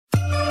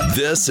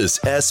This is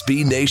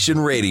SB Nation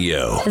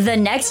Radio. The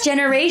next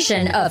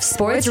generation of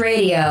sports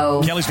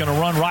radio. Kelly's going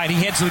to run right. He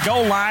heads to the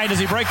goal line. Does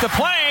he break the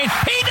plane?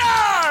 He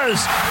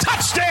does!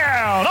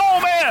 Touchdown,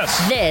 Ole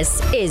Miss!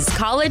 This is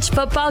College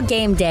Football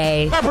Game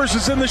Day. Peppers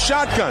is in the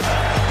shotgun.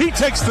 He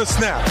takes the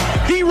snap.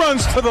 He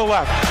runs to the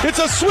left. It's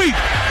a sweep.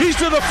 He's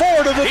to the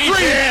 4, to the 3.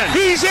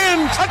 He's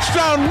in.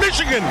 Touchdown,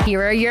 Michigan.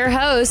 Here are your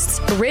hosts,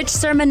 Rich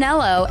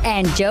Sermonello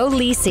and Joe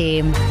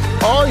Lisi.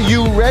 Are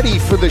you ready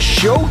for the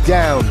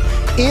showdown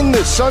in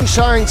the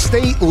Sunshine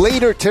State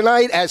later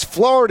tonight as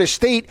Florida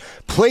State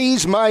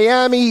plays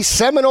Miami?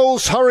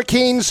 Seminoles,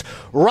 Hurricanes,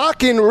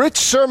 rockin' Rich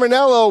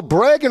Sermonello,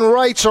 bragging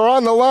rights are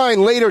on the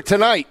line later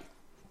tonight.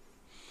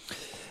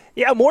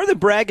 Yeah, more than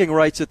bragging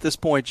rights at this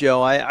point,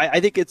 Joe. I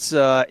think it's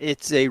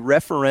a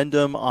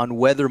referendum on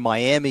whether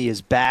Miami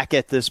is back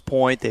at this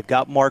point. They've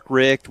got Mark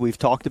Richt. We've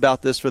talked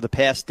about this for the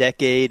past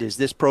decade. Is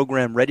this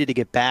program ready to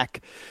get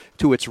back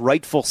to its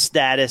rightful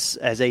status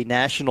as a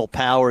national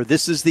power?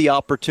 This is the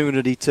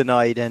opportunity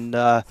tonight, and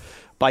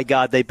by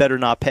God, they better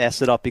not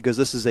pass it up because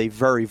this is a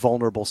very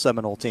vulnerable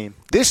Seminole team.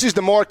 This is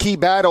the marquee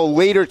battle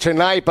later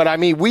tonight, but, I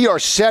mean, we are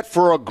set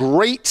for a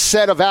great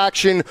set of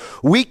action.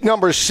 Week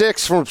number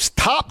 6 from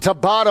top to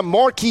bottom,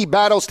 marquee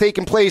battles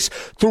taking place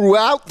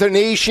throughout the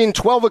nation.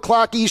 12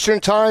 o'clock Eastern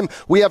time,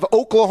 we have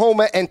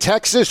Oklahoma and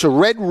Texas, a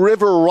Red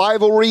River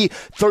rivalry.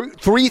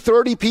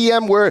 3:30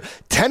 p.m. where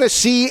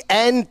Tennessee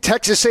and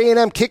Texas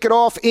A&M kick it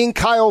off in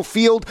Kyle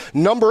Field.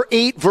 Number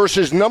 8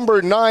 versus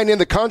number 9 in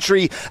the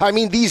country. I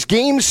mean, these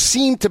games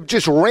seem to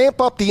just ramp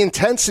up the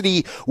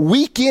intensity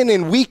week in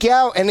and week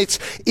out, and it's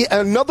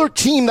another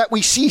team that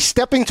we see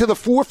stepping to the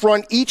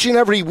forefront each and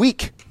every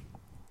week.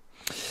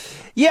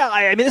 Yeah,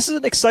 I mean, this is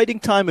an exciting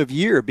time of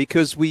year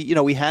because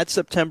we had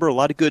September, a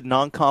lot of good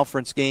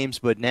non-conference games,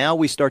 but now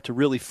we start to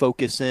really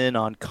focus in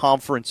on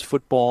conference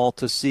football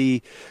to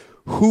see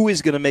who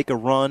is going to make a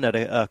run at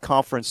a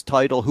conference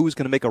title, who's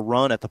going to make a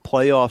run at the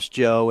playoffs,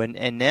 Joe,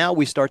 and now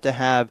we start to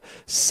have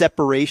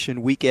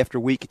separation week after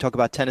week. You talk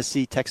about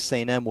Tennessee, Texas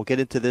A&M. We'll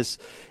get into this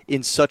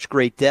in such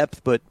great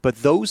depth, but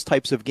those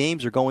types of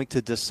games are going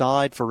to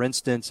decide, for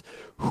instance,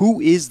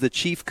 who is the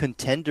chief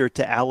contender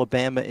to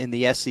Alabama in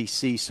the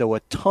SEC. So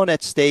a ton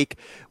at stake.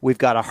 We've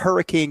got a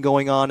hurricane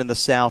going on in the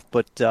South,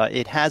 but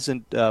it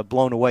hasn't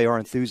blown away our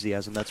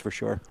enthusiasm, that's for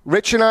sure.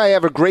 Rich and I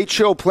have a great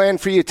show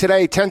planned for you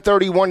today,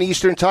 10:31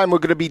 Eastern Time. We're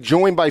going to be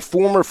joined by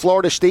former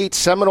Florida State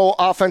Seminole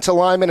offensive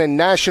lineman and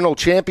national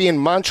champion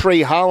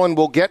Montre Holland.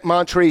 We'll get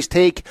Montre's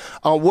take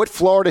on what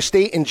Florida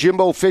State and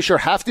Jimbo Fisher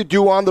have to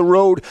do on the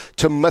road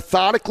to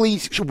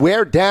methodically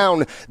wear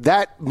down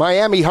that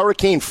Miami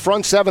Hurricane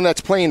front seven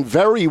that's playing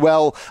very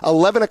well.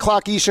 11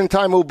 o'clock Eastern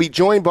Time, we'll be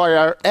joined by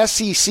our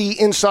SEC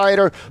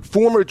insider,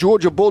 former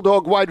Georgia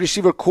Bulldog wide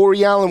receiver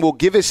Corey Allen will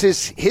give us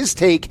his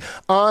take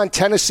on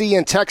Tennessee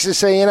and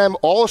Texas A&M.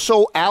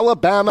 Also,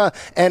 Alabama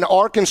and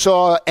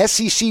Arkansas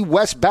SEC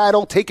West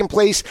battle taking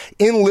place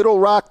in Little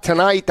Rock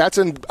tonight. That's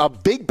a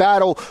big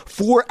battle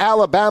for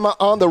Alabama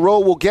on the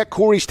road. We'll get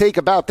Corey's take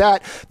about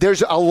that.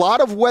 There's a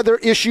lot of weather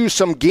issues,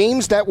 some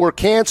games that were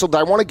canceled.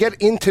 I want to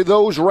get into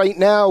those right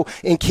now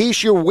in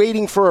case you're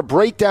waiting for a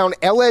breakdown.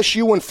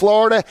 LSU in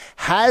Florida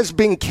has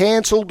been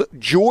canceled.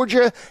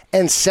 Georgia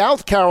and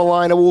South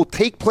Carolina will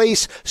take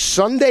place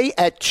Sunday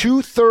at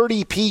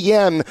 2:30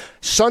 p.m.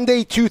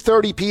 Sunday,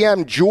 2:30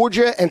 p.m.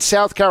 Georgia and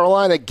South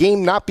Carolina,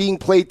 game not being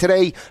played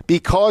today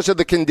because of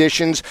the conditions.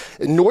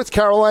 North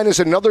Carolina is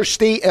another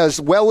state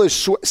as well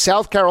as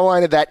South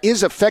Carolina that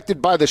is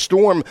affected by the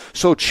storm,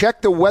 so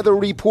check the weather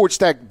reports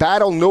that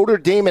battle Notre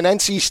Dame and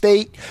NC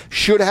State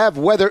should have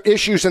weather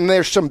issues, and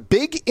there's some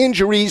big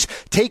injuries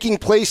taking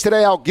place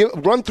today. I'll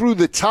run through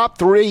the top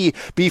 3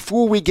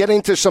 before we get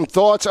into some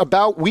thoughts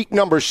about week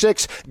number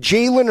 6.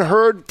 Jalen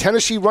Hurd,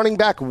 Tennessee running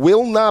back,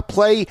 will not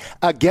play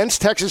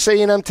against Texas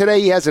A&M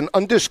today. He has an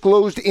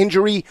undisclosed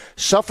injury,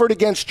 suffered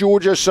against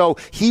Georgia, so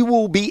he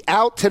will be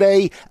out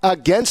today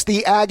against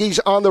the Aggies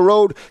on the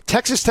road.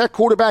 Texas Tech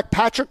quarterback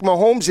Patrick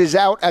Mahomes is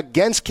out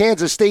against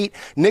Kansas State.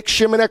 Nick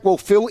Shimonek will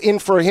fill in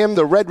for him.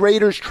 The Red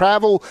Raiders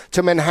travel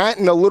to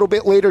Manhattan a little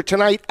bit later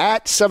tonight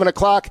at 7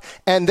 o'clock.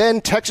 And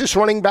then Texas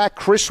running back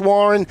Chris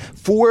Warren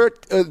for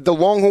the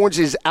Longhorns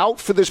is out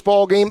for this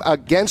ball game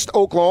against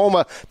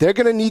Oklahoma. They're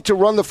going to need to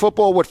run the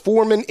football with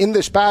Foreman in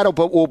this battle,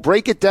 but we'll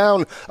break it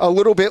down a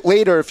little bit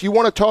later. If you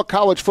want to talk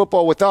college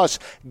football with us,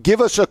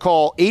 give us a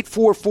call,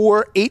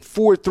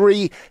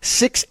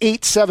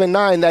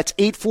 844-843-6879. That's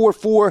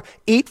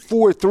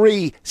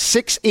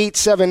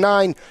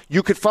 844-843-6879.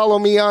 You could follow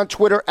me on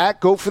Twitter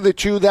at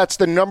GoForThe2. That's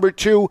the number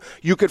 2.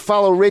 You could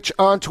follow Rich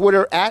on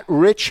Twitter at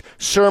Rich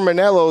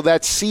Sermonello.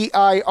 That's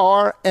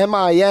CirMiniello.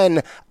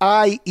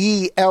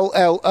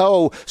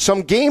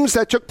 Some games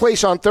that took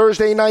place on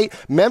Thursday night.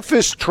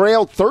 Memphis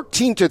trailed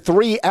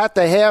 13-3 at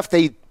the half.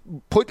 They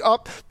put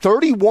up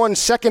 31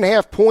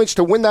 second-half points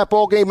to win that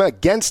ball game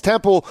against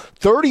Temple,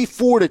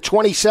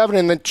 34-27,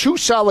 and then 2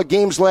 solid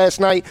games last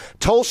night.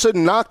 Tulsa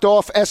knocked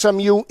off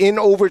SMU in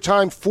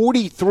overtime,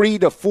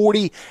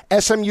 43-40.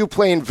 SMU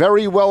playing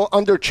very well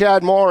under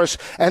Chad Morris.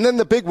 And then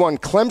the big one,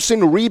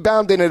 Clemson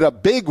rebounded in a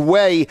big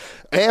way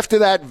after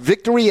that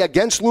victory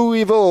against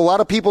Louisville. A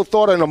lot of people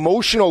thought an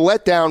emotional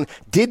letdown.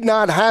 Did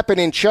not happen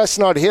in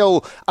Chestnut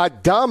Hill. A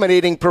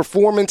dominating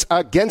performance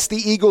against the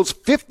Eagles,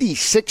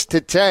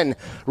 56-10.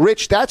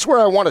 Rich, that's where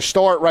I want to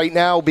start right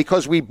now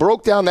because we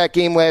broke down that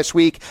game last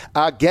week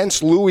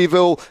against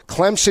Louisville.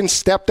 Clemson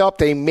stepped up.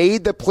 They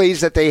made the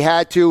plays that they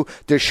had to.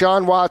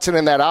 Deshaun Watson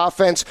and that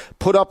offense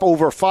put up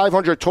over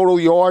 500 total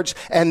yards,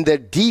 and the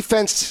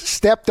defense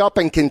stepped up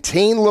and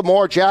contained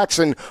Lamar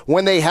Jackson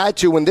when they had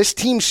to, and this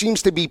team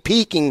seems to be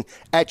peaking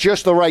at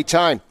just the right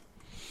time.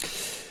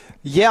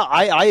 Yeah,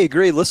 I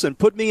agree. Listen,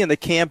 put me in the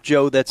camp,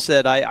 Joe, that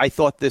said I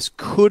thought this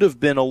could have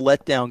been a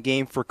letdown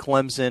game for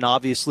Clemson.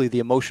 Obviously, the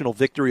emotional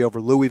victory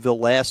over Louisville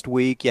last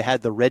week. You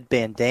had the red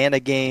bandana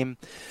game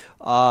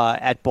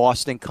at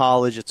Boston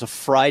College. It's a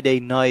Friday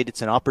night.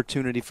 It's an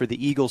opportunity for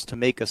the Eagles to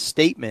make a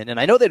statement. And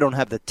I know they don't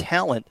have the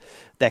talent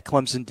that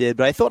Clemson did,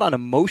 but I thought on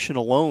emotion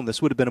alone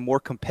this would have been a more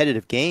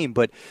competitive game.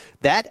 But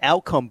that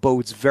outcome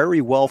bodes very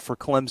well for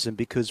Clemson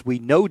because we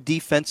know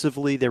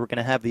defensively they were going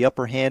to have the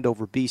upper hand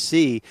over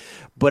BC,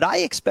 but I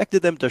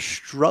expected them to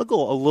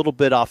struggle a little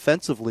bit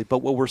offensively. But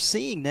what we're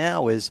seeing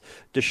now is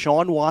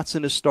Deshaun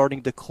Watson is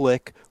starting to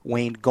click.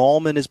 Wayne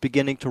Gallman is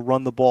beginning to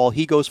run the ball.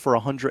 He goes for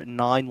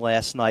 109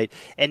 last night.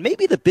 And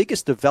maybe the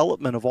biggest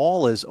development of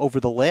all is over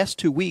the last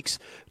 2 weeks,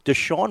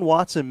 Deshaun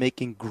Watson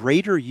making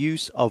greater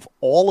use of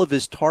all of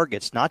his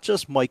targets, not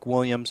just Mike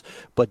Williams,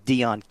 but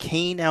Deion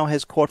Kane now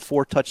has caught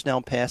 4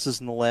 touchdown passes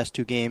in the last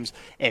 2 games,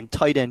 and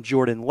tight end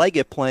Jordan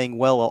Leggett playing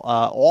well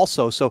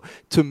also. So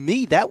to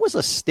me, that was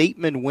a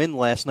statement win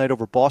last night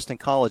over Boston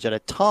College at a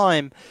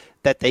time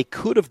that they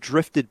could have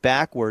drifted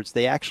backwards.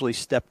 They actually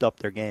stepped up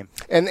their game.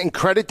 And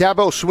credit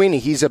Dabo Swinney.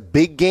 He's a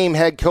big game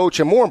head coach,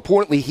 and more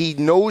importantly, he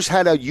knows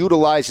how to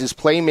utilize his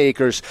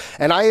playmakers.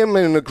 And I am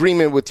in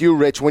agreement with you,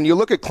 Rich. When you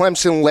look at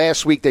Clemson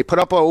last week, they put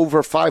up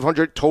over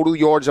 500 total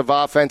yards of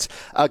offense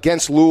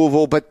against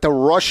Louisville, but the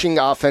rushing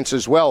offense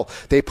as well.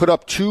 They put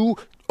up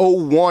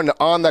 201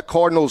 on the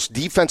Cardinals'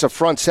 defensive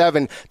front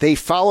seven. They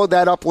followed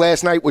that up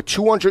last night with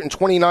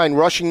 229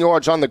 rushing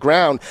yards on the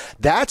ground.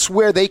 That's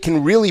where they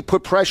can really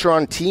put pressure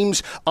on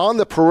teams on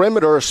the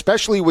perimeter,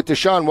 especially with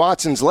Deshaun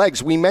Watson's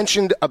legs. We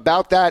mentioned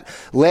about that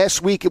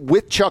last week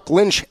with Chuck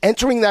Lynch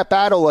entering that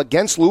battle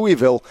against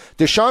Louisville.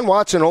 Deshaun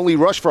Watson only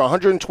rushed for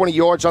 120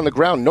 yards on the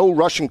ground, no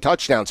rushing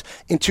touchdowns.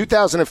 In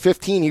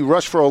 2015, he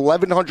rushed for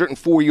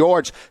 1,104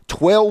 yards,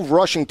 12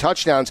 rushing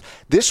touchdowns.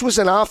 This was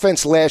an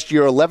offense last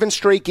year, 11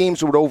 straight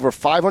games with over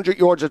 500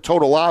 yards of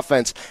total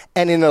offense,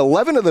 and in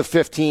 11 of the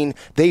 15,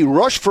 they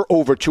rushed for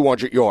over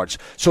 200 yards.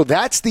 So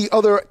that's the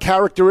other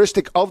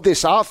characteristic of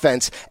this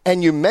offense.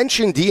 And you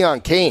mentioned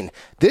Deion Kane.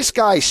 This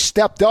guy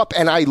stepped up,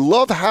 and I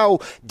love how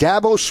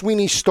Dabo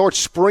Swinney starts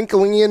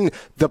sprinkling in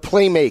the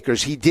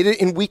playmakers. He did it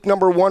in week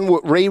number 1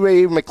 with Ray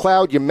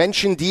McLeod. You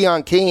mentioned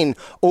Deion Kane.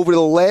 Over the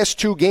last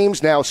 2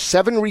 games now,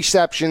 7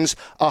 receptions,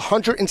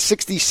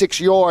 166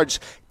 yards,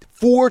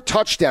 4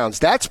 touchdowns.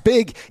 That's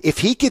big. If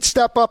he could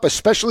step up,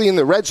 especially in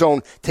the red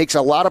zone, takes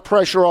a lot of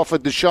pressure off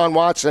of Deshaun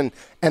Watson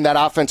and that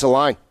offensive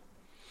line.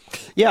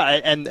 Yeah,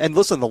 and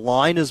listen, the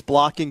line is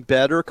blocking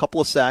better. A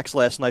couple of sacks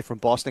last night from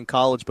Boston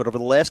College, but over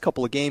the last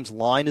couple of games,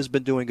 line has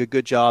been doing a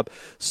good job.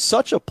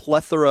 Such a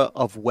plethora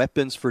of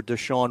weapons for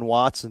Deshaun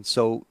Watson.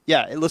 So,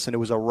 yeah, listen, it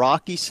was a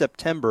rocky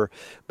September,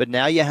 but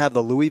now you have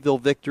the Louisville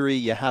victory,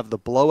 you have the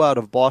blowout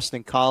of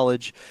Boston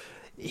College.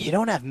 You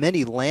don't have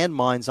many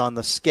landmines on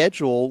the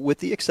schedule with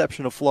the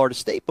exception of Florida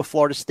State, but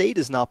Florida State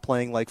is not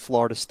playing like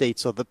Florida State.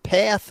 So the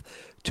path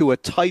to a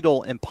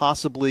title and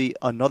possibly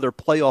another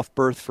playoff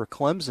berth for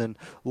Clemson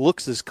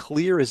looks as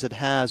clear as it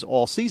has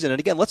all season. And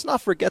again, let's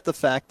not forget the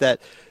fact that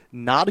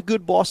not a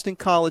good Boston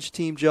College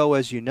team, Joe,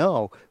 as you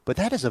know, but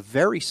that is a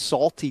very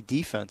salty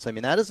defense. I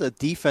mean, that is a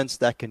defense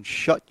that can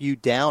shut you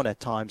down at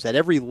times. At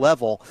every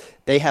level,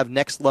 they have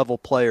next-level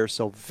players,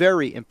 so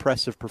very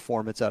impressive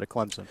performance out of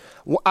Clemson.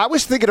 Well, I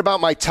was thinking about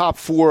my top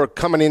 4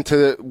 coming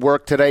into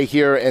work today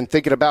here and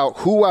thinking about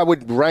who I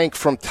would rank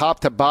from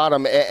top to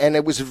bottom, and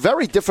it was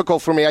very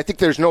difficult for me. I think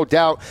there's no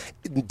doubt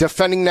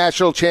defending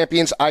national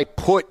champions, I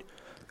put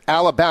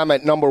Alabama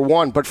at number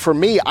 1, but for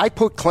me, I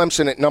put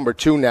Clemson at number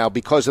 2 now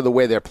because of the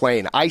way they're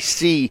playing. I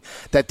see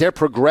that they're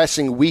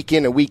progressing week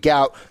in and week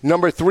out.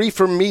 Number 3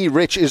 for me,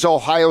 Rich, is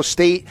Ohio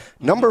State.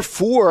 Number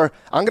 4,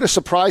 I'm going to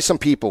surprise some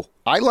people.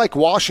 I like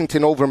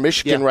Washington over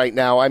Michigan right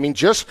now. I mean,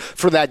 just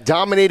for that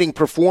dominating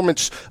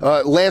performance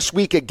last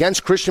week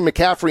against Christian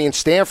McCaffrey and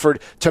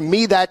Stanford, to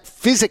me, that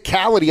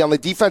physicality on the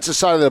defensive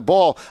side of the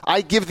ball,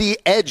 I give the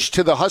edge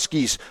to the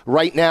Huskies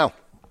right now.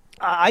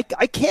 I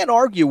can't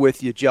argue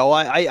with you, Joe.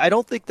 I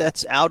don't think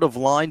that's out of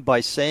line by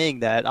saying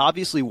that.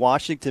 Obviously,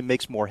 Washington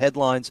makes more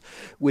headlines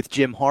with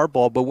Jim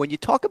Harbaugh, but when you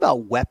talk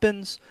about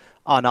weapons,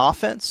 On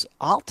offense,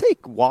 I'll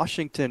take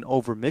Washington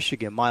over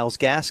Michigan. Myles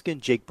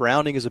Gaskin, Jake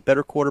Browning is a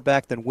better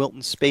quarterback than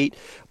Wilton Spate.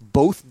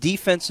 Both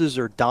defenses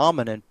are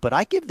dominant, but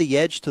I give the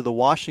edge to the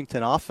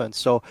Washington offense.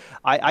 So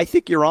I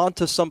think you're on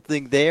to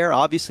something there.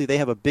 Obviously, they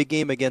have a big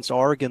game against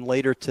Oregon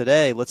later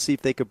today. Let's see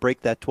if they could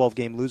break that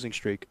 12-game losing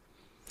streak.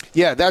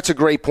 Yeah, that's a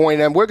great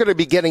point, and we're going to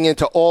be getting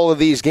into all of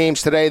these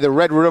games today. The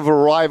Red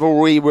River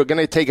rivalry, we're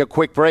going to take a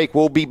quick break.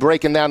 We'll be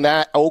breaking down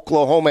that,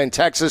 Oklahoma and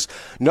Texas.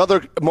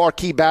 Another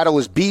marquee battle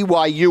is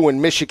BYU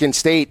and Michigan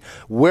State.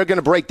 We're going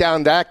to break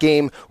down that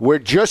game. We're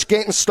just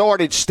getting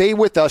started. Stay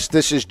with us.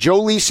 This is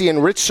Joe Lisi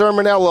and Rich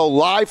Sermonello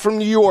live from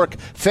New York,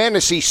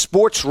 Fantasy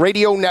Sports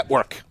Radio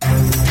Network.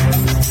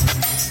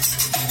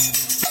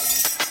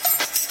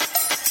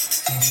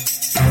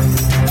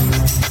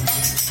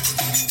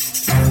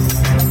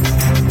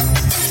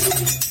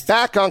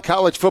 Back on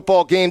College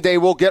Football Game Day,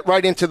 we'll get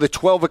right into the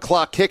 12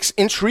 o'clock kicks.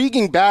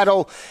 Intriguing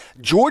battle,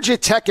 Georgia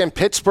Tech and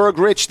Pittsburgh.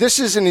 Rich, this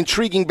is an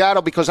intriguing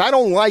battle because I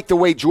don't like the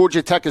way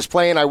Georgia Tech is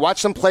playing. I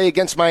watched them play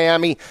against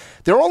Miami.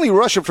 They're only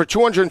rushing for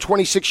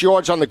 226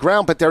 yards on the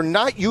ground, but they're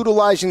not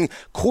utilizing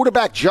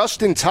quarterback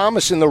Justin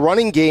Thomas in the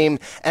running game.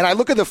 And I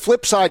look at the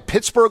flip side,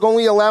 Pittsburgh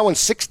only allowing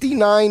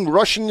 69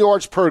 rushing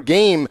yards per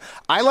game.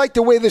 I like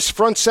the way this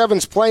front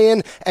seven's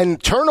playing,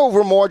 and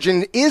turnover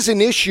margin is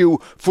an issue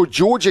for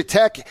Georgia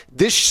Tech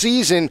this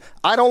season.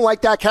 I don't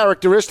like that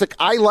characteristic.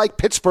 I like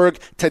Pittsburgh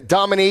to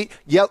dominate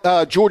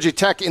Georgia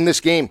Tech in this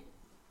game.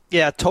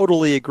 Yeah,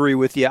 totally agree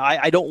with you.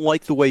 I don't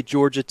like the way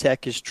Georgia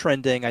Tech is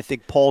trending. I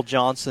think Paul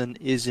Johnson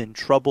is in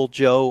trouble,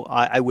 Joe.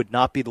 I would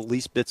not be the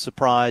least bit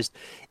surprised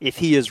if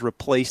he is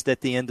replaced at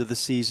the end of the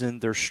season.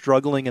 They're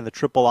struggling in the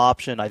triple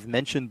option. I've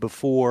mentioned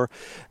before,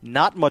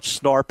 not much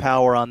star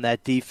power on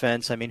that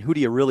defense. I mean, who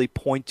do you really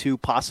point to?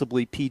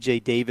 Possibly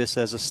P.J. Davis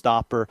as a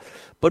stopper.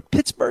 But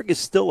Pittsburgh is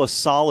still a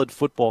solid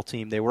football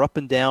team. They were up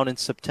and down in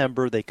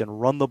September. They can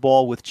run the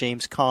ball with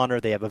James Conner.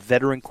 They have a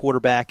veteran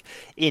quarterback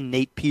in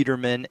Nate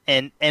Peterman.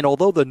 And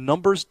although the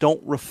numbers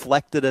don't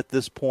reflect it at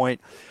this point,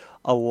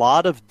 a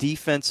lot of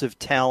defensive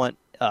talent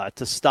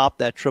to stop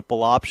that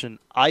triple option.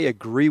 I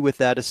agree with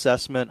that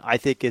assessment. I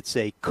think it's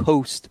a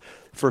coast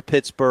for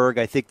Pittsburgh.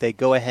 I think they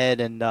go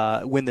ahead and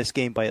win this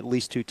game by at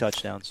least 2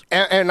 touchdowns.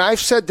 And I've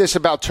said this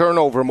about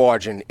turnover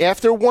margin.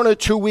 After 1 or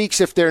 2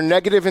 weeks, if they're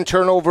negative in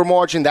turnover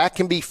margin, that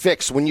can be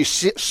fixed. When you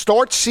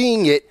start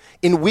seeing it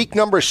in week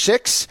number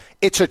 6,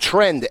 it's a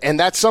trend, and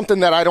that's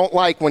something that I don't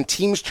like. When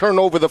teams turn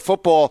over the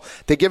football,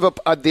 they give up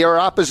their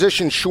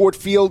opposition short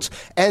fields,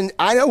 and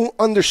I don't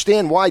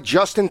understand why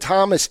Justin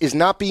Thomas is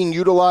not being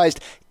utilized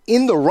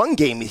in the run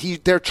game.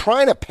 They're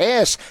trying to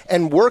pass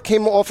and work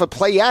him off of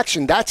play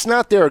action. That's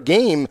not their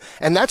game,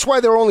 and that's why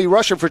they're only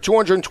rushing for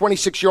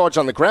 226 yards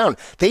on the ground.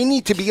 They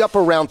need to be up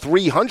around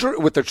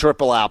 300 with the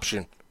triple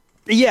option.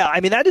 Yeah, I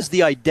mean, that is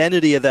the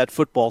identity of that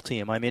football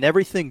team. I mean,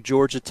 everything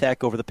Georgia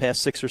Tech over the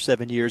past 6 or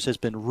 7 years has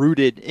been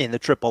rooted in the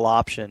triple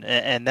option,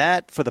 and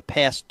that for the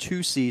past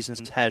 2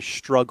 seasons has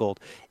struggled.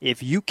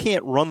 If you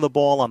can't run the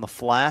ball on the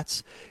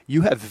flats,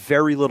 you have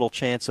very little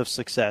chance of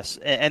success,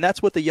 and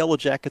that's what the Yellow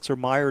Jackets are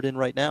mired in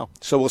right now.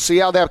 So we'll see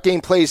how that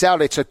game plays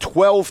out. It's a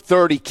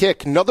 12:30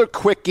 kick. Another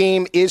quick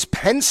game is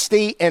Penn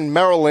State and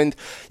Maryland.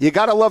 You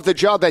got to love the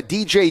job that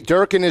DJ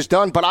Durkin has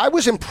done, but I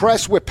was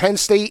impressed with Penn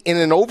State in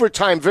an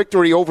overtime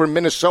victory over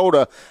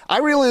Minnesota. I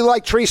really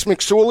like Trace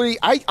McSorley.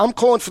 I'm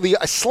calling for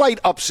a slight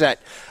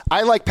upset.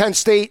 I like Penn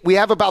State. We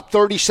have about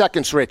 30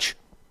 seconds, Rich.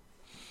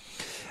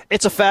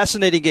 It's a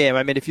fascinating game.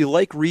 I mean, if you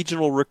like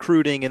regional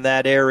recruiting in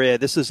that area,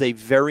 this is a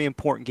very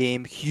important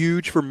game.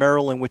 Huge for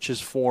Maryland, which is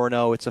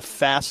 4-0. It's a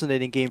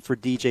fascinating game for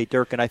DJ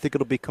Durkin. I think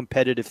it'll be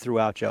competitive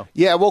throughout, Joe.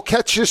 Yeah, we'll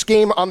catch this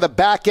game on the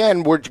back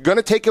end. We're going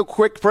to take a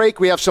quick break.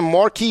 We have some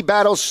marquee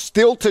battles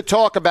still to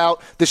talk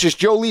about. This is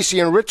Joe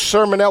Lisi and Rich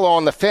Sermonello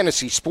on the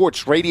Fantasy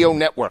Sports Radio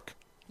Network.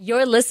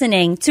 You're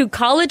listening to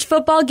College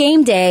Football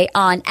Game Day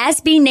on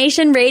SB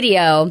Nation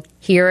Radio.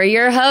 Here are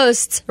your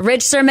hosts,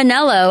 Rich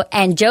Sermonello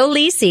and Joe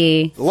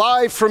Lisi.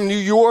 Live from New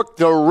York,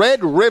 the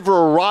Red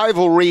River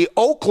rivalry,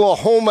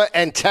 Oklahoma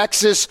and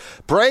Texas.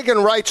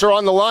 Bragging rights are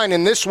on the line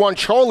in this one.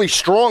 Charlie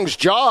Strong's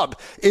job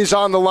is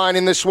on the line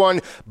in this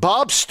one.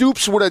 Bob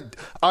Stoops with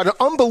an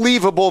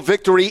unbelievable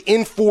victory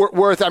in Fort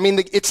Worth. I mean,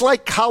 it's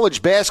like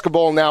college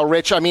basketball now,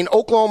 Rich. I mean,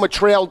 Oklahoma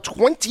trailed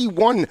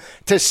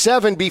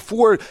 21-7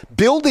 before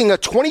building a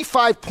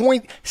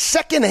 25-point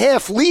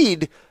second-half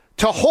lead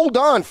to hold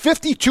on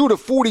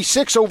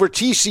 52-46 over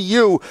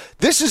TCU.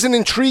 This is an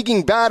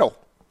intriguing battle.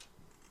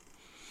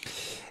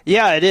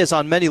 Yeah, it is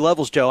on many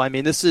levels, Joe. I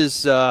mean, this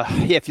is,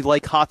 if you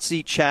like hot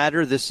seat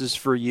chatter, this is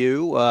for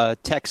you.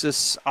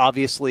 Texas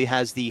obviously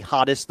has the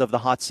hottest of the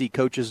hot seat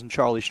coaches in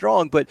Charlie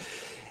Strong, but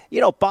you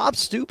know, Bob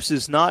Stoops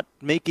is not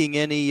making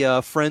any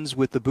friends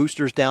with the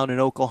boosters down in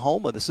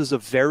Oklahoma. This is a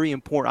very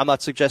important – I'm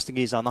not suggesting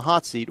he's on the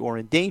hot seat or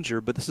in danger,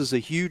 but this is a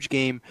huge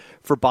game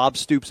for Bob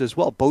Stoops as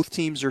well. Both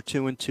teams are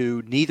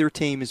 2-2. Neither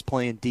team is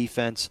playing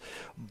defense.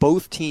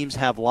 Both teams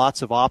have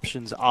lots of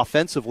options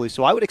offensively.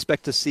 So I would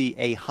expect to see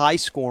a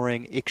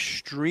high-scoring,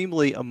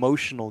 extremely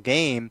emotional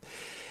game.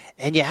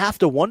 And you have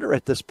to wonder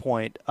at this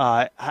point,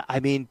 I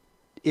mean,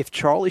 if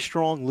Charlie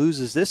Strong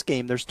loses this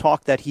game, there's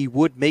talk that he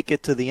would make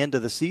it to the end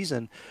of the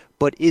season.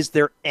 But is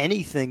there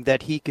anything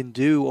that he can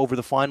do over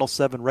the final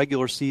 7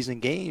 regular season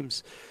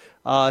games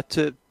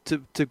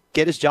to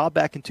get his job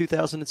back in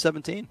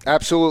 2017?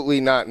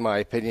 Absolutely not, in my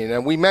opinion.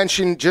 And we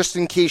mentioned, just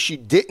in case you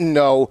didn't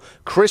know,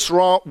 Chris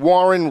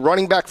Warren,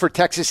 running back for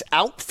Texas,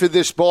 out for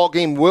this ball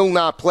game, will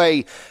not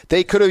play.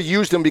 They could have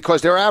used him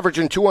because they're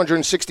averaging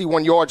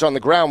 261 yards on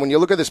the ground. When you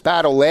look at this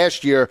battle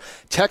last year,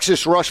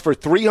 Texas rushed for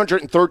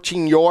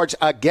 313 yards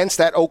against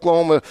that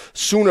Oklahoma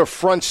Sooner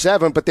front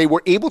 7, but they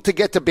were able to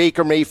get to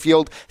Baker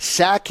Mayfield,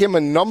 sack him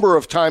a number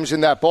of times in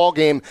that ball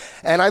game.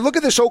 And I look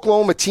at this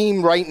Oklahoma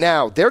team right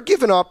now. They're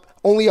giving up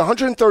only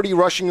 130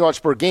 rushing yards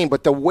per game,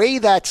 but the way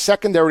that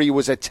secondary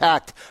was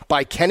attacked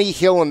by Kenny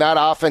Hill and that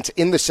offense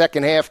in the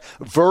second half,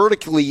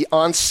 vertically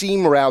on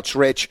seam routes,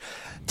 Rich,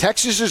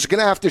 Texas is going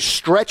to have to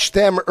stretch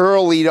them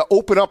early to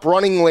open up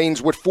running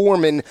lanes with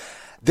Foreman.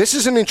 This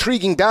is an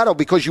intriguing battle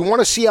because you want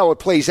to see how it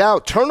plays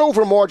out.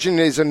 Turnover margin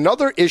is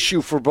another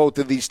issue for both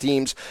of these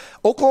teams.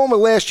 Oklahoma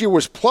last year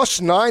was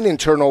 +9 in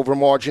turnover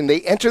margin. They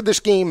entered this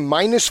game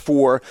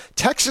 -4.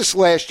 Texas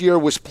last year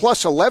was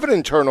 +11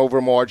 in turnover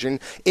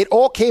margin. It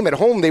all came at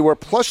home. They were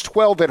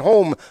 +12 at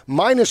home,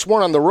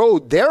 -1 on the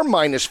road. They're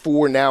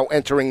 -4 now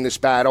entering this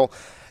battle.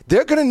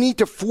 They're going to need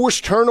to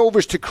force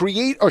turnovers to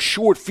create a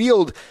short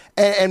field.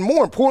 And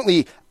more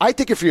importantly, I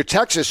think if you're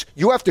Texas,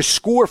 you have to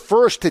score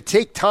first to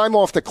take time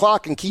off the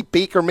clock and keep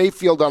Baker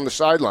Mayfield on the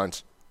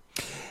sidelines.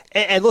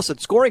 And listen,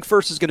 scoring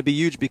first is going to be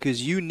huge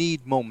because you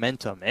need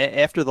momentum.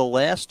 After the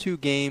last 2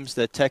 games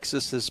that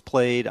Texas has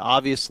played,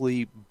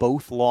 obviously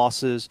both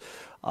losses,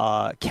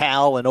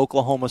 Cal and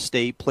Oklahoma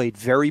State played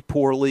very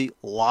poorly,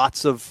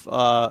 lots of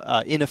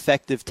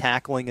ineffective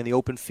tackling in the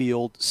open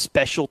field,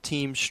 special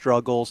team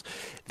struggles.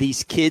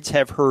 These kids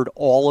have heard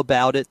all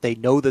about it. They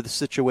know that the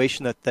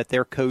situation that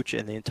their coach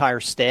and the entire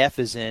staff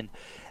is in.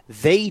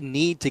 They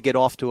need to get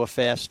off to a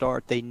fast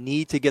start. They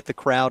need to get the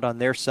crowd on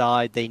their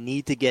side. They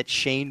need to get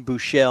Shane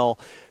Buechele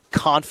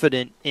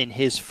confident in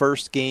his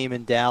first game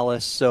in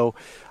Dallas. So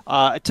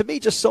to me,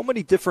 just so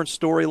many different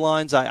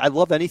storylines. I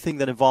love anything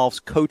that involves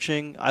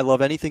coaching. I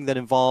love anything that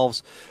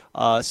involves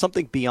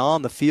something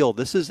beyond the field.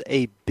 This is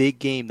a big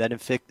game that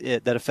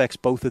affects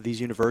both of these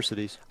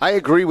universities. I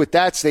agree with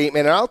that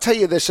statement, and I'll tell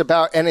you this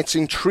about, and it's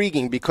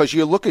intriguing because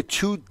you look at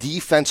 2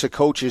 defensive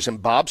coaches in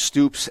Bob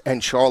Stoops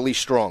and Charlie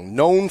Strong,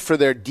 known for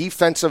their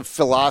defensive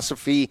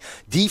philosophy,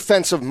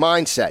 defensive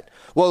mindset.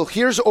 Well,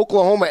 here's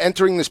Oklahoma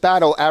entering this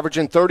battle,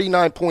 averaging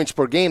 39 points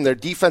per game. Their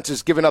defense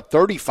has given up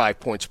 35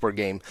 points per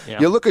game. Yeah.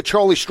 You look at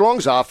Charlie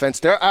Strong's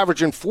offense, they're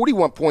averaging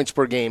 41 points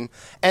per game,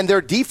 and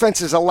their defense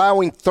is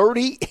allowing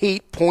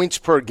 38 points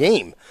per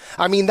game.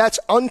 I mean, that's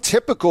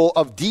untypical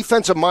of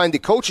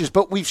defensive-minded coaches,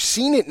 but we've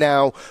seen it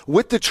now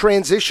with the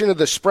transition of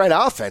the spread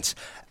offense.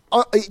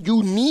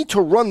 You need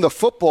to run the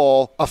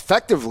football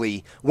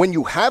effectively when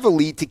you have a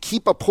lead to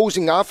keep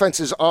opposing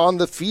offenses on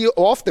the field,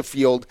 off the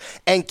field,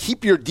 and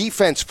keep your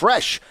defense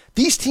fresh.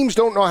 These teams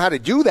don't know how to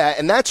do that,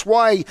 and that's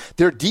why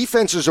their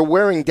defenses are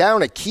wearing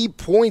down at key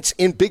points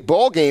in big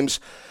ball games.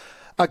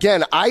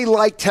 Again, I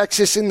like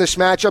Texas in this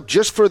matchup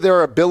just for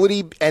their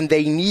ability, and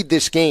they need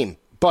this game.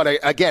 But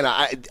again,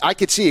 I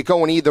could see it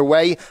going either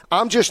way.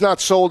 I'm just not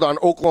sold on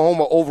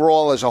Oklahoma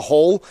overall as a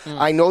whole.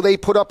 I know they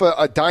put up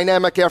a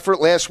dynamic effort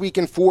last week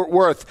in Fort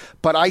Worth,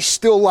 but I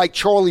still like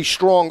Charlie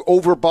Strong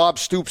over Bob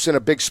Stoops in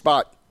a big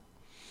spot.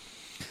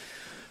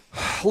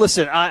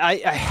 Listen,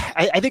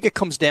 I think it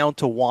comes down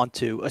to want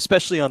to,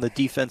 especially on the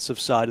defensive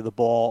side of the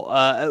ball.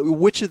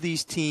 Which of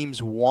these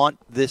teams want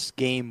this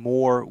game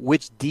more?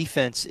 Which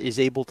defense is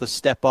able to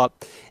step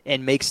up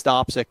and make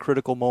stops at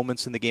critical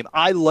moments in the game?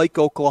 I like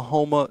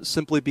Oklahoma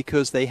simply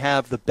because they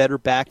have the better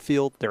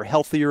backfield. They're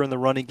healthier in the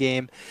running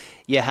game.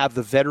 You have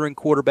the veteran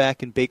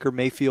quarterback in Baker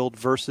Mayfield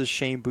versus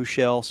Shane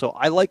Buechele. So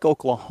I like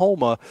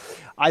Oklahoma.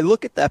 I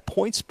look at that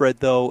point spread,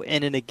 though,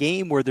 and in a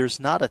game where there's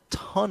not a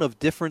ton of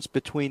difference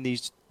between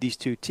these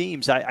 2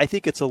 teams, I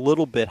think it's a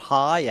little bit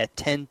high at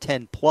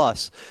 10-10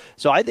 plus.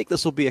 So I think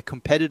this will be a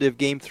competitive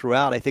game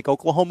throughout. I think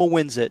Oklahoma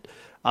wins it.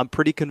 I'm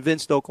pretty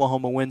convinced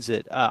Oklahoma wins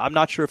it. I'm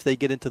not sure if they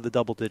get into the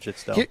double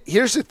digits, though.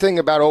 Here's the thing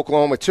about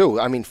Oklahoma, too.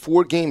 I mean,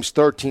 4 games,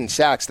 13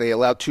 sacks. They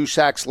allowed 2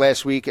 sacks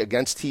last week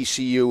against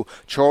TCU.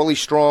 Charlie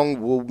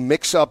Strong will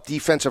mix up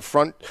defensive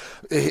front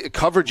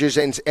coverages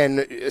and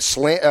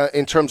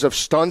in terms of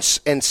stunts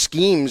and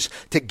schemes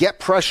to get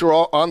pressure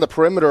on the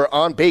perimeter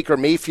on Baker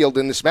Mayfield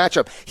in this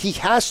matchup. He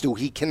has to.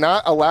 He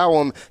cannot allow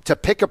him to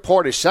pick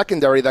apart his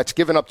secondary that's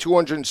given up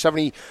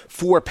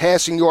 274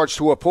 passing yards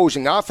to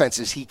opposing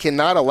offenses. He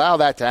cannot allow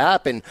that to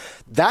happen.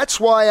 That's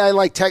why I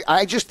like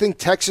I just think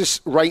Texas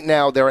right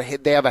now,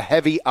 they have a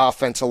heavy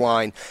offensive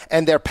line,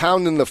 and they're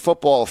pounding the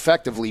football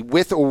effectively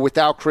with or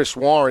without Chris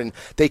Warren.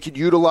 They could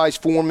utilize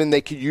Foreman.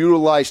 They could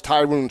utilize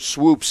Tyrone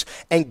Swoops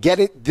and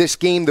get this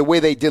game the way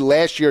they did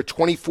last year,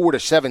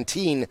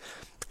 24-17.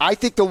 I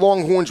think the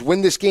Longhorns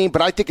win this game,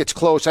 but I think it's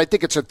close. I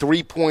think it's a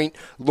 3-point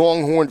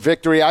Longhorn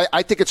victory.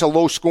 I think it's a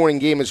low-scoring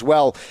game as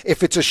well.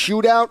 If it's a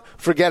shootout,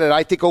 forget it.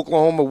 I think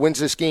Oklahoma wins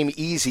this game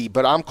easy,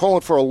 but I'm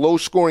calling for a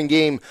low-scoring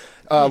game.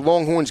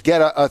 Longhorns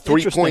get a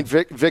 3-point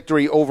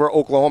victory over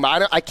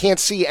Oklahoma. I can't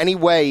see any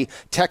way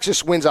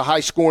Texas wins a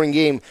high-scoring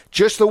game,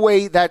 just the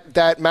way that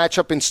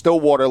matchup in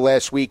Stillwater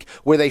last week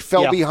where they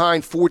fell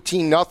behind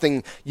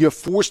 14-0. You're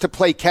forced to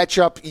play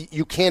catch-up.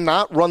 You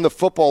cannot run the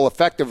football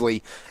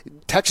effectively.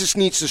 Texas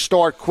needs to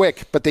start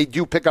quick, but they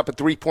do pick up a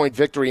 3-point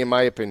victory, in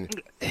my opinion.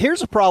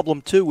 Here's a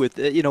problem too with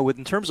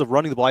in terms of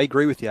running the ball. I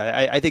agree with you.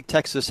 I think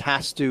Texas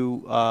has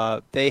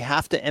to they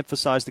have to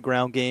emphasize the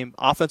ground game.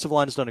 Offensive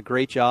line has done a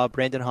great job.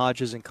 Brandon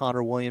Hodges and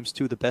Connor Williams,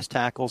 two of the best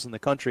tackles in the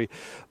country.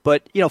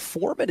 But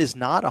Foreman is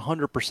not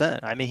 100%.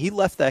 I mean, he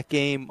left that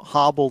game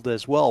hobbled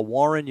as well.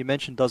 Warren, you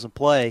mentioned, doesn't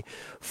play.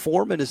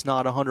 Foreman is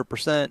not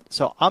 100%.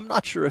 So I'm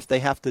not sure if they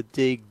have to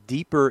dig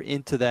deeper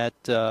into that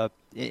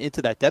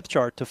depth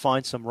chart to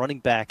find some running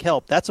back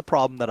help. That's a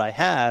problem that I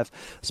have,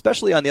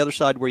 especially on the other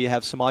side where you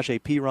have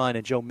Samaje Perine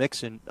and Joe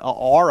Mixon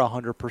are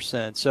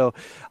 100%. So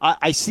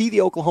I see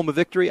the Oklahoma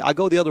victory. I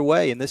go the other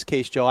way in this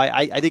case, Joe.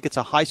 I think it's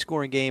a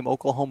high-scoring game.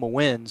 Oklahoma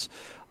wins.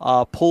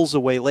 Pulls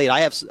away late.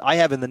 I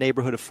have in the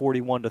neighborhood of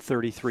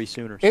 41-33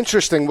 Sooners.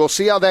 Interesting. We'll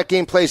see how that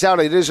game plays out.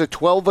 It is a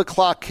 12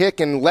 o'clock kick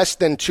and less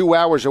than 2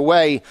 hours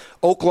away,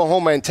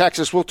 Oklahoma and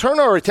Texas. We'll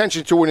turn our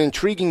attention to an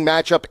intriguing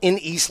matchup in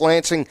East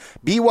Lansing.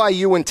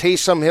 BYU and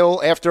Taysom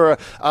Hill, after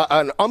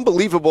an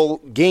unbelievable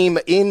game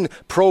in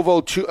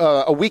Provo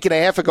a week and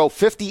a half ago,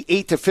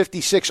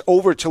 58-56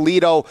 over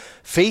Toledo,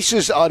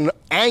 faces an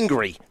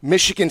angry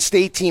Michigan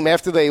State team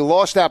after they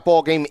lost that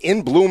ball game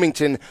in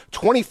Bloomington,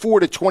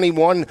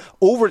 24-21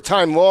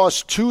 overtime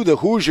loss to the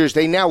Hoosiers.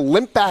 They now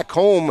limp back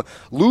home,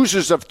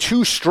 losers of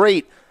 2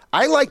 straight.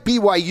 I like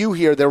BYU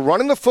here. They're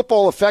running the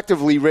football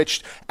effectively,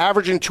 Rich,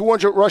 averaging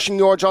 200 rushing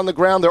yards on the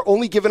ground. They're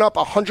only giving up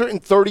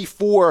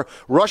 134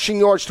 rushing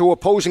yards to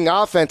opposing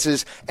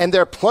offenses, and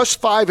they're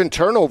 +5 in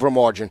turnover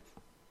margin.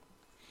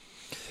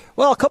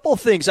 Well, a couple of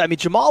things. I mean,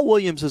 Jamal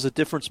Williams is a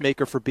difference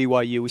maker for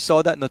BYU. We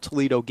saw that in the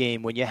Toledo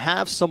game. When you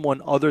have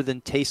someone other than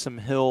Taysom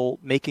Hill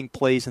making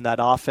plays in that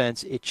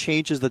offense, it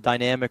changes the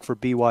dynamic for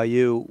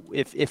BYU.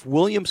 If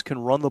Williams can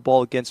run the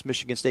ball against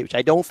Michigan State, which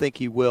I don't think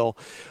he will,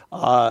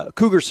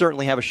 Cougars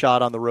certainly have a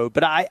shot on the road.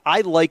 But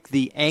I like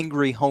the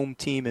angry home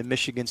team in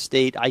Michigan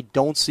State. I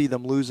don't see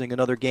them losing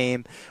another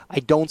game. I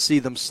don't see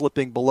them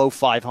slipping below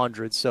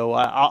 500. So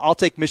I'll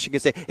take Michigan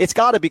State. It's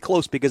got to be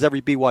close because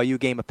every BYU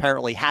game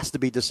apparently has to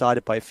be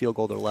decided by a field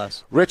goal or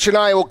less. Rich and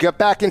I will get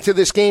back into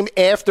this game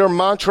after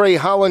Montre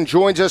Holland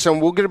joins us, and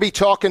we're going to be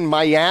talking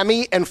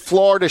Miami and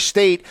Florida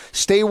State.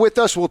 Stay with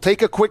us. We'll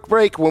take a quick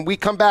break. When we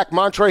come back,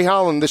 Montre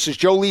Holland, this is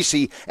Joe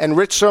Lisi and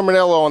Rich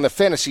Sermonello on the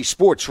Fantasy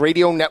Sports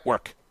Radio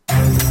Network.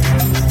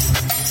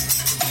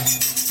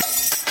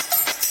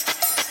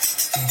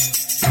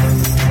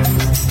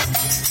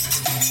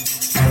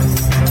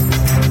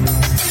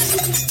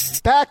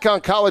 Back on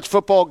College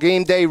Football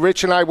Game Day,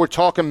 Rich and I were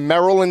talking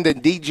Maryland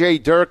and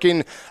DJ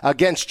Durkin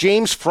against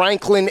James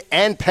Franklin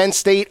and Penn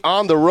State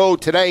on the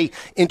road today.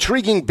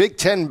 Intriguing Big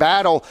Ten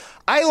battle.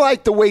 I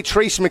like the way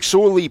Trace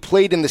McSorley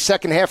played in the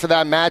second half of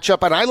that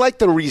matchup, and I like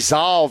the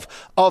resolve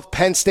of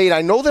Penn State.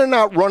 I know they're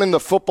not running the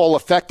football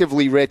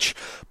effectively, Rich,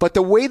 but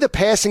the way the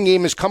passing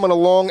game is coming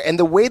along and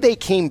the way they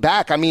came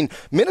back, I mean,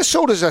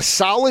 Minnesota's a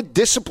solid,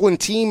 disciplined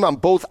team on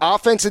both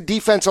offense and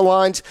defensive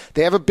lines.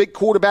 They have a big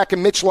quarterback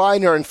in Mitch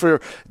Leiner, and for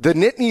the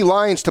Nittany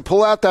Lions to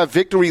pull out that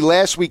victory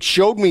last week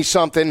showed me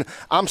something.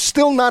 I'm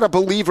still not a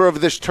believer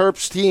of this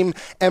Terps team,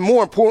 and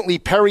more importantly,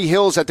 Perry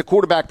Hills at the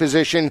quarterback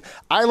position.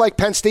 I like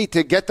Penn State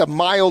to get the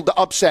mild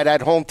upset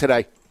at home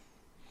today.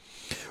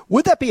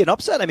 Would that be an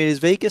upset? I mean, is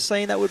Vegas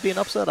saying that would be an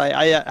upset?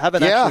 I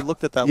haven't actually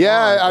looked at that.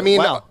 Yeah, line,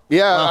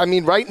 I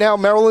mean, right now,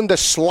 Maryland, a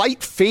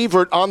slight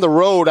favorite on the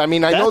road. I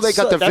mean, I know they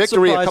got the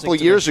victory a couple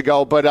of years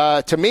ago,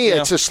 but to me,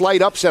 it's a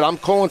slight upset. I'm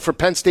calling for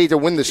Penn State to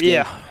win this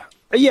game.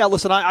 Yeah,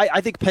 listen, I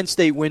think Penn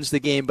State wins the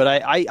game, but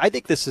I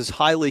think this is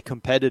highly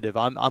competitive.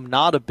 I'm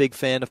not a big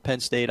fan of Penn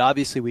State.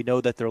 Obviously, we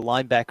know that their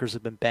linebackers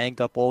have been banged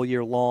up all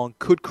year long.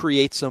 Could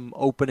create some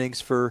openings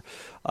for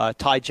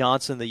Ty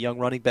Johnson, the young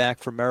running back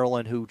from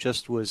Maryland, who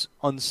just was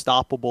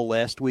unstoppable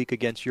last week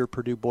against your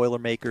Purdue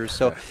Boilermakers.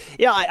 So,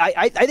 yeah,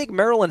 I think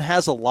Maryland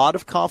has a lot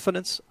of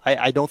confidence.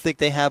 I don't think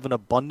they have an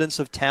abundance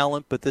of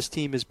talent, but this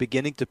team is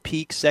beginning to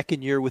peak.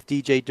 Second year with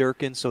DJ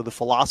Durkin, so the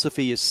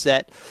philosophy is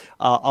set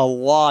a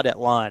lot at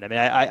line. I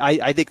mean,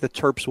 I think the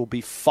Terps will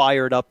be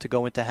fired up to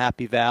go into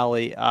Happy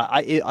Valley.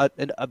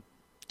 A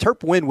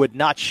Terp win would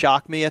not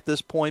shock me at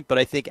this point, but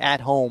I think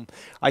at home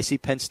I see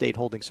Penn State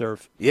holding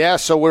serve. Yeah,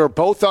 so we're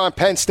both on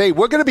Penn State.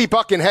 We're going to be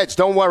bucking heads.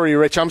 Don't worry,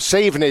 Rich. I'm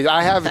saving it.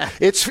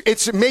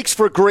 It makes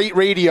for great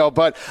radio,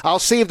 but I'll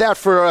save that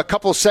for a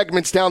couple of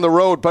segments down the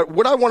road. But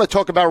what I want to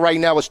talk about right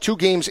now is 2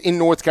 games in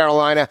North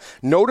Carolina,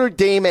 Notre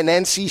Dame and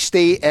NC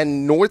State,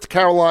 and North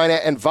Carolina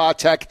and Va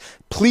Tech.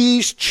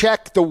 please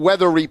check the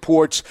weather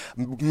reports.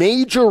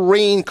 Major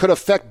rain could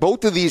affect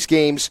both of these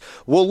games.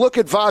 We'll look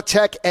at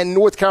Va-Tech and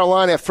North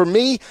Carolina. For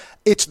me,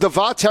 it's the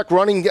Va-Tech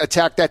running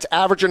attack that's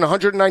averaging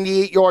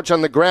 198 yards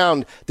on the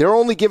ground. They're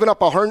only giving up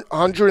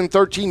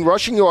 113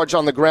 rushing yards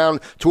on the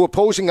ground to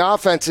opposing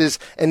offenses,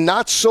 and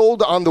not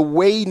sold on the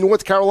way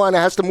North Carolina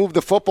has to move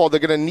the football. They're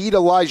going to need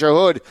Elijah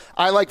Hood.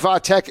 I like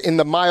Va-Tech in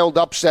the mild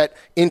upset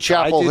in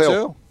Chapel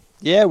Hill. Too.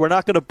 Yeah, we're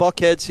not going to buck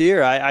heads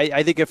here.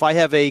 I think if I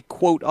have a,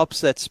 quote,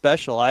 upset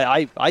special,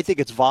 I think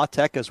it's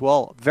Va-Tech as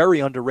well. Very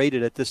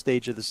underrated at this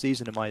stage of the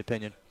season, in my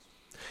opinion.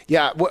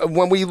 Yeah,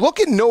 when we look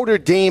at Notre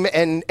Dame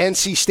and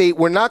NC State,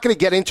 we're not going to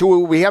get into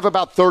it. We have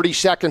about 30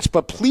 seconds,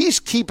 but please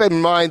keep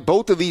in mind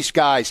both of these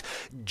guys,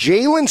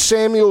 Jalen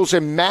Samuels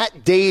and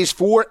Matt Days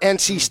for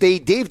NC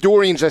State. Dave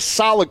Dorian's a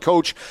solid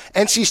coach.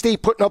 NC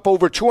State putting up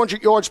over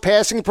 200 yards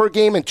passing per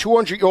game and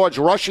 200 yards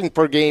rushing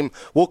per game.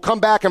 We'll come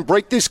back and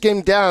break this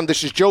game down.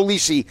 This is Joe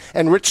Lisi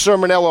and Rich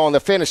Sermonello on the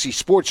Fantasy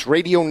Sports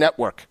Radio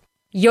Network.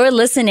 You're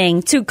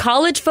listening to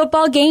College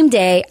Football Game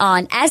Day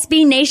on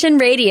SB Nation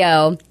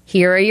Radio.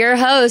 Here are your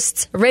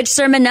hosts, Rich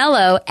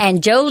Sermonello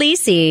and Joe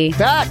Lisi.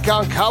 Back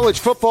on College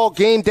Football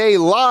Game Day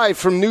live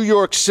from New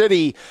York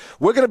City.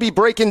 We're going to be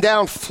breaking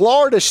down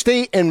Florida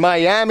State and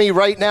Miami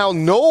right now.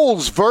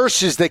 Knowles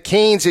versus the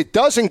Canes. It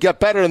doesn't get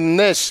better than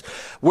this.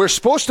 We're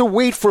supposed to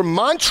wait for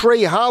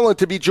Montre Holland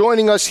to be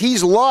joining us.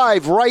 He's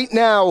live right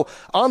now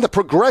on the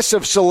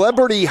Progressive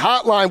Celebrity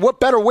Hotline. What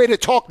better way to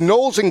talk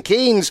Knowles and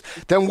Canes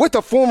than with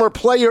a former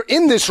player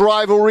in this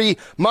rivalry?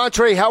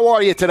 Montre, how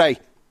are you today?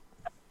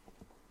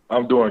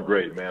 I'm doing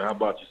great, man. How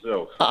about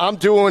yourself? I'm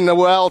doing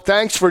well.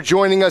 Thanks for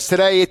joining us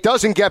today. It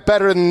doesn't get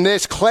better than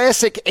this.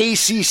 Classic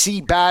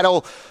ACC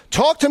battle.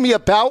 Talk to me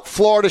about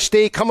Florida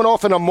State coming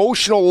off an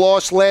emotional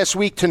loss last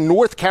week to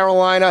North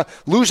Carolina,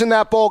 losing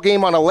that ball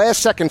game on a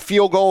last-second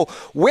field goal.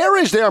 Where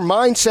is their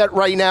mindset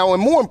right now?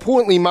 And more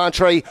importantly,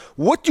 Montre,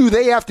 what do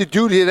they have to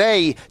do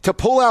today to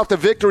pull out the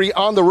victory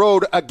on the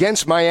road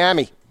against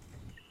Miami?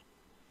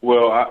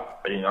 Well,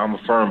 I'm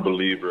a firm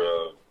believer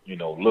of,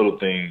 little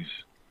things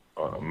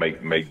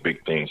make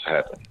big things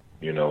happen,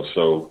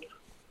 So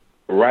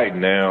right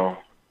now,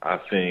 I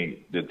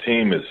think the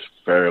team is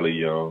fairly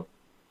young,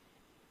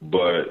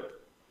 but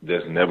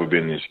there's never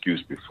been an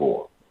excuse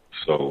before.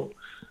 So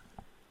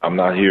I'm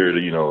not here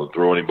to,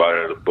 throw anybody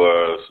under the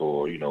bus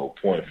or,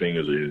 point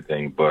fingers or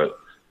anything. But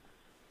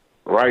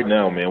right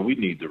now, man, we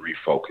need to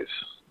refocus.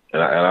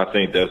 And I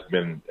think that's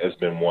been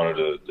one of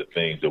the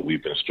things that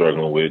we've been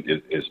struggling with.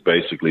 It's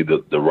basically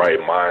the right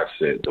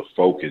mindset, the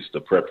focus,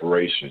 the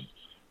preparation,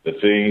 the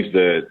things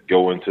that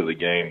go into the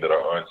game that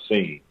are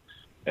unseen.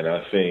 And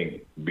I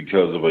think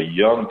because of a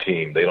young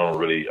team, they don't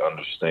really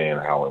understand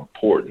how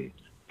important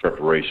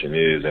preparation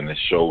is, and it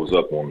shows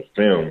up on the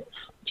film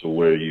to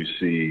where you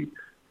see,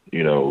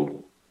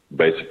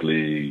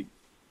 basically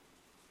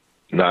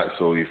not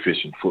so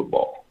efficient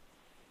football.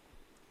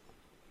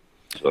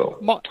 So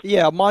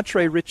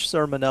Montre, Rich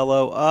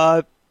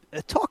Sermonello,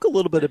 talk a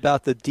little bit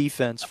about the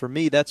defense. For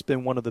me, that's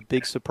been one of the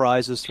big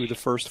surprises through the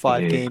first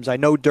 5 games. I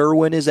know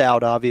Derwin is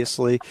out,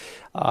 obviously,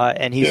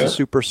 and he's a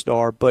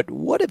superstar. But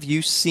what have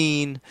you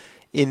seen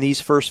in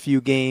these first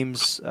few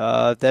games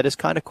that has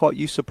kind of caught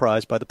you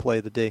surprised by the play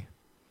of the D?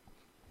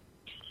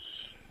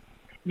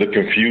 The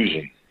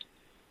confusion.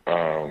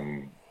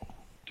 To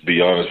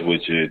be honest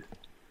with you,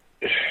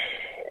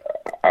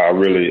 I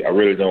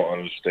really don't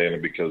understand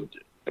it, because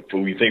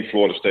when you think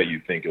Florida State,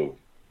 you think of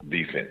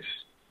defense.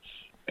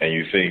 And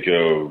you think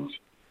of,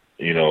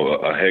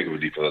 a heck of a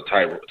defense,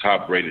 a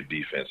top-rated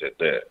defense at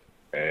that.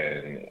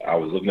 And I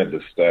was looking at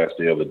the stats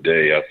the other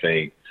day. I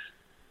think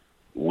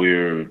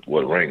we're,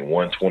 ranked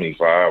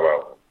 125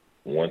 out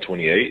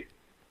 128?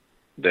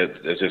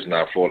 That's just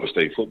not Florida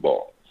State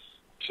football.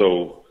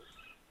 So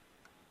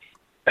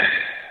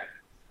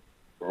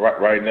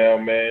right now,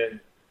 man,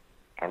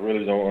 I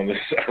really don't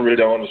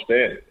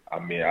understand it. I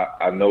mean,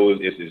 I know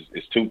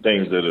it's two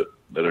things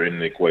that are in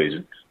the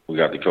equation. We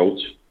got the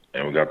coach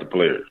and we got the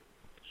players.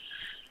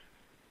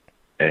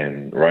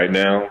 And right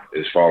now,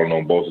 it's falling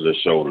on both of their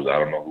shoulders. I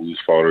don't know whose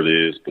fault it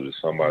is, but it's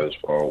somebody's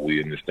fault.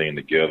 We in this thing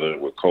together.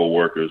 We're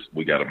co-workers.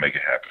 We got to make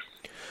it happen.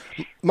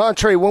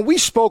 Montre, when we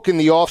spoke in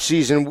the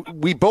offseason,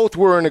 we both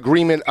were in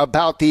agreement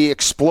about the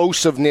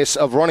explosiveness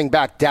of running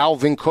back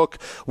Dalvin Cook.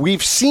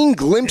 We've seen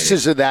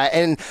glimpses of that,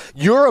 and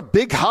you're a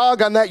big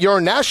hog on that. You're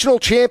a national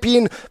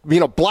champion,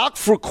 blocked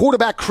for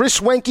quarterback Chris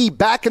Wenke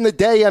back in the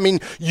day. I mean,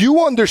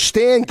 you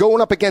understand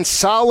going up against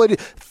solid,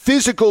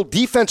 physical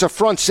defensive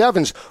front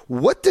sevens.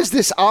 What does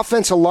this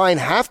offensive line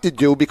have to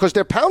do? Because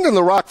they're pounding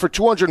the rock for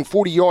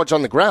 240 yards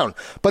on the ground,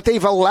 but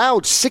they've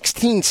allowed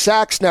 16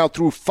 sacks now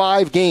through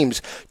 5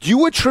 games. Do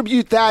you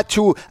attribute that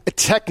to a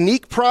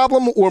technique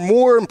problem, or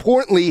more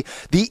importantly,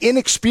 the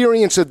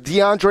inexperience of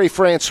DeAndre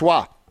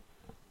Francois?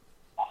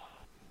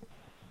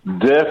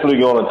 Definitely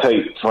going to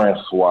take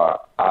Francois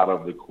out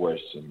of the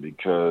question,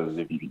 because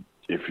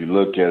if you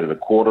look at it, a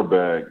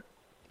quarterback,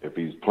 if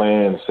he's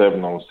playing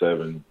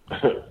 7-on-7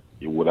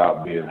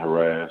 without being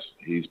harassed,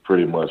 he's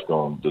pretty much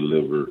going to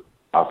deliver,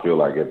 I feel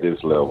like, at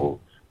this level,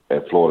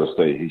 at Florida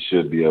State, he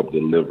should be able to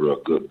deliver a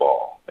good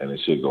ball, and it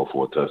should go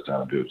for a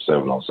touchdown if it's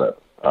 7-on-7.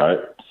 All right?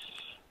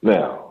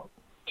 Now,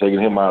 taking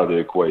him out of the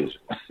equation,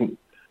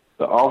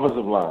 the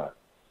offensive line,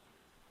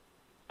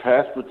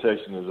 pass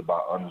protection is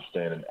about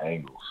understanding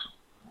angles.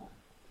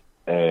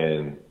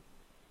 And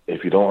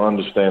if you don't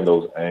understand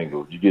those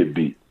angles, you get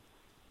beat.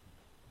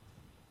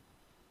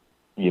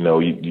 You know,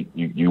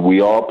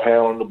 we all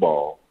pound the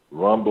ball.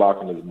 Run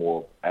blocking is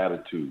more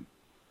attitude.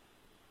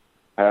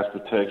 Pass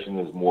protection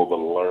is more of a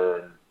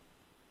learned.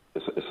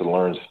 It's a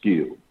learned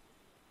skill,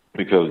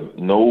 because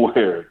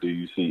nowhere do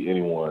you see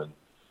anyone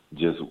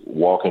just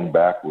walking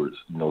backwards,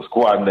 you know,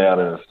 squatting down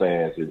in the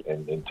stands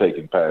and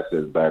taking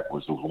passes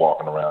backwards who's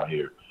walking around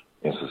here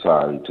in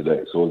society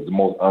today. So it's the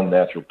most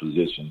unnatural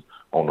position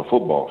on the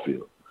football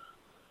field.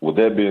 With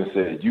that being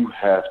said, you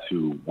have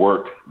to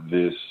work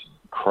this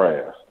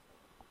craft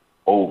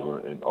over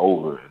and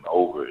over and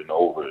over and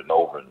over and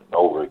over and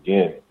over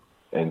again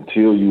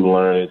until you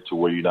learn it to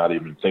where you're not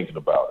even thinking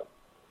about it.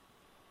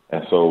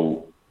 And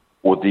so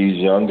with these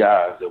young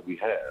guys that we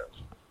have,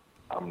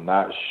 I'm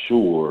not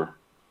sure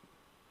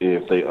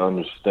if they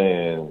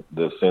understand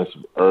the sense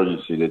of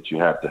urgency that you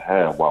have to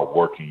have while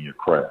working your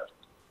craft.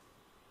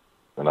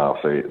 And I'll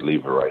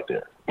leave it right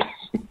there.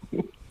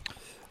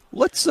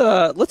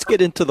 Let's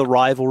get into the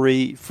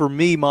rivalry. For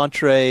me,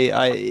 Montre,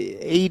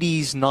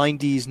 80s,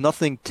 90s,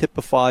 nothing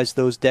typifies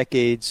those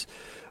decades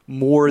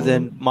more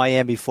than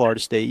Miami, Florida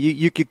State.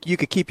 You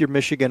could keep your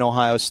Michigan,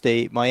 Ohio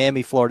State.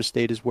 Miami, Florida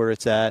State is where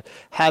it's at.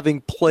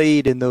 Having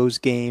played in those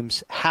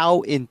games,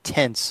 how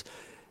intense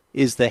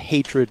is the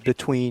hatred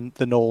between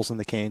the Noles and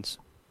the Canes?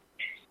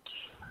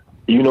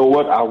 You know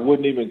what? I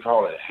wouldn't even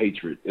call it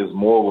hatred. It's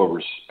more of a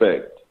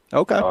respect.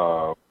 Okay.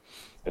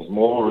 It's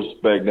more of a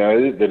respect. Now,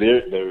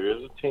 there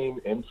is a team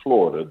in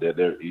Florida that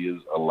there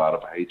is a lot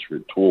of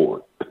hatred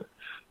toward.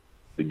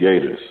 The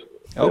Gators.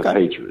 There's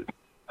hatred.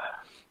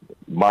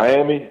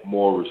 Miami,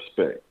 more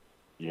respect.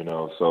 You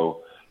know,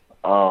 so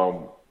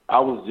I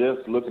was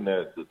just looking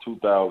at the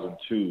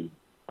 2002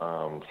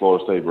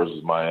 Florida State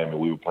versus Miami.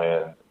 We were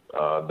playing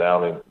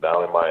down in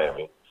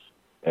Miami,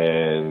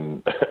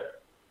 and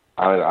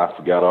I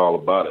forgot all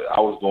about it. I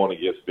was going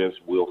against Vince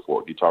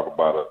Wilfork. You talk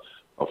about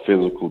a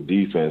physical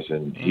defense,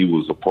 and he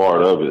was a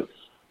part of it,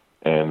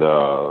 and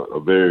a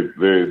very,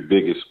 very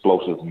big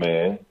explosive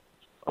man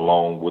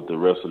along with the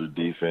rest of the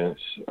defense.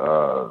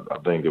 I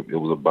think it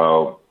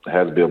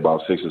had to be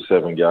about 6 or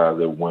 7 guys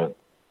that went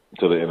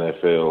to the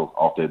NFL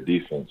off their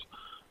defense.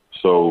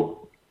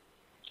 So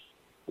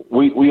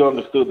we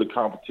understood the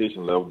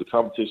competition level. The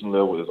competition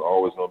level is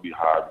always going to be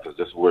high because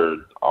that's where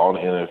all the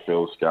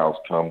NFL scouts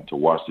come to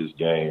watch this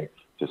game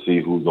to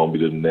see who's going to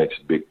be the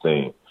next big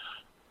thing.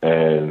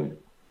 And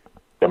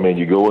I mean,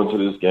 you go into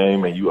this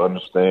game and you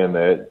understand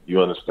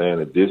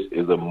that this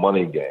is a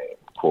money game,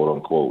 quote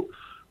unquote.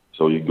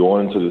 So you go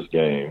into this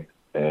game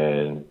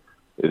and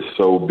it's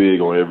so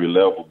big on every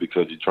level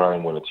because you're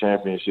trying to win a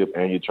championship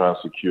and you're trying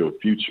to secure a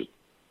future.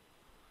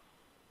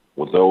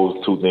 With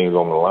those two things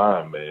on the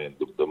line, man,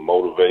 the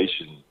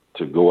motivation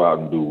to go out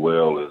and do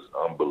well is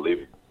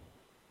unbelievable.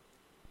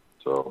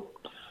 So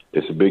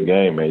it's a big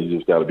game, man. You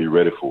just got to be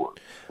ready for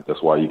it.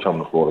 That's why you come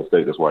to Florida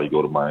State. That's why you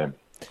go to Miami.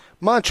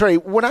 Montre,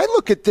 when I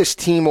look at this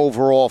team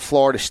overall,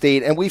 Florida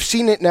State, and we've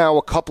seen it now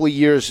a couple of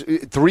years,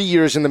 3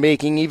 years in the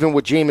making, even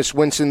with Jameis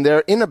Winston,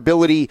 their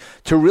inability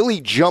to really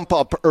jump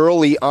up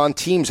early on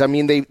teams. I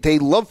mean, they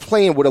love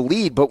playing with a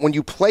lead, but when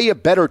you play a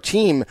better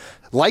team,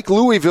 like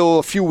Louisville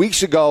a few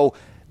weeks ago,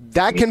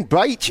 that can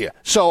bite you.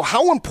 So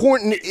how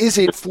important is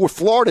it for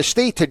Florida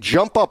State to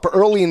jump up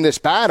early in this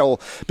battle?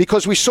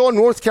 Because we saw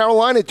North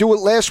Carolina do it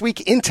last week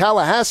in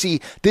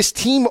Tallahassee. This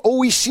team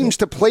always seems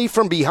to play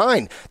from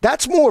behind.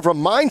 That's more of a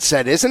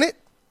mindset, isn't it?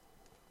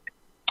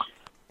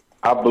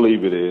 I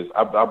believe it is.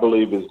 I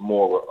believe it's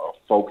more of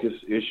a focus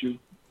issue.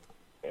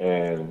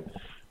 And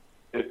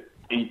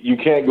you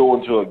can't go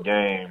into a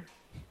game,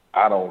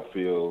 I don't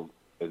feel,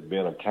 as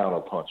being a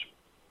counterpuncher.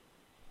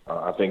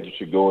 I think you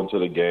should go into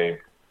the game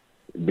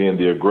being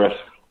the aggressor.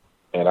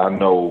 And I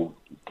know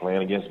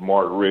playing against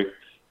Mark Richt,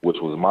 which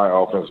was my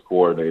offensive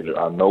coordinator,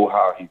 I know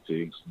how he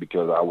thinks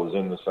because I was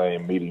in the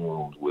same meeting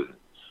rooms with him.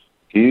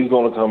 He's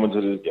going to come into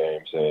this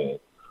game saying,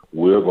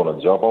 we're going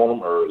to jump on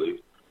them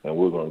early and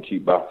we're going to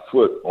keep our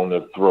foot on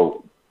their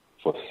throat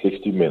for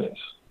 60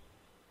 minutes.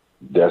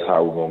 That's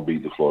how we're going to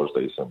beat the Florida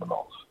State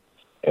Seminoles.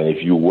 And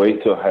if you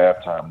wait till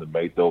halftime to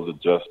make those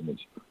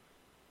adjustments,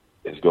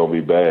 it's going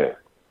to be bad.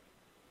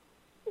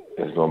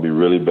 It's going to be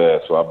really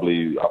bad. So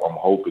I'm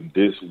hoping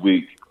this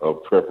week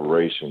of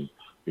preparation,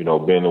 you know,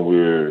 being that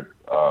we're,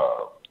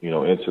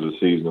 into the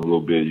season a little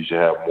bit, you should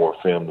have more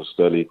film to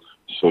study.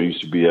 So you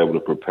should be able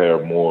to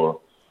prepare more.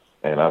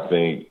 And I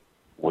think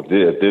at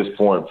this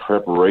point,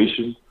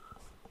 preparation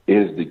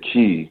is the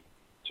key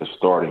to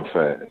starting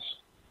fast.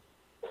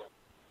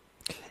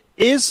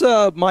 Is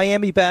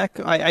Miami back?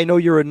 I know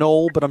you're a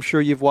Nole, but I'm sure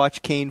you've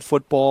watched Cane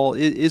football.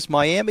 Is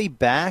Miami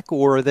back,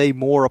 or are they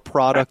more a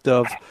product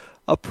of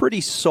a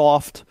pretty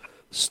soft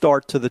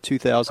start to the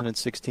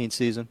 2016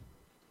 season?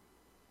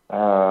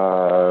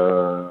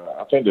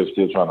 I think they're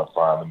still trying to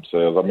find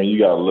themselves. I mean, you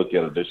got to look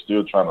at it. They're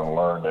still trying to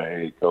learn their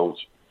head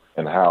coach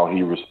and how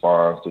he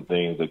responds to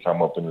things that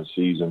come up in the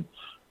season.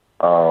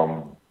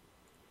 And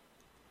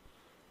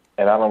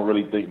I don't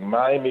really think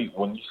Miami,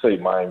 when you say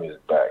Miami is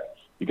back,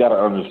 you got to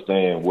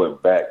understand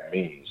what back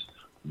means.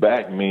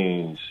 Back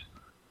means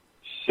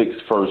 6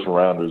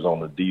 first-rounders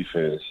on the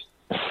defense,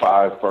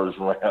 5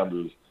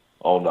 first-rounders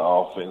on the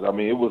offense. I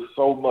mean, it was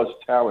so much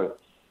talent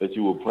that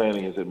you were playing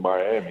against in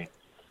Miami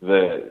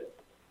that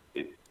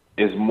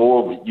it's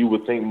more, you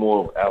would think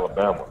more of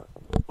Alabama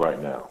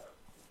right now.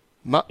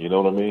 You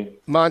know what I mean?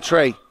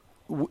 Montre,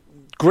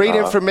 great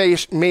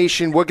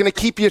information. We're going to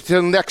keep you to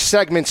the next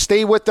segment.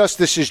 Stay with us.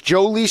 This is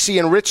Joe Lisi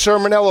and Rich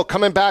Sermonello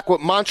coming back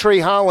with Montre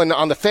Holland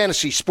on the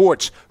Fantasy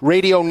Sports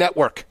Radio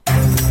Network.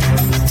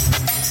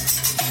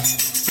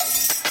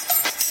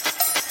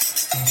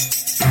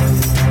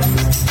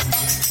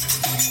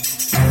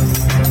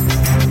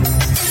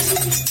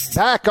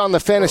 Back on the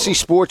Fantasy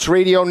Sports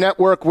Radio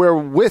Network, we're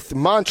with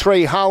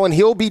Montre Holland.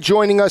 He'll be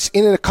joining us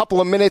in a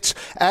couple of minutes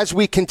as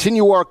we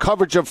continue our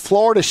coverage of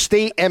Florida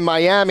State and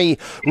Miami.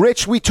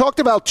 Rich, we talked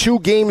about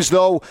 2 games,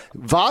 though.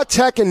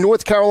 Va-Tech and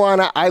North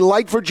Carolina. I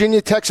like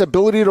Virginia Tech's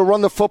ability to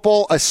run the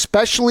football,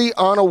 especially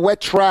on a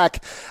wet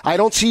track. I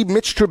don't see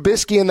Mitch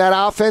Trubisky in that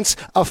offense,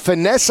 a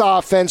finesse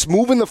offense,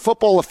 moving the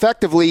football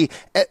effectively.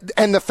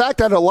 And the fact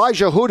that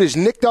Elijah Hood is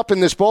nicked up in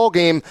this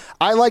ballgame,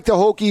 I like the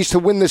Hokies to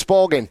win this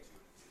ballgame.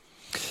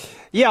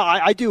 Yeah,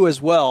 I do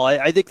as well.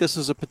 I think this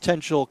is a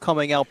potential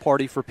coming-out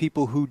party for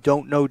people who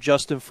don't know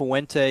Justin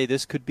Fuente.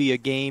 This could be a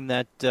game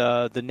that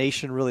the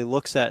nation really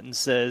looks at and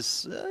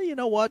says, you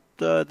know what,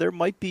 there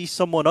might be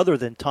someone other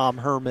than Tom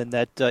Herman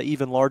that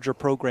even larger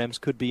programs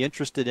could be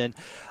interested in.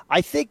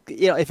 I think,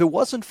 if it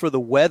wasn't for the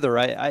weather,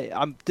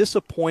 I'm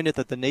disappointed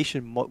that the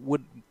nation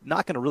would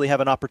not going to really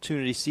have an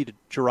opportunity to see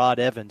Gerard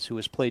Evans, who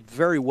has played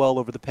very well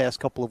over the past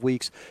couple of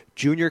weeks.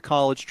 Junior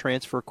college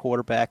transfer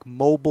quarterback,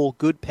 mobile,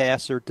 good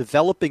passer,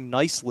 developing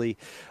nicely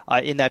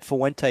in that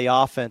Fuente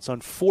offense.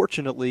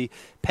 Unfortunately,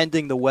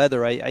 pending the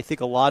weather, I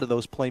think a lot of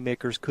those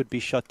playmakers could be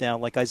shut down,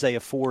 like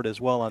Isaiah Ford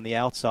as well on the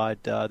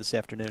outside this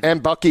afternoon.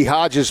 And Bucky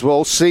Hodges,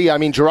 we'll see. I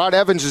mean, Gerard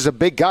Evans is a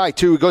big guy,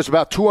 too. He goes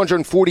about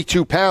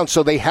 242 pounds,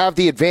 so they have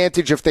the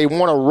advantage if they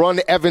want to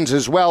run Evans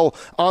as well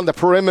on the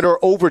perimeter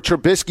over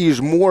Trubisky,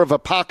 who's more of a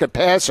pocket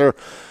passer.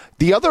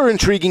 The other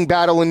intriguing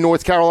battle in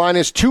North Carolina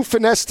is 2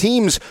 finesse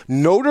teams,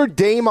 Notre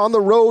Dame on the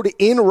road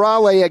in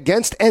Raleigh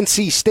against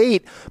NC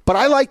State. But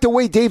I like the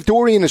way Dave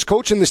Dorian is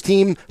coaching this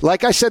team.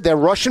 Like I said, they're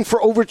rushing for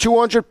over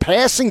 200,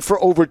 passing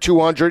for over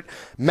 200.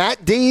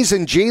 Matt Days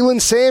and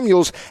Jalen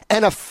Samuels,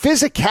 and a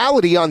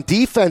physicality on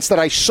defense that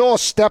I saw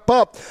step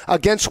up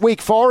against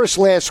Wake Forest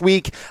last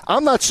week.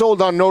 I'm not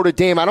sold on Notre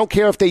Dame. I don't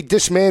care if they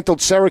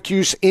dismantled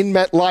Syracuse in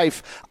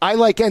MetLife. I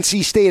like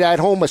NC State at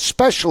home,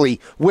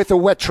 especially with a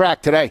wet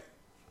track today.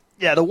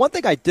 Yeah, the one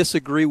thing I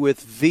disagree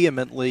with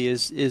vehemently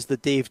is the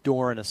Dave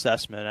Doeren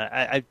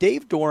assessment.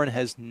 Dave Doeren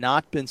has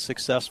not been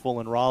successful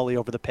in Raleigh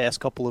over the past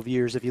couple of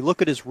years. If you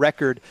look at his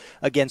record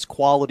against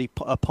quality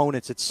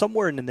opponents, it's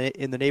somewhere in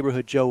the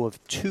neighborhood, Joe,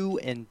 of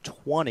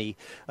 2-20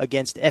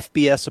 against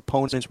FBS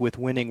opponents with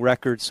winning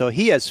records. So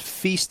he has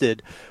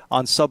feasted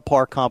on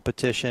subpar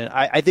competition.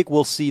 I think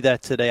we'll see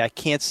that today. I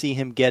can't see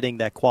him getting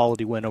that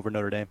quality win over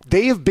Notre Dame.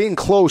 They have been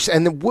close,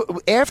 and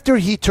after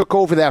he took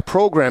over that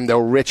program, though,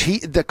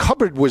 Rich, the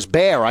cupboard was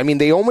bare. I mean,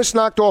 they almost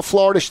knocked off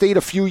Florida State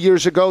a few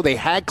years ago. They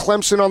had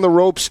Clemson on the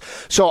ropes.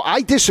 So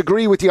I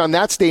disagree with you on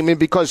that statement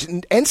because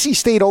NC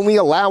State only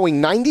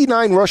allowing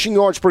 99 rushing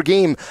yards per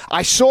game.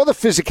 I saw the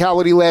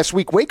physicality last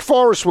week. Wake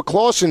Forest with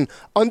Clawson,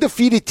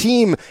 undefeated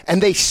team,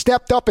 and they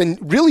stepped up and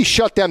really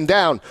shut them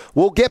down.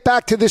 We'll get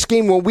back to this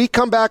game when we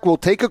come back. We'll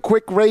take a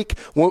quick break.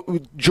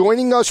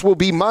 Joining us will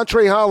be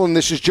Montre Holland.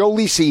 This is Joe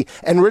Lisi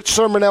and Rich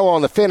Sermonello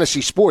on the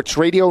Fantasy Sports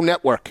Radio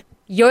Network.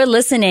 You're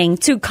listening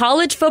to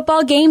College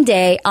Football Game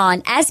Day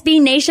on SB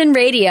Nation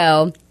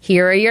Radio.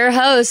 Here are your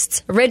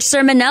hosts, Rich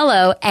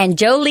Sermonello and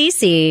Joe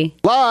Lisi.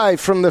 Live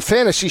from the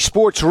Fantasy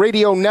Sports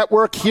Radio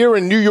Network here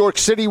in New York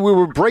City, we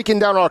were breaking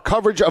down our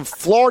coverage of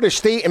Florida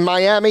State and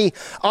Miami.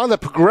 On the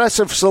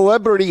Progressive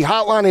Celebrity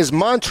Hotline is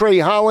Montre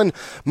Holland.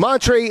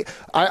 Montre,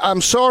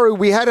 I'm sorry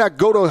we had to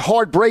go to a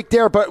hard break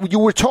there, but you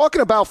were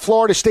talking about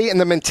Florida State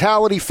and the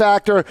mentality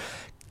factor.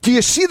 Do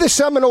you see the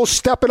Seminoles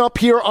stepping up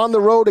here on the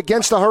road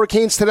against the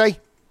Hurricanes today?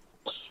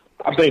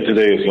 I think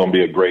today is going to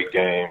be a great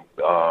game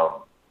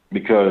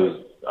because,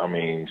 I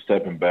mean,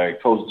 stepping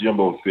back, Coach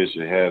Jimbo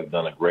Fisher has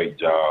done a great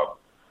job,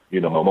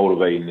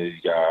 motivating these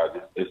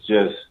guys. It's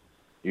just,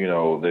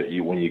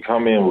 that when you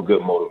come in with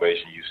good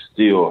motivation, you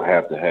still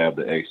have to have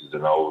the X's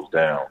and O's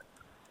down.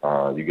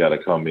 You got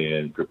to come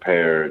in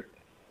prepared,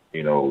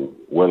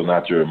 whether or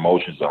not your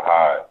emotions are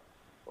high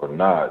or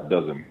not,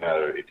 doesn't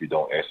matter if you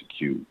don't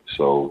execute.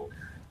 So,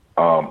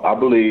 I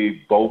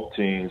believe both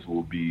teams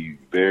will be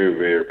very,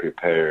 very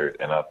prepared,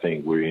 and I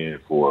think we're in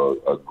for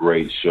a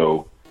great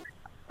show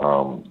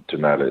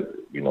tonight at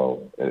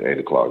 8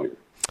 o'clock.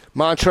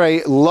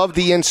 Montre, love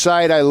the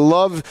insight. I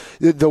love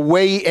the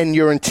way and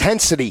your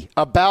intensity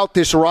about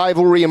this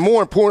rivalry, and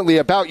more importantly,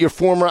 about your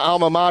former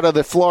alma mater,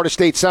 the Florida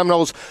State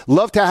Seminoles.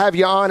 Love to have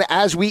you on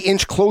as we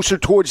inch closer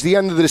towards the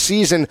end of the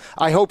season.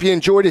 I hope you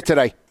enjoyed it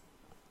today.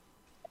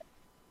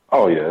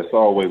 Oh, yeah, it's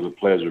always a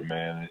pleasure,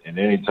 man. And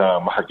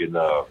anytime I can,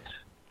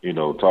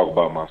 talk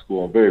about my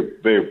school, I'm very,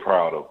 very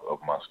proud of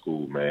my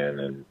school, man.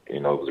 And,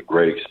 it was a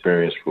great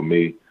experience for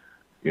me,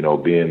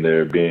 being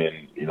there,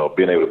 being able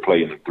to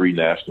play in the 3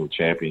 national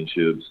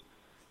championships.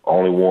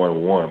 Only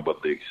won one,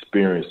 but the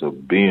experience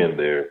of being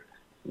there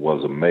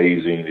was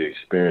amazing. The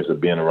experience of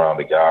being around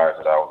the guys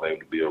that I was able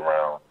to be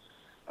around.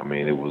 I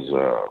mean, it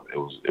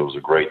was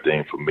a great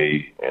thing for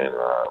me, and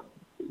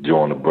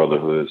join the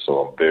brotherhood. So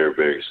I'm very,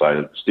 very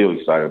excited. Still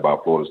excited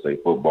about Florida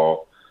State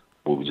football,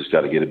 but we just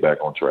got to get it back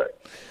on track.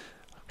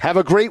 Have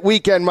a great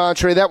weekend,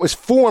 Montre. That was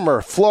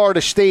former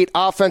Florida State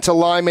offensive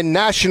lineman,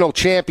 national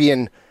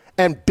champion,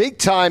 and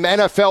big-time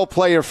NFL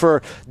player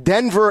for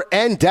Denver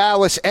and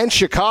Dallas and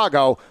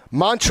Chicago,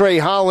 Montre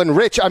Holland.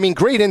 Rich, I mean,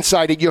 great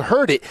insight. You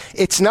heard it.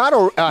 It's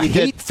not a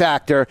hate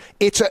factor.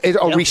 It's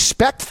a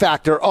respect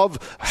factor of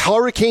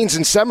Hurricanes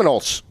and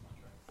Seminoles.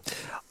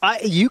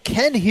 You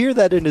can hear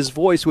that in his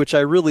voice, which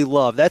I really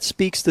love. That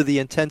speaks to the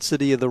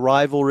intensity of the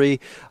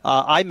rivalry.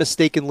 I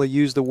mistakenly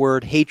used the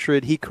word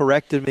hatred. He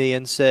corrected me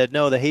and said,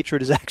 no, the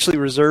hatred is actually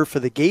reserved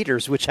for the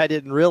Gators, which I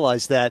didn't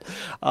realize that.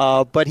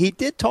 But he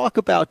did talk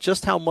about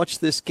just how much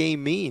this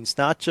game means,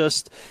 not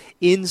just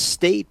in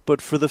state, but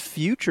for the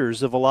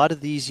futures of a lot of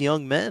these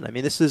young men. I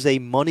mean, this is a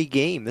money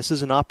game. This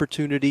is an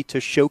opportunity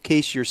to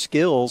showcase your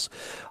skills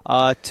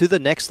to the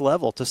next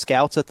level, to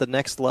scouts at the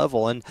next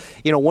level. And,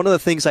 one of the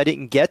things I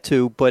didn't get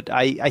to, but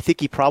I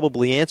think he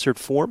probably answered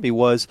for me,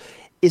 was,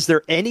 is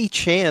there any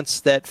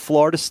chance that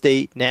Florida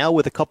State, now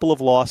with a couple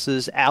of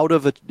losses, out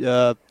of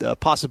a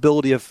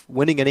possibility of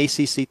winning an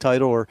ACC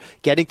title or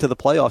getting to the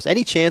playoffs,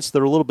 any chance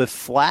they're a little bit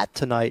flat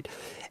tonight?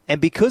 And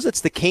because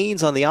it's the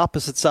Canes on the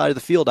opposite side of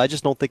the field, I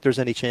just don't think there's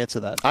any chance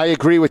of that. I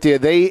agree with you.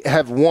 They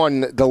have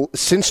won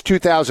since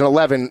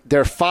 2011.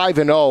 They're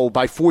 5-0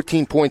 by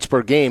 14 points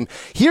per game.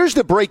 Here's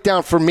the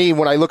breakdown for me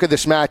when I look at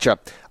this matchup.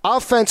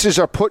 Offenses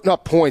are putting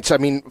up points. I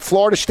mean,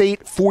 Florida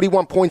State,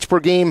 41 points per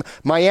game.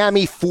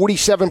 Miami,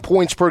 47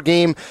 points per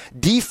game.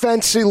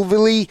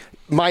 Defensively,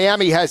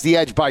 Miami has the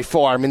edge by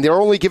far. I mean, they're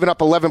only giving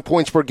up 11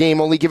 points per game,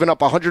 only giving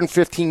up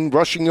 115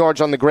 rushing yards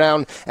on the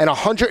ground and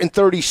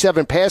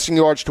 137 passing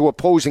yards to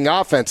opposing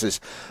offenses.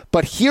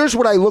 But here's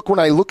what I look when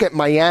I look at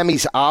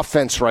Miami's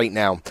offense right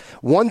now.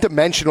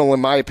 One-dimensional,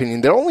 in my opinion.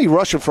 They're only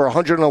rushing for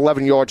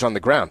 111 yards on the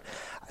ground.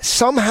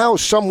 Somehow,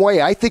 some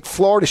way, I think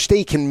Florida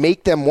State can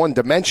make them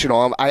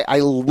one-dimensional. I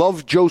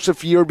love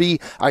Joseph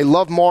Yearby. I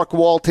love Mark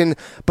Walton.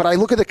 But I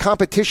look at the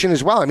competition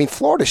as well. I mean,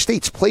 Florida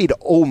State's played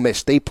Ole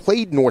Miss. They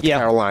played North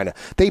Carolina.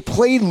 They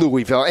played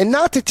Louisville. And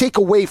not to take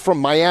away from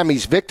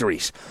Miami's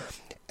victories.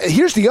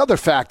 Here's the other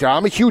factor.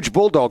 I'm a huge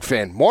Bulldog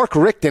fan. Mark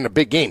Richt in a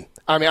big game.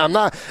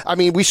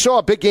 We saw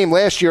a big game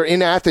last year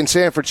in Athens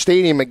Sanford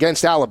Stadium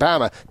against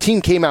Alabama. Team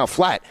came out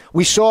flat.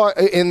 We saw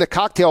in the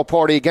cocktail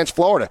party against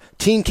Florida.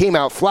 Team came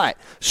out flat.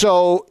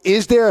 So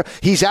he's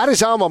at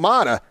his alma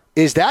mater.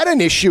 Is that an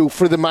issue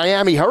for the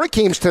Miami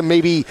Hurricanes to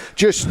maybe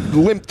just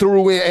limp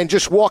through and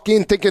just walk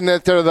in thinking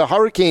that they're the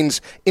Hurricanes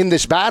in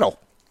this battle?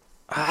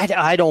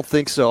 I don't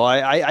think so.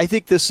 I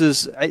think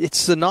it's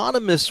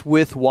synonymous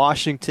with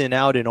Washington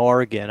out in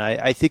Oregon.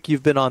 I think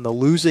you've been on the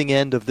losing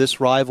end of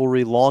this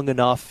rivalry long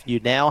enough. You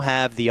now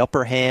have the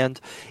upper hand.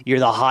 You're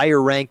the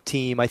higher-ranked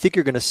team. I think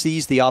you're going to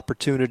seize the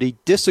opportunity.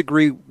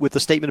 Disagree with the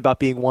statement about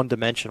being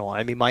one-dimensional.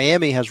 I mean,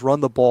 Miami has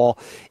run the ball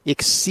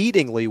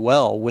exceedingly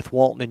well with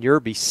Walton and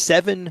Yearby,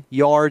 7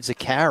 yards a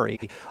carry,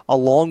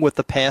 along with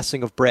the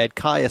passing of Brad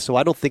Kaya. So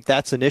I don't think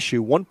that's an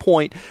issue. One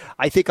point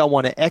I think I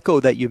want to echo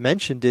that you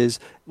mentioned is,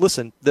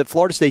 listen, the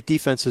Florida State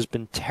defense has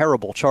been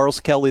terrible. Charles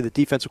Kelly, the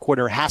defensive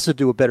coordinator, has to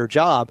do a better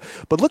job.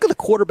 But look at the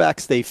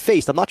quarterbacks they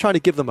faced. I'm not trying to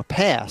give them a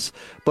pass,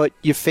 but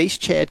you face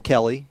Chad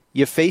Kelly.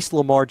 You face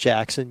Lamar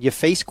Jackson. You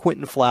face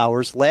Quentin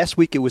Flowers. Last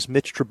week it was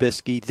Mitch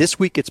Trubisky. This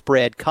week it's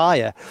Brad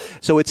Kaya.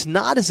 So it's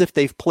not as if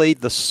they've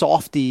played the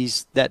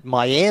softies that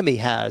Miami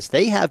has.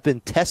 They have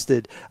been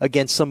tested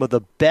against some of the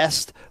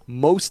best,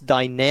 most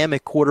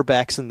dynamic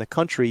quarterbacks in the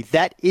country.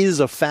 That is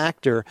a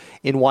factor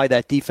in why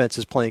that defense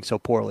is playing so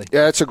poorly.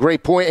 Yeah, that's a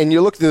great point. And you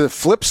look at the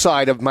flip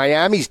side of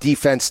Miami's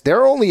defense,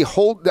 they're only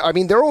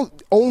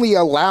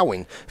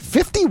allowing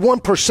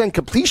 51%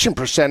 completion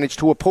percentage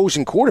to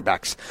opposing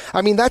quarterbacks.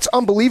 I mean, that's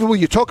unbelievable.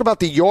 You talk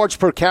about the yards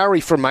per carry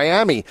for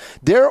Miami.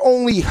 They're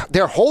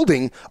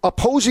holding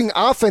opposing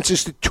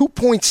offenses to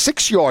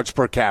 2.6 yards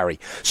per carry.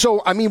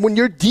 So, I mean, when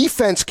your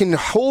defense can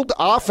hold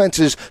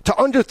offenses to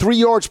under 3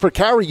 yards per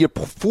carry, you're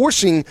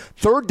forcing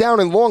third down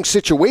and long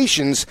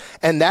situations,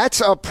 and that's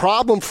a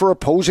problem for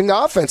opposing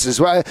offenses.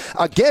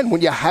 Again,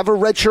 when you have a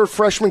redshirt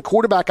freshman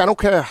quarterback, I don't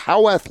care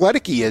how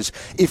athletic he is,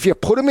 if you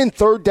put him in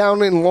third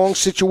down and long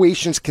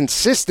situations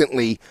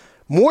consistently,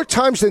 more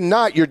times than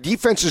not, your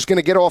defense is going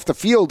to get off the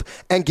field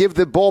and give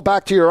the ball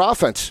back to your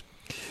offense.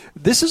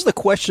 This is the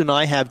question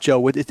I have,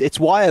 Joe. It's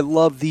why I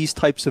love these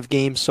types of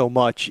games so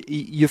much.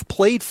 You've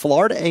played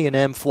Florida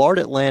A&M,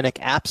 Florida Atlantic,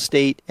 App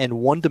State, and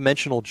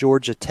one-dimensional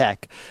Georgia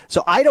Tech.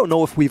 So I don't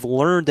know if we've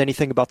learned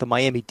anything about the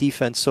Miami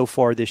defense so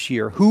far this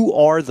year. Who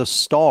are the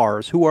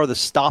stars? Who are the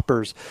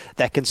stoppers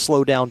that can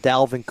slow down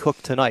Dalvin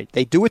Cook tonight?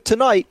 They do it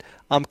tonight,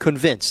 I'm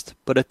convinced.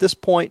 But at this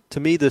point,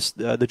 to me,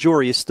 the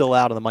jury is still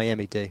out on the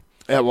Miami D.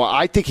 Well,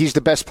 I think he's the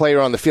best player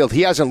on the field.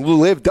 He hasn't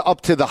lived up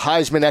to the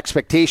Heisman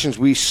expectations.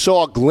 We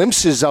saw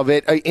glimpses of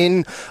it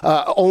in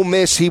Ole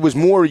Miss. He was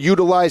more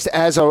utilized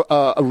as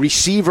a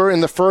receiver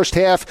in the first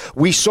half.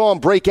 We saw him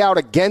break out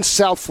against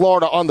South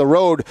Florida on the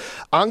road.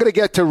 I'm going to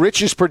get to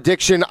Rich's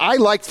prediction. I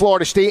like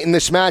Florida State in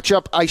this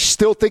matchup. I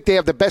still think they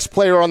have the best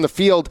player on the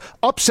field.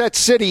 Upset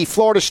City,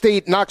 Florida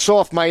State knocks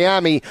off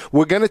Miami.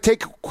 We're going to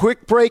take a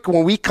quick break.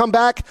 When we come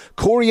back,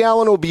 Corey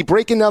Allen will be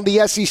breaking down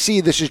the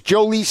SEC. This is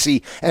Joe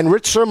Lisi and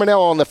Rich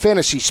Sermonello on the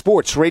Fantasy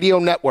Sports Radio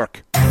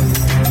Network.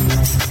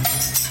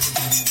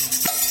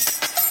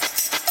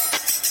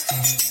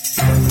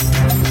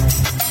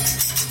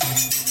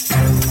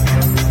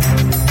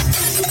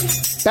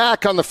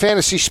 Back on the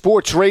Fantasy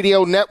Sports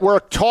Radio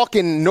Network,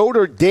 talking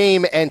Notre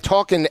Dame and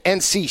talking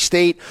NC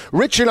State.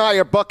 Rich and I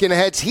are bucking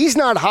heads. He's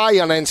not high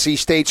on NC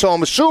State, so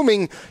I'm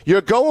assuming you're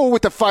going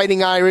with the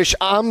Fighting Irish.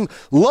 I'm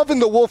loving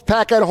the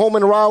Wolfpack at home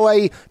in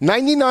Raleigh.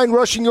 99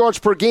 rushing yards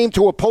per game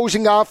to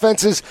opposing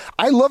offenses.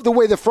 I love the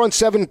way the front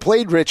seven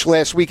played, Rich,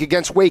 last week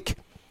against Wake.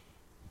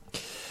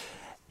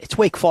 It's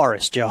Wake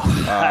Forest, Joe.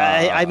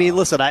 I mean,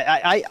 listen,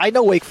 I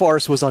know Wake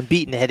Forest was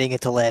unbeaten heading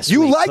into last week.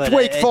 You liked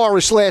Wake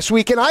Forest last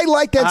week, and I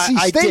liked NC State.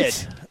 I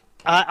did.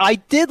 I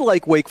did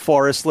like Wake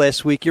Forest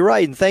last week. You're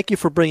right, and thank you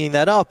for bringing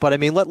that up. But I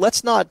mean,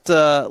 let's not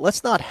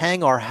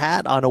hang our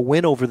hat on a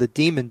win over the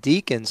Demon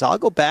Deacons. I'll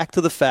go back to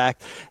the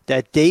fact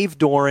that Dave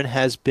Doran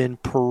has been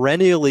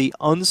perennially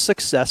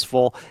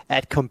unsuccessful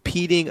at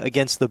competing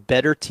against the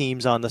better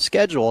teams on the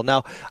schedule.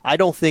 Now, I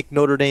don't think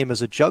Notre Dame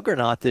is a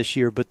juggernaut this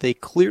year, but they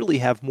clearly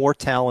have more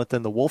talent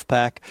than the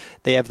Wolfpack.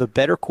 They have the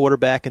better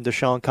quarterback in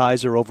Deshaun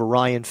Kaiser over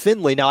Ryan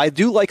Finley. Now, I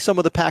do like some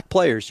of the Pack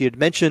players. You had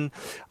mentioned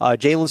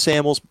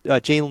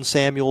Jalen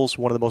Samuels,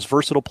 one of the most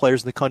versatile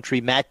players in the country.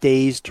 Matt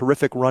Days,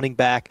 terrific running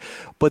back.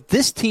 But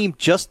this team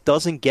just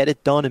doesn't get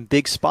it done in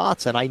big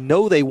spots, and I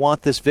know they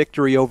want this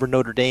victory over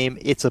Notre Dame.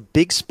 It's a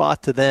big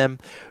spot to them.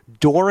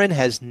 Doran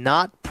has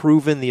not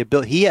proven the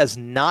ability. He has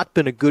not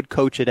been a good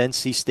coach at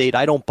NC State.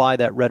 I don't buy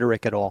that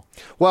rhetoric at all.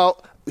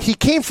 Well, he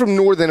came from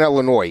Northern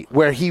Illinois,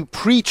 where he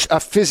preached a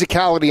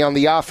physicality on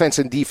the offense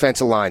and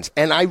defensive lines.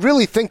 And I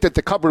really think that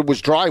the cupboard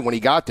was dry when he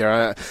got there.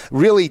 I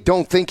really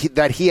don't think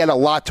that he had a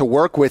lot to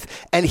work with.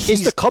 And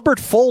is the cupboard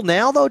full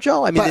now, though,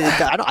 Joe? I mean,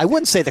 I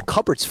wouldn't say the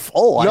cupboard's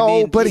full.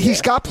 No, but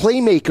he's got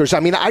playmakers. I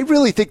mean, I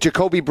really think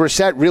Jacoby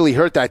Brissett really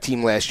hurt that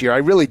team last year. I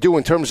really do,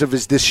 in terms of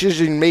his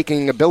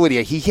decision-making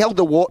ability. He held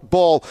the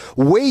ball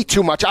way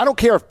too much. I don't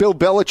care if Bill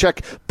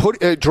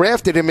Belichick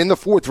drafted him in the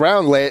fourth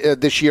round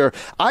this year.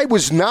 I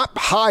was not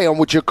high on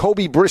what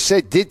Jacoby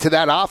Brissett did to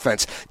that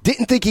offense.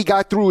 Didn't think he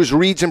got through his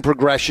reads and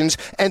progressions,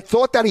 and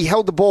thought that he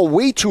held the ball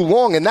way too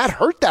long, and that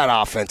hurt that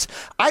offense.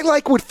 I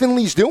like what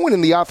Finley's doing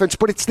in the offense,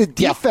 but it's the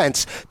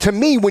defense. Yeah. To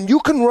me, when you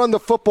can run the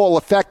football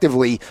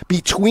effectively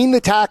between the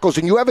tackles,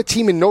 and you have a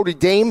team in Notre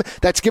Dame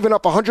that's given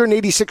up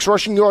 186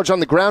 rushing yards on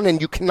the ground, and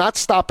you cannot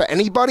stop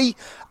anybody,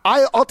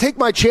 I'll take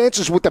my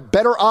chances with a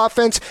better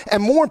offense,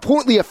 and more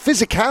importantly, a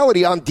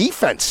physicality on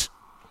defense.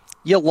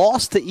 You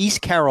lost to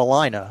East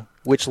Carolina,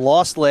 which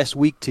lost last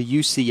week to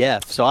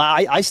UCF. So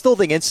I still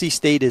think NC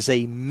State is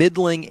a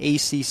middling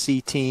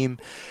ACC team.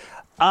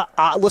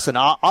 Listen,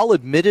 I'll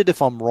admit it if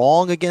I'm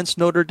wrong against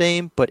Notre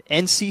Dame, but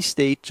NC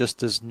State just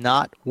does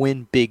not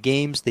win big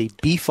games. They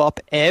beef up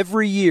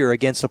every year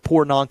against a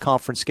poor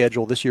non-conference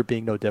schedule, this year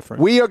being no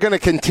different. We are going to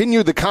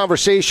continue the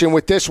conversation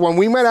with this one.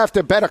 We might have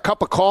to bet a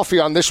cup of coffee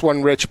on this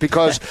one, Rich,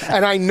 because,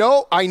 and I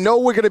know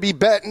we're going to be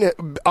betting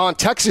on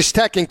Texas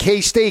Tech and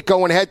K-State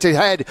going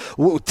head-to-head.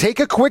 We'll take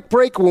a quick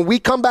break. When we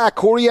come back,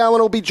 Corey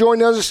Allen will be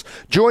joining us.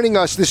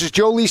 This is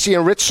Joe Lisi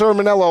and Rich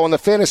Sermonello on the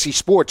Fantasy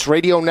Sports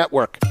Radio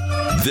Network.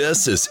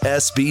 This is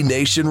SB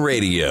Nation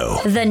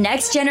Radio. The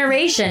next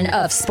generation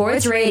of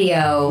sports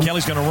radio.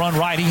 Kelly's going to run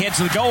right. He heads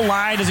to the goal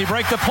line. Does he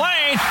break the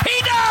plane?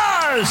 He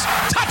does!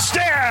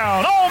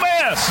 Touchdown, Ole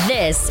Miss!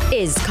 This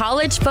is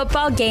College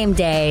Football Game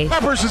Day.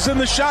 Peppers is in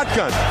the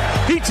shotgun.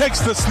 He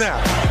takes the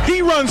snap.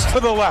 He runs to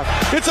the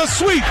left. It's a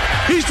sweep.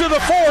 He's to the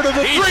 4, to the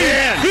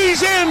 3.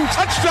 He's in.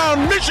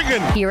 Touchdown,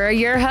 Michigan. Here are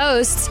your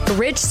hosts,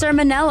 Rich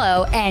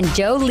Sermonello and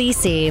Joe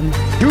Lisi.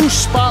 2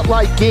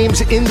 spotlight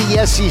games in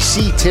the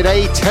SEC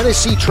today.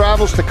 Tennessee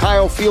travels to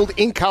Kyle Field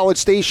in College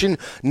Station.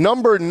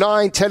 Number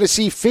 9,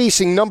 Tennessee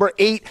facing number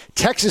 8,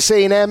 Texas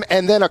A&M.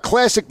 And then a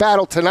classic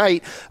battle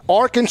tonight,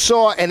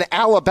 Arkansas and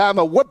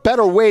Alabama. What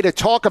better way to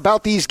talk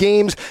about these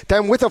games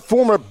than with a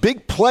former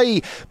big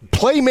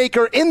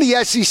playmaker in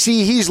the SEC.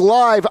 He's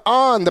live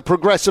on the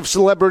Progressive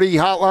Celebrity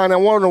Hotline. I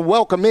want to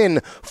welcome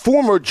in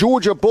former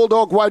Georgia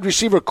Bulldog wide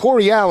receiver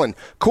Corey Allen.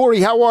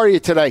 Corey, how are you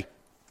today?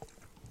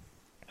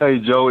 Hey,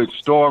 Joe, it's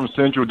Storm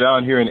Central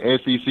down here in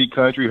SEC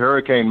country.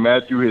 Hurricane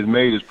Matthew has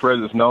made his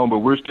presence known, but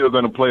we're still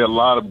going to play a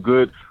lot of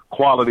good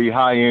quality,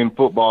 high-end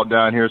football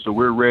down here, so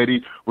we're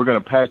ready. We're going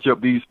to patch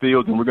up these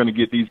fields, and we're going to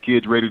get these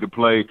kids ready to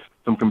play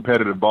some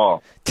competitive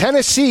ball.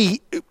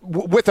 Tennessee,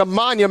 with a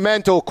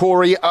monumental,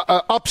 Corey,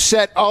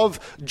 upset of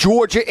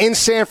Georgia in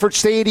Sanford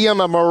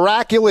Stadium, a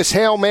miraculous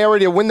Hail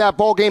Mary to win that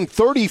ball game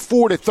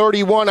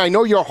 34-31. I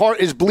know your heart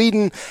is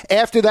bleeding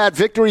after that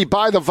victory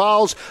by the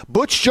Vols.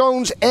 Butch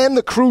Jones and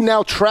the crew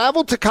now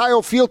travel to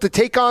Kyle Field to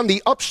take on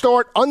the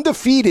upstart,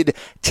 undefeated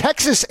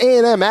Texas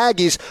A&M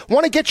Aggies.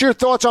 Want to get your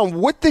thoughts on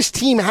what this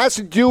team has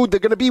to do. They're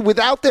going to be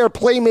without their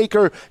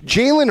playmaker,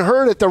 Jalen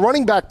Hurd, at the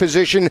running back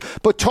position.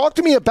 But talk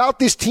to me about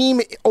this team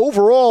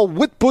overall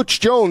with Butch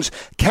Jones.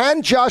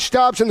 Can Josh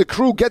Dobbs and the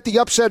crew get the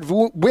upset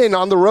win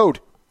on the road?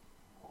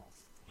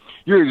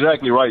 You're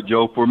exactly right,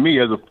 Joe. For me,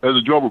 as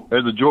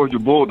a Georgia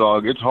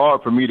Bulldog, it's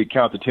hard for me to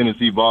count the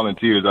Tennessee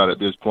Volunteers out at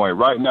this point.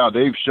 Right now,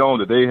 they've shown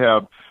that they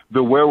have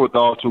the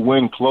wherewithal to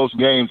win close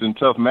games and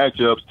tough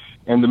matchups.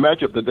 And the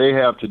matchup that they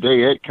have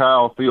today at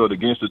Kyle Field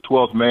against the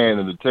 12th man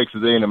and the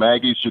Texas A&M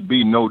Aggies should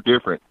be no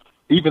different.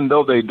 Even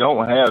though they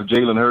don't have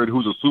Jalen Hurd,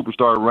 who's a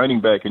superstar running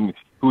back and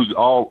who's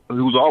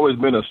always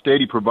been a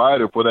steady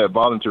provider for that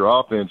volunteer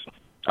offense,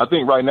 I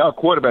think right now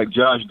quarterback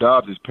Josh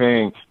Dobbs is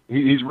paying.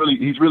 He's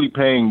really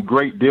paying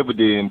great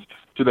dividends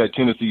to that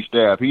Tennessee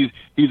staff. He's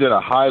at a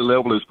high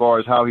level as far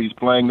as how he's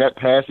playing. That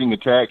passing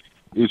attack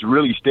is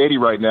really steady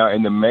right now,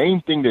 and the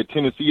main thing that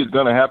Tennessee is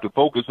going to have to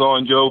focus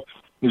on, Joe,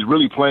 is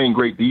really playing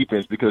great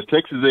defense, because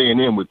Texas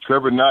A&M with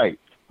Trevor Knight,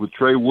 with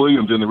Trey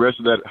Williams, and the rest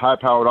of that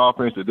high-powered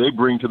offense that they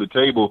bring to the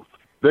table,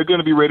 they're going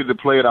to be ready to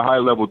play at a high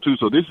level too.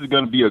 So this is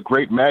going to be a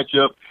great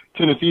matchup.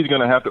 Tennessee's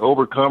going to have to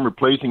overcome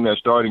replacing that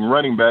starting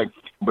running back,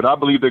 but I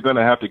believe they're going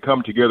to have to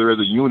come together as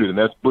a unit, and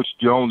that's Butch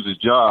Jones'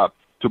 job,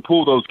 to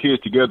pull those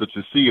kids together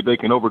to see if they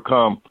can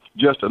overcome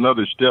just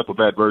another step of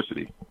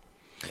adversity.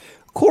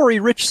 Corey,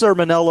 Rich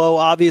Sermonello,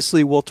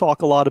 obviously we'll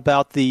talk a lot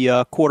about the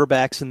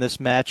quarterbacks in this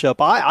matchup.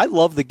 I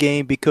love the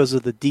game because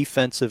of the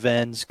defensive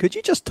ends. Could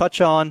you just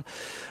touch on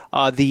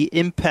the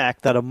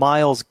impact that a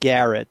Myles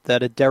Garrett,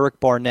 that a Derek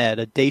Barnett,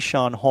 a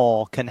Deshaun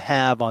Hall can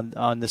have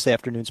on this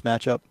afternoon's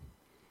matchup?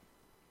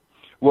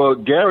 Well,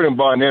 Garrett and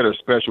Barnett are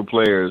special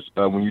players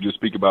when you just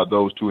speak about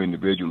those two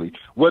individually.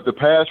 What the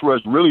pass rush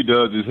really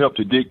does is help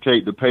to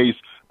dictate the pace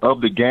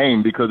of the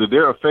game, because if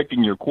they're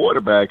affecting your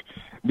quarterback,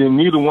 then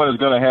neither one is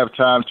going to have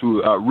time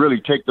to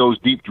really take those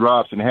deep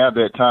drops and have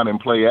that time in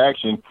play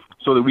action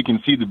so that we can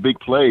see the big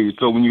plays.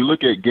 So when you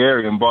look at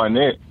Garrett and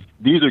Barnett,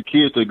 these are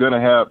kids that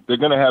they're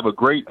going to have a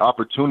great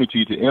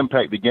opportunity to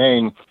impact the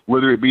game,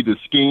 whether it be the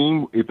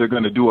scheme, if they're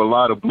going to do a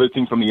lot of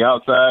blitzing from the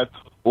outside,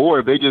 or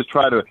if they just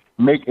try to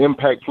make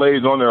impact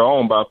plays on their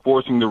own by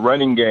forcing the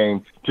running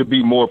game to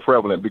be more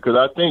prevalent. Because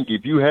I think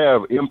if you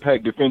have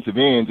impact defensive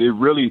ends, it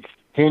really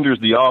hinders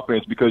the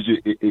offense, because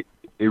it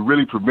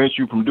really prevents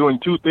you from doing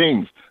two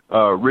things.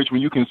 Rich,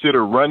 when you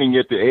consider running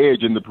at the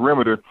edge and the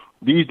perimeter,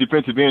 these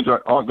defensive ends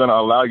aren't going to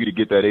allow you to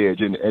get that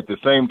edge. And at the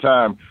same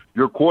time,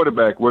 your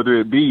quarterback, whether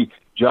it be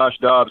Josh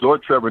Dobbs or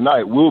Trevor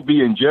Knight, will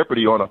be in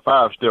jeopardy on a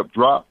 5-step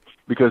drop,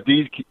 because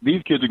these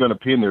kids are going to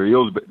pin their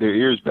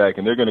ears back,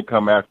 and they're going to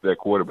come after that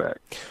quarterback.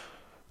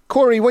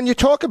 Corey, when you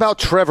talk about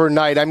Trevor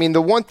Knight, I mean,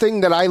 the one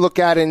thing that I look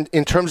at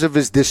in terms of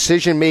his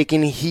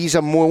decision-making, he's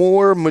a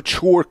more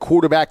mature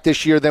quarterback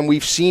this year than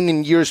we've seen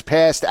in years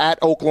past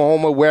at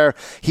Oklahoma, where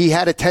he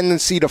had a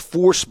tendency to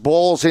force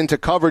balls into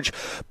coverage.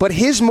 But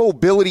his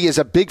mobility is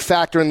a big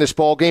factor in this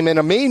ballgame, and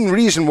a main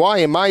reason why,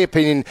 in my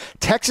opinion,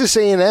 Texas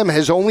A&M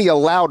has only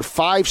allowed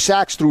 5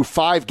 sacks through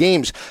 5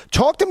 games.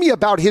 Talk to me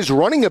about his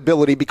running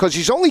ability, because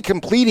he's only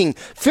completing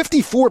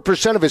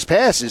 54% of his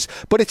passes,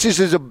 but it's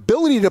his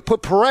ability to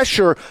put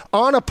pressure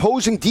on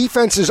opposing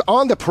defenses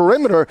on the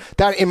perimeter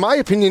that, in my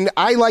opinion,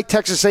 I like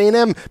Texas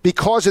A&M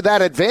because of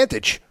that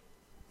advantage.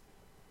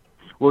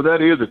 Well, that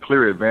is a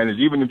clear advantage.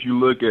 Even if you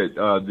look at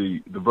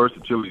the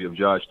versatility of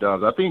Josh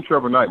Dobbs, I think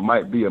Trevor Knight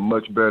might be a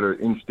much better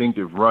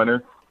instinctive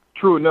runner.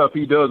 True enough,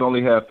 he does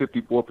only have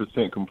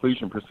 54%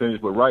 completion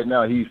percentage, but right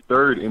now he's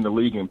 3rd in the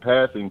league in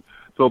passing.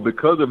 So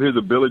because of his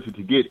ability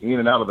to get in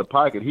and out of the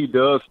pocket, he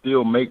does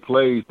still make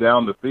plays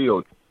down the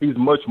field. He's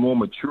much more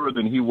mature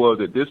than he was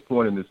at this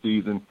point in the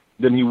season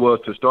than he was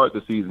to start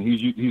the season.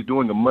 He's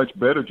doing a much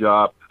better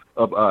job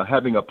of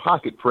having a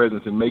pocket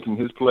presence and making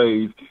his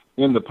plays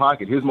in the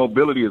pocket. His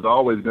mobility is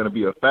always going to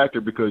be a factor,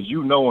 because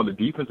on the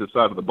defensive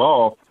side of the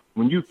ball,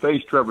 when you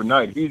face Trevor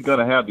Knight, he's going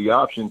to have the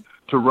option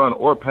to run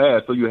or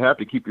pass, so you have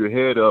to keep your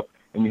head up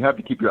and you have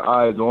to keep your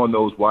eyes on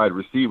those wide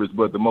receivers.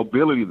 But the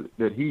mobility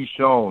that he's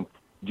shown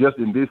just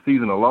in this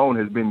season alone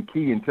has been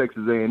key in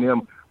Texas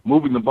A&M,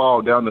 moving the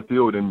ball down the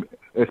field, and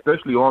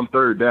especially on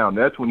 3rd down.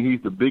 That's when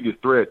he's the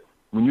biggest threat.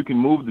 When you can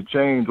move the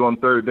chains on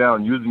 3rd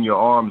down using your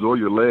arms or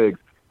your legs,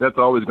 that's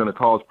always going to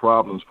cause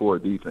problems for a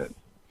defense.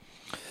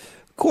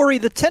 Corey,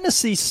 the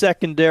Tennessee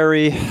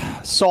secondary,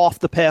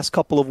 soft the past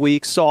couple of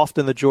weeks, soft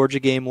in the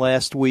Georgia game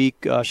last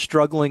week,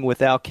 struggling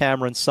without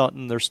Cameron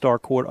Sutton, their star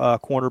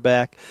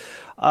cornerback.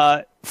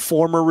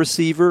 former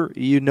receiver.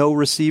 You know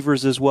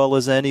receivers as well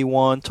as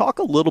anyone. Talk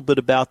a little bit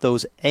about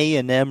those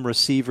A&M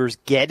receivers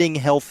getting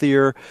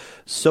healthier,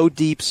 so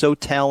deep, so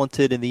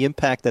talented, and the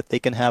impact that they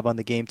can have on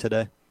the game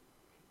today.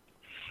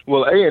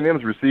 Well,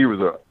 A&M's receivers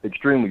are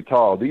extremely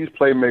tall. These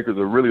playmakers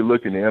are really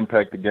looking to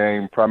impact the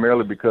game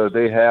primarily because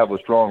they have a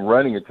strong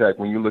running attack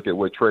when you look at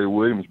what Trey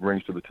Williams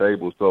brings to the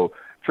table. So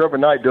Trevor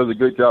Knight does a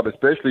good job,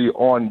 especially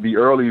on the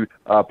early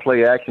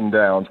play action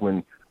downs.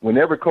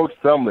 Whenever Coach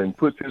Sumlin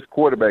puts his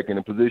quarterback in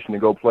a position to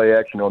go play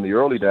action on the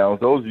early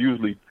downs, those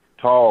usually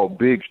tall,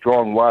 big,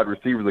 strong wide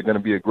receivers are going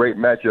to be a great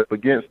matchup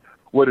against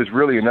what is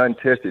really an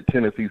untested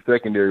Tennessee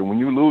secondary. When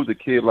you lose a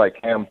kid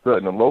like Cam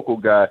Sutton, a local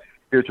guy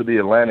here to the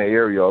Atlanta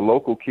area, a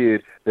local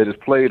kid that has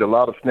played a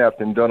lot of snaps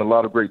and done a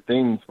lot of great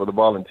things for the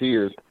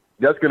Volunteers,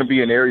 that's going to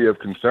be an area of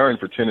concern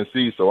for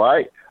Tennessee. So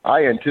I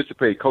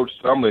anticipate Coach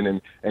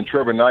Sumlin and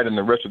Trevor Knight and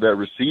the rest of that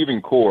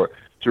receiving core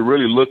to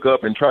really look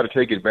up and try to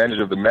take advantage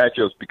of the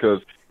matchups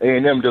because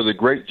A&M does a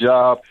great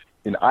job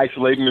in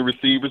isolating the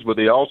receivers, but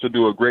they also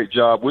do a great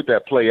job with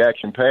that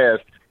play-action pass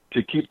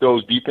to keep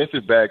those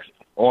defensive backs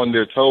on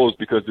their toes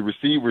because the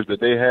receivers that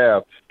they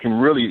have can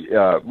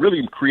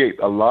really create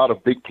a lot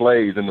of big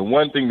plays. And the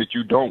one thing that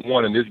you don't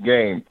want in this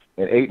game,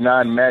 an 8-9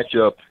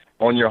 matchup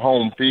on your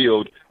home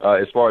field,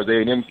 as far as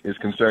A&M is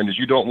concerned, is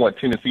you don't want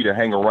Tennessee to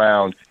hang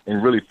around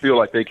and really feel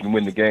like they can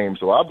win the game.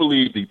 So I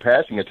believe the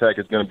passing attack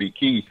is going to be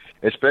key,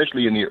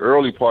 especially in the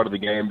early part of the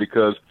game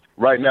because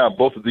right now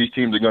both of these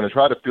teams are going to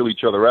try to feel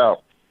each other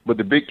out, but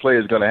the big play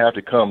is going to have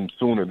to come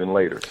sooner than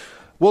later.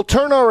 We'll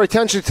turn our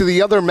attention to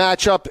the other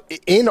matchup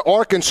in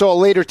Arkansas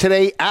later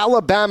today,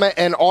 Alabama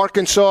and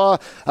Arkansas.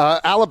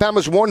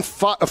 Alabama's won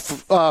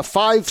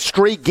 5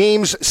 straight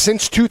games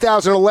since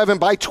 2011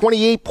 by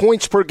 28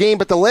 points per game,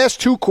 but the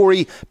last two,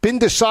 Corey, been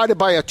decided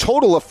by a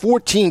total of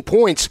 14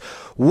 points.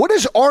 What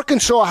does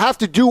Arkansas have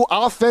to do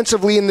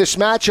offensively in this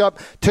matchup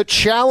to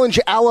challenge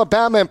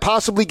Alabama and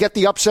possibly get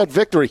the upset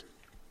victory?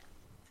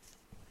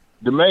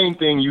 The main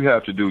thing you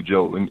have to do,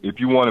 Joe, and if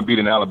you want to beat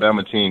an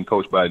Alabama team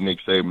coached by Nick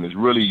Saban, is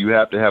really you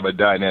have to have a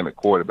dynamic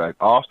quarterback.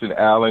 Austin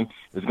Allen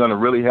is going to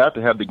really have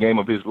to have the game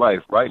of his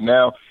life. Right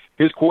now,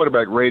 his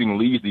quarterback rating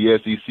leads the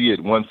SEC at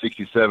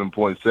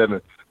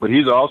 167.7, but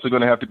he's also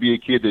going to have to be a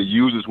kid that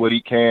uses what he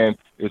can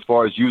as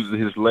far as uses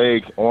his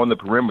legs on the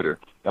perimeter.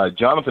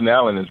 Jonathan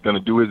Allen is going to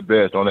do his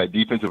best on that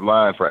defensive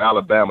line for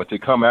Alabama to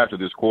come after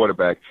this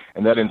quarterback,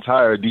 and that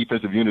entire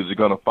defensive unit is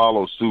going to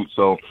follow suit.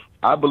 So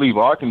I believe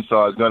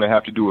Arkansas is going to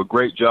have to do a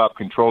great job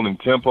controlling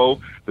tempo.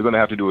 They're going to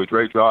have to do a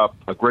great job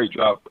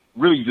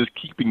really just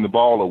keeping the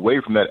ball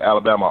away from that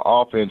Alabama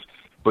offense,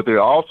 but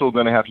they're also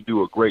going to have to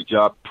do a great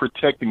job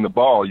protecting the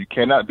ball. You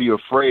cannot be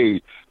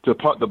afraid to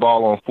punt the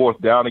ball on 4th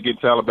down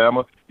against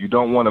Alabama. You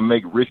don't want to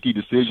make risky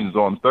decisions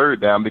on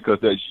 3rd down because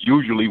that's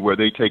usually where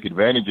they take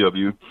advantage of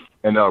you.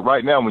 And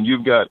right now, when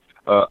you've got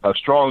a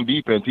strong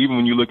defense, even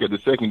when you look at the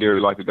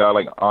secondary, like a guy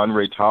like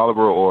Andre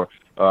Tolliver or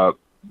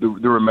the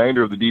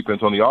remainder of the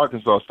defense on the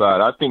Arkansas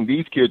side, I think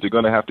these kids are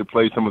going to have to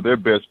play some of their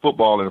best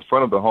football in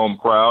front of the home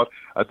crowd.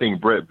 I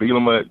think Brett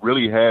Bielema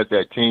really has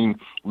that team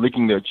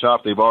licking their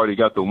chops. They've already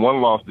got the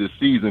one loss this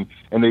season,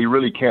 and they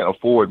really can't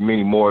afford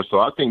many more. So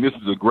I think this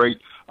is a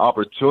great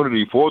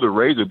opportunity for the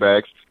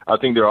Razorbacks. I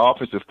think their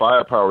offensive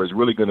firepower is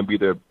really going to be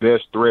their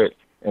best threat,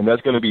 and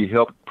that's going to be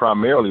helped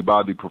primarily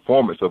by the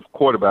performance of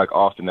quarterback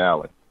Austin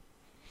Allen.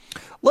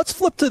 Let's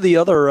flip to the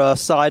other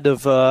side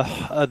of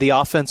the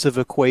offensive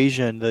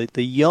equation,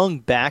 the young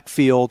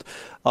backfield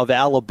of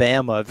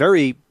Alabama.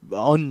 Very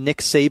un-Nick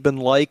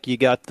Saban-like. You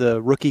got the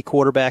rookie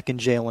quarterback in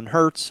Jalen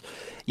Hurts.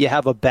 You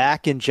have a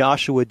back in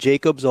Joshua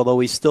Jacobs,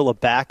 although he's still a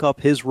backup.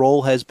 His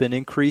role has been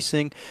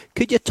increasing.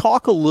 Could you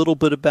talk a little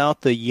bit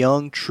about the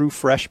young, true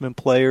freshman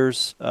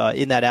players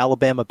in that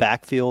Alabama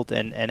backfield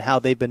and how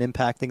they've been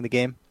impacting the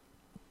game?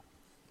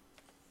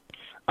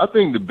 I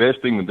think the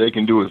best thing that they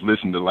can do is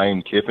listen to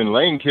Lane Kiffin.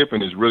 Lane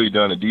Kiffin has really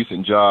done a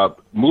decent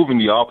job moving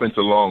the offense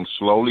along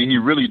slowly. He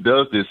really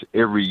does this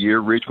every year,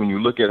 Rich. When you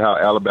look at how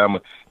Alabama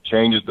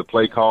changes the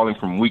play calling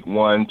from week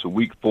 1 to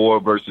week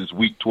 4 versus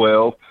week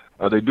 12,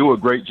 they do a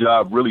great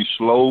job really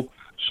slow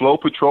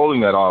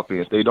patrolling that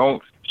offense. They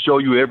don't show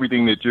you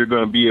everything that you're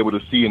going to be able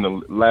to see in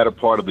the latter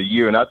part of the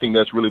year, and I think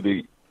that's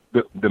really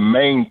the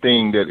main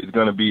thing that is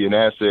going to be an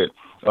asset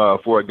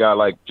for a guy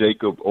like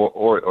Jacob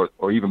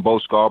or even Bo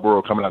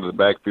Scarborough coming out of the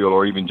backfield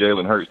or even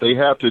Jalen Hurts. They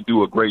have to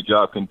do a great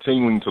job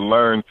continuing to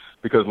learn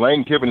because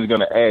Lane Kiffin is going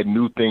to add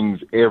new things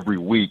every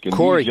week. And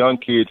Corey, these young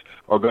kids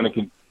are going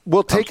to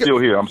I'm still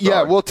here. I'm sorry.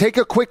 Yeah, we'll take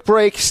a quick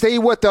break. Stay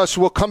with us.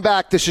 We'll come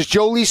back. This is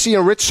Joe Lisi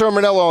and Rich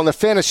Sermonello on the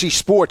Fantasy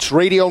Sports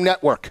Radio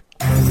Network.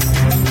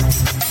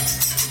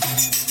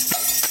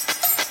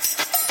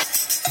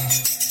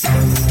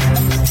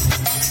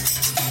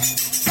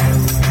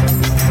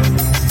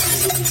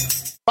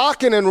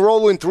 Rocking and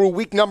rolling through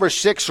week number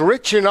 6.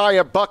 Rich and I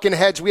are bucking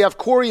heads. We have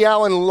Corey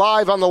Allen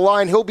live on the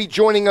line. He'll be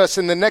joining us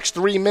in the next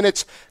 3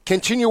 minutes.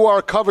 Continue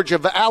our coverage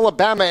of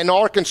Alabama and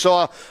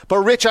Arkansas. But,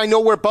 Rich, I know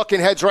we're bucking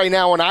heads right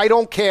now, and I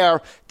don't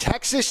care.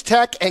 Texas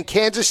Tech and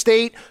Kansas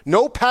State,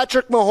 no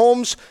Patrick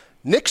Mahomes.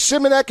 Nick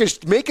Simonek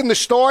is making the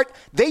start.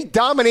 They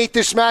dominate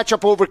this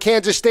matchup over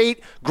Kansas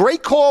State.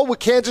 Great call with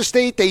Kansas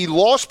State. They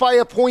lost by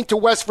a point to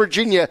West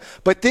Virginia,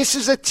 but this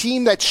is a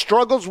team that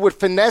struggles with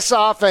finesse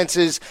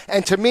offenses,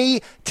 and to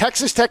me,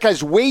 Texas Tech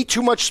has way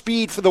too much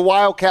speed for the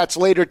Wildcats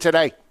later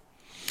today.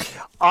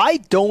 I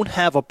don't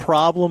have a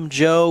problem,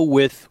 Joe,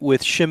 with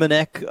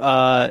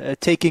Simonek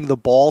taking the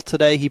ball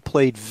today. He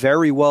played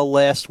very well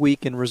last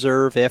week in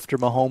reserve after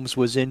Mahomes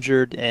was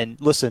injured. And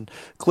listen,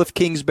 Cliff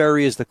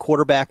Kingsbury is the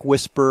quarterback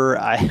whisperer.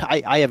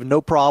 I have no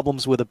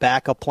problems with a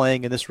backup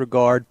playing in this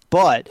regard.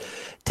 But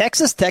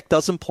Texas Tech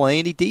doesn't play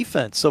any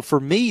defense. So for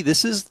me,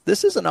 this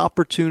is an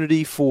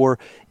opportunity for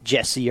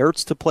Jesse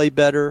Ertz to play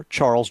better,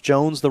 Charles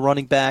Jones, the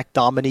running back,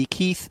 Dominique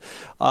Heath.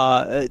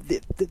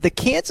 The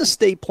Kansas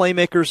State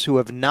playmakers who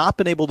have not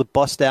been able to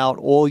bust out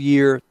all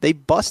year, they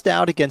bust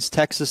out against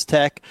Texas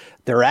Tech.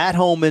 They're at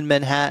home in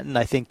Manhattan.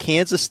 I think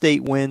Kansas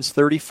State wins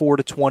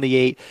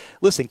 34-28.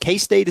 Listen,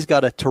 K-State has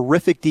got a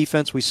terrific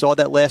defense. We saw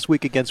that last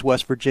week against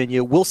West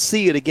Virginia. We'll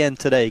see it again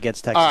today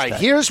against Texas Tech. All right,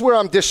 here's where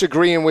I'm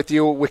disagreeing with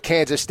you with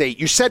Kansas State.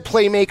 You said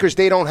playmakers,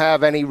 they don't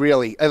have any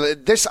really.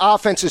 This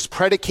offense is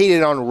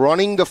predicated on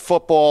running the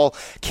football.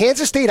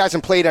 Kansas State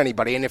hasn't played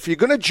anybody, and if you're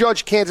going to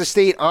judge Kansas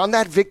State on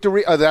that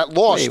victory or that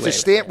loss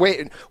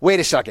wait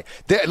a second.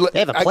 They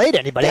haven't played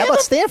anybody. How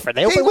about Stanford?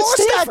 They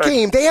lost Stanford. That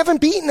game. They haven't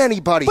beaten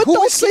anybody. But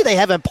don't say they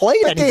haven't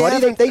played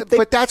anybody.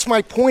 But that's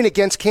my point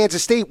against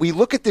Kansas State. We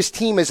look at this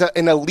team as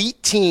an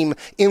elite team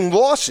in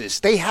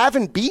losses. They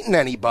haven't beaten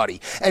anybody.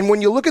 And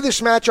when you look at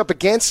this matchup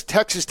against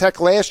Texas Tech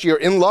last year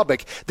in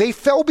Lubbock, they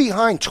fell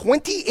behind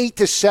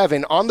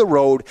 28-7 on the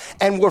road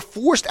and were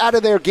forced out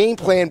of their game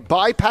plan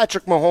by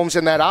Patrick Mahomes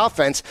and that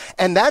offense.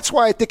 And that's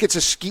why I think it's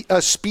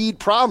a speed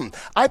problem.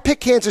 I pick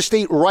Kansas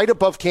State right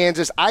above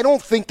Kansas. I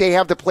don't think they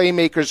have the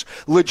playmakers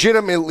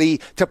legitimately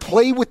to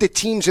play with the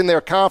teams in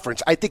their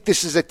conference. I think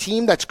this is a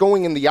team that's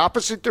going in the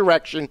opposite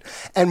direction.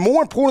 And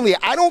more importantly,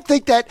 I don't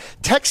think that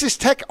Texas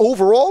Tech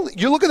overall,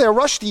 you look at their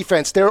rush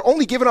defense, they're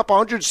only giving up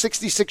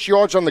 166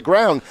 yards on the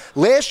ground.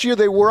 Last year,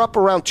 they were up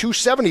around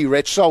 270,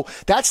 Rich. So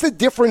that's the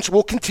difference.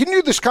 We'll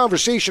continue this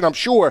conversation, I'm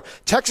sure,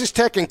 Texas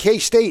Tech and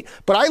K-State.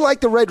 But I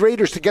like the Red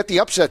Raiders to get the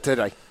upset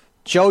today.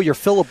 Joe, you're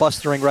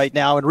filibustering right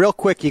now. And real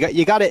quick,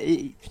 you got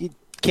to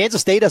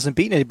Kansas State hasn't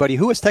beaten anybody.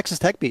 Who has Texas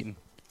Tech beaten?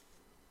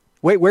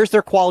 Wait, where's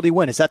their quality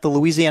win? Is that the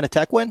Louisiana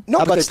Tech win?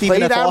 No, but they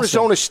played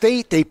Arizona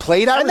State. They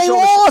played Arizona State. And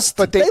they lost.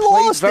 But they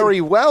played very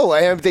well.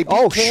 And they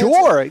beat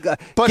sure.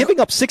 But giving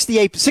up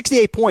 68 points, that's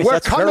very well. We're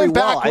coming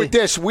back with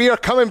this. We are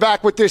coming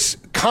back with this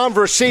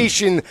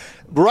conversation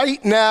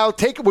right now.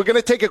 We're going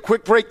to take a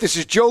quick break. This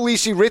is Joe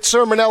Lisi, Rich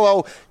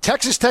Sermonello,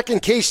 Texas Tech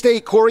and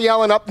K-State. Corey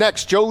Allen up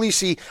next. Joe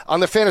Lisi on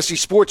the Fantasy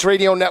Sports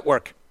Radio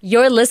Network.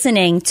 You're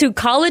listening to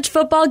College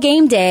Football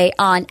Game Day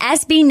on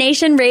SB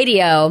Nation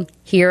Radio.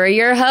 Here are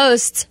your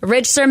hosts,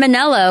 Rich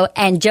Sermonello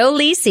and Joe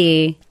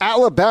Lisi.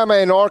 Alabama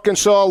and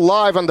Arkansas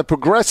live on the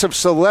Progressive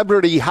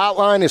Celebrity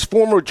Hotline is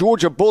former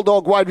Georgia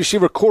Bulldog wide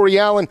receiver Corey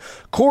Allen.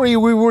 Corey,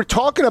 we were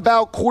talking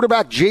about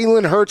quarterback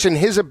Jalen Hurts and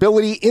his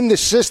ability in the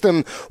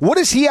system. What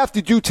does he have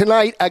to do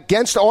tonight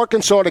against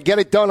Arkansas to get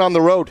it done on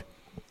the road?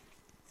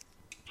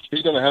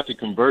 He's going to have to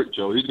convert,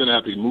 Joe. He's going to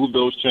have to move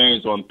those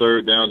chains on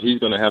third downs. He's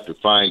going to have to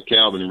find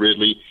Calvin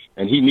Ridley,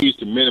 and he needs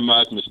to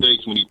minimize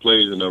mistakes when he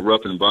plays in a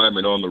rough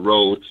environment on the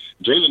road.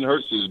 Jalen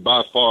Hurts is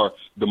by far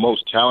the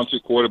most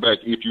talented quarterback,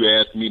 if you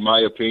ask me, my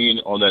opinion,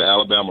 on that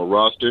Alabama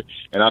roster.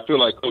 And I feel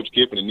like Coach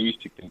Kiffin needs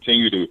to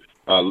continue to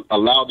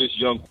allow this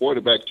young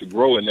quarterback to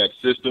grow in that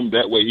system.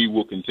 That way he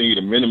will continue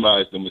to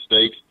minimize the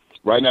mistakes.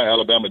 Right now,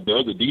 Alabama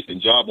does a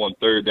decent job on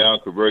third down,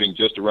 converting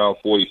just around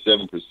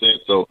 47%.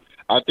 So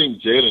I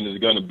think Jalen is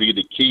going to be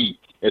the key,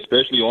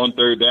 especially on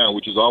third down,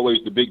 which is always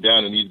the big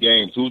down in these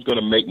games. Who's going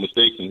to make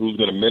mistakes and who's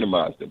going to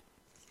minimize them?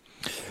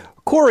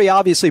 Corey,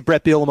 obviously,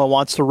 Brett Bielema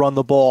wants to run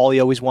the ball. He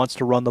always wants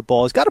to run the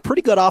ball. He's got a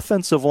pretty good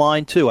offensive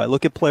line, too. I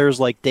look at players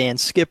like Dan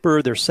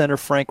Skipper, their center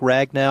Frank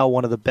Ragnow,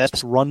 one of the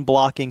best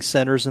run-blocking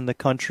centers in the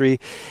country.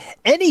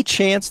 Any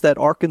chance that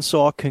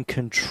Arkansas can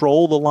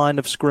control the line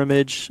of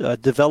scrimmage,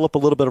 develop a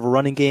little bit of a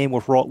running game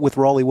with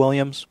Raleigh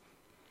Williams?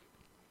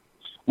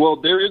 Well,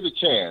 there is a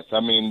chance. I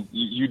mean,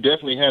 you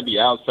definitely have the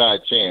outside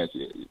chance.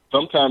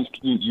 Sometimes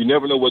you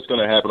never know what's going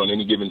to happen on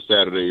any given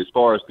Saturday. As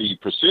far as the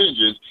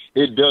percentages,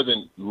 it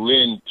doesn't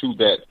lend to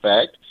that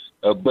fact.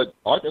 But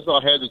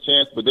Arkansas has a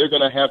chance, but they're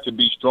going to have to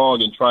be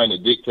strong in trying to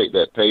dictate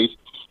that pace.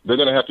 They're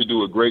going to have to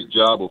do a great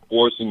job of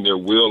forcing their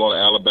will on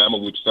Alabama,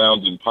 which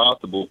sounds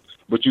impossible.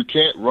 But you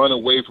can't run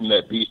away from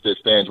that beast that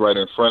stands right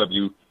in front of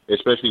you,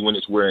 especially when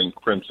it's wearing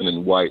crimson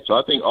and white. So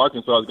I think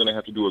Arkansas is going to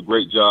have to do a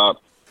great job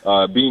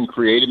being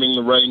creative in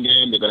the running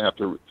game. They're going to have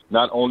to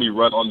not only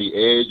run on the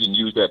edge and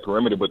use that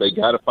perimeter, but they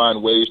got to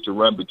find ways to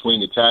run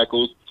between the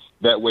tackles.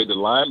 That way the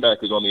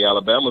linebackers on the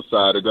Alabama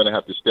side are going to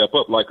have to step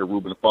up like a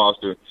Reuben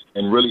Foster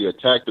and really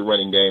attack the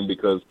running game,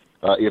 because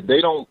if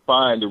they don't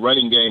find the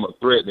running game a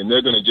threat, then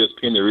they're going to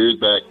just pin their ears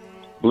back,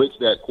 blitz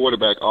that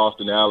quarterback,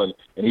 Austin Allen,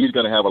 and he's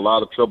going to have a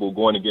lot of trouble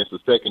going against a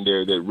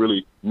secondary that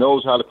really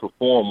knows how to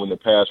perform when the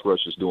pass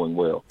rush is doing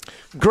well.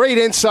 Great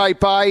insight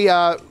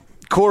by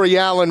Corey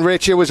Allen,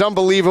 Rich. It was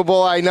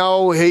unbelievable. I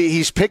know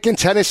he's picking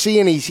Tennessee,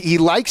 and he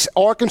likes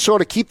Arkansas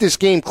to keep this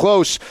game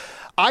close.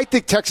 I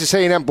think Texas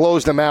A&M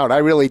blows them out. I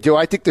really do.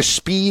 I think the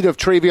speed of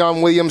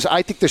Travion Williams,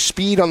 I think the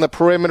speed on the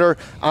perimeter.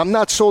 I'm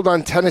not sold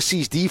on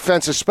Tennessee's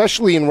defense,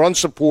 especially in run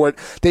support.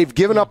 They've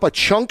given up a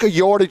chunk of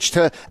yardage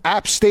to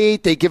App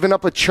State. They've given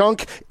up a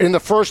chunk in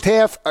the first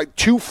half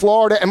to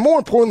Florida. And more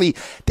importantly,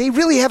 they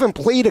really haven't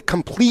played a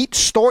complete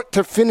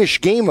start-to-finish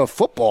game of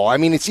football. I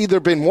mean, it's either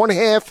been one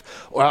half,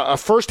 a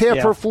first-half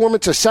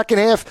performance, a second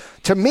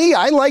half. To me,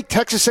 I like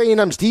Texas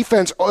A&M's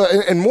defense,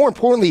 and more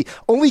importantly,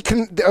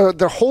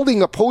 they're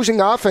holding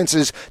opposing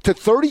offenses to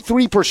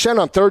 33%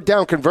 on third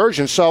down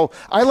conversion. So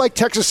I like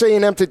Texas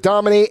A&M to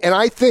dominate, and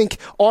I think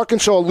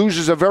Arkansas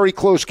loses a very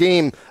close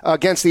game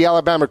against the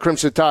Alabama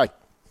Crimson Tide.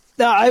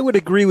 Now, I would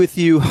agree with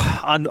you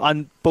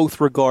on both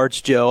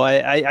regards, Joe.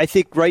 I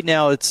think right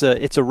now it's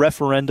a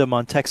referendum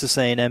on Texas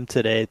A&M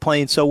today,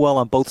 playing so well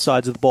on both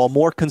sides of the ball,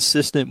 more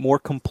consistent, more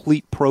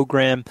complete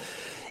program.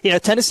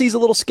 Tennessee's a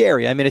little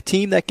scary. I mean, a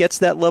team that gets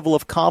that level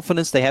of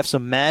confidence, they have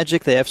some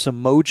magic, they have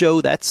some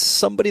mojo. That's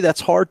somebody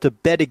that's hard to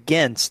bet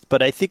against.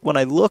 But I think when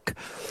I look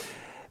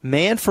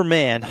man for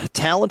man,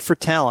 talent for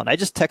talent, I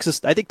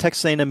think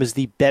Texas A&M is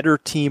the better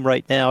team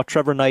right now.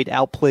 Trevor Knight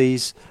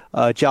outplays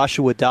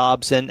Joshua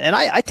Dobbs, and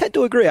I tend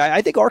to agree.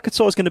 I think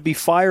Arkansas is going to be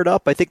fired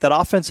up. I think that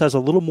offense has a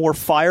little more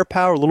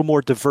firepower, a little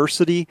more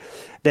diversity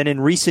than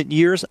in recent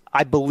years.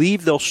 I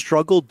believe they'll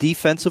struggle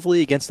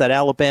defensively against that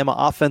Alabama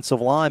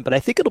offensive line, but I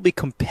think it'll be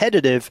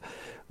competitive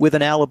with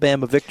an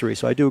Alabama victory.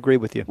 So I do agree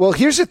with you. Well,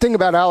 here's the thing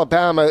about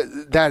Alabama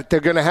that they're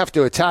going to have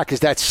to attack is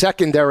that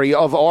secondary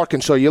of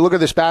Arkansas. You look at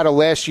this battle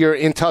last year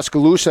in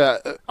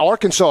Tuscaloosa.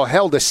 Arkansas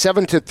held a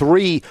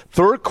 7-3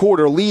 third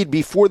quarter lead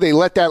before they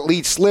let that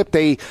lead slip.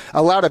 They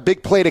allowed a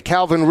big play to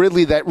Calvin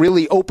Ridley that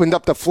really opened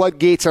up the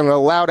floodgates and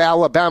allowed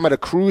Alabama to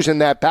cruise in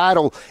that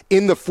battle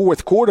in the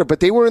fourth quarter. But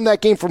they were in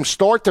that game from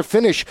start to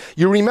finish.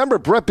 You remember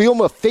Brett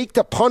Bielema faked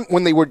a punt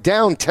when they were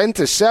down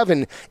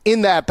 10-7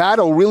 in that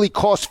battle, really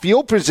cost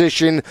field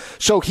position.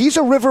 So he's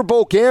a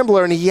riverboat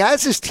gambler, and he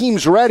has his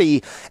teams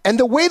ready. And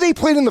the way they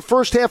played in the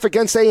first half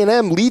against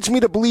A&M leads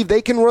me to believe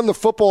they can run the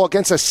football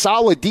against a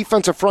solid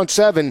defensive front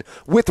seven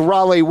with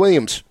Raleigh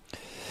Williams.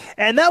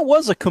 And that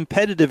was a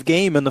competitive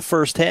game in the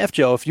first half,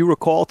 Joe. If you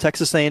recall,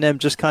 Texas A&M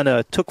just kind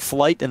of took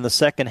flight in the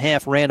second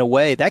half, ran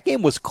away. That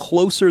game was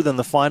closer than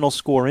the final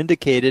score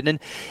indicated. And,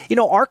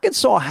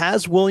 Arkansas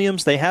has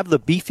Williams. They have the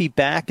beefy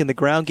back in the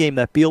ground game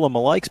that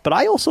Bielema likes. But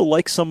I also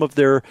like some of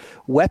their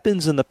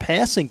weapons in the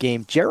passing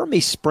game. Jeremy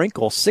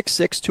Sprinkle,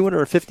 6'6",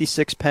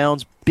 256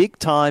 pounds,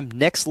 big-time,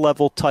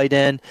 next-level tight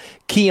end.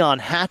 Keon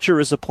Hatcher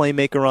is a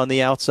playmaker on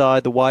the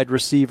outside, the wide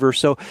receiver.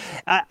 So,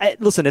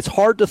 listen, it's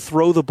hard to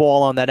throw the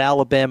ball on that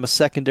Alabama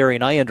secondary,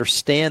 and I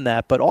understand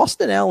that. But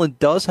Austin Allen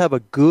does have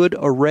a good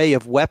array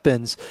of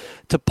weapons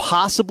to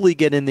possibly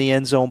get in the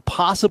end zone,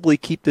 possibly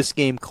keep this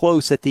game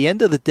close. At the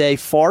end of the day,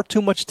 far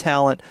too much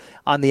talent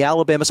on the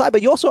Alabama side.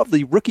 But you also have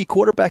the rookie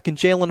quarterback in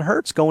Jalen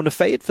Hurts going to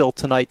Fayetteville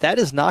tonight. That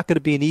is not going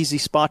to be an easy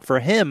spot for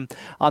him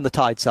on the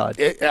Tide side.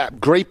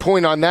 Great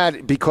point on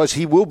that, because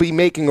he will be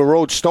making a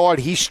road start.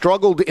 He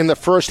struggled in the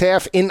first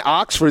half in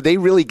Oxford. They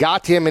really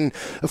got him, and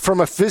from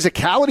a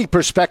physicality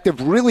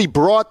perspective, really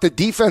brought the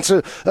defense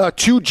to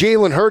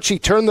Jalen Hurts. He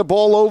turned the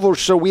ball over,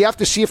 so we have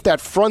to see if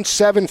that front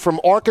seven from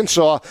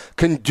Arkansas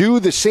can do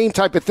the same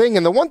type of thing.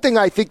 And the one thing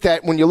I think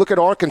that when you look at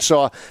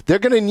Arkansas, they're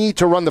going to need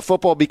to run the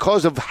football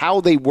because of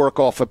how they work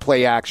off of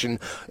play action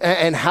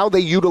and how they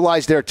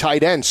utilize their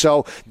tight end.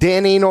 So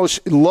Dan Enos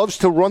loves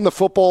to run the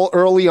football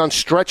early on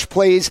stretch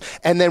plays,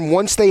 and then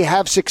once they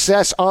have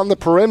success on the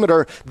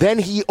perimeter, then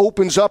he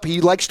opens up.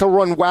 He likes to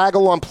run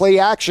waggle on play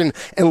action.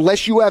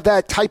 Unless you have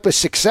that type of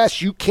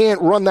success, you can't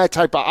run that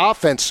type of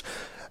offense.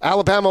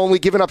 Alabama only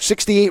giving up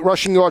 68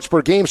 rushing yards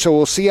per game, so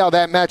we'll see how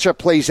that matchup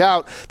plays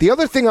out. The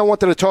other thing I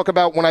wanted to talk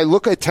about when I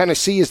look at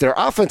Tennessee is their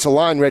offensive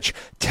line, Rich.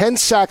 10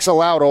 sacks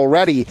allowed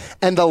already,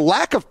 and the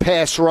lack of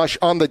pass rush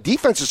on the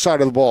defensive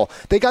side of the ball.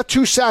 They got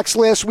 2 sacks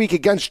last week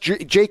against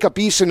Jacob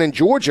Eason in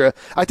Georgia.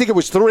 I think it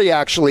was 3,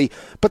 actually.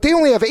 But they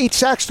only have 8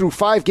 sacks through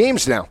 5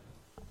 games now.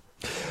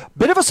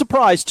 Bit of a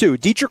surprise, too.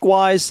 Dietrich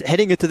Wise,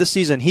 heading into this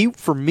season, he,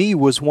 for me,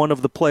 was one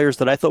of the players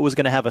that I thought was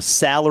going to have a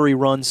salary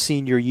run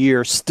senior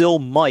year, still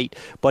might,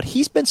 but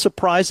he's been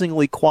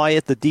surprisingly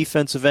quiet, the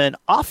defensive end.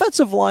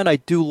 Offensive line, I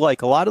do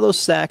like. A lot of those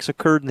sacks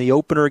occurred in the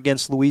opener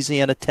against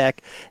Louisiana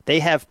Tech. They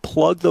have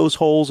plugged those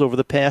holes over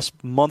the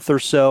past month or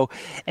so.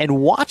 And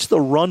watch the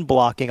run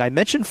blocking. I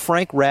mentioned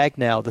Frank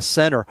Ragnow, the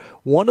center,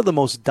 one of the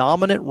most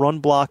dominant run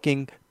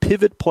blocking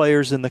pivot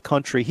players in the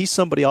country. He's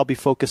somebody I'll be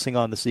focusing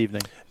on this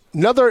evening.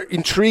 Another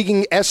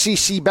intriguing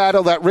SEC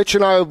battle that Rich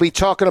and I will be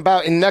talking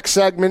about in next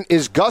segment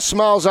is Gus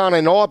Malzahn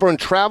and Auburn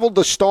traveled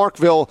to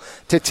Starkville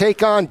to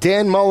take on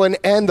Dan Mullen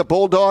and the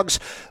Bulldogs.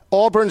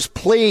 Auburn's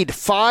played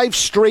 5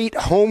 straight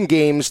home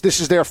games. This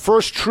is their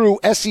first true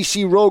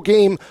SEC road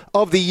game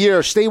of the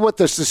year. Stay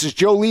with us. This is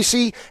Joe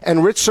Lisi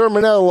and Rich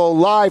Sermonello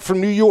live from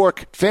New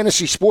York,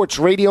 Fantasy Sports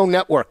Radio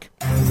Network.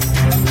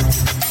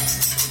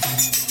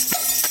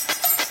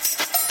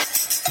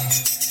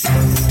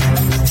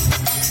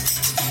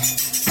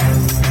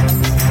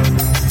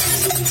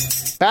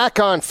 Back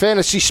on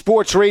Fantasy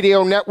Sports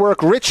Radio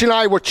Network. Rich and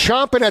I were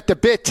chomping at the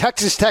bit,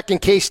 Texas Tech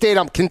and K-State.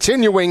 I'm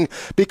continuing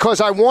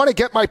because I want to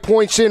get my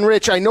points in,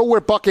 Rich. I know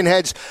we're bucking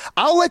heads.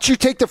 I'll let you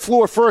take the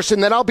floor first,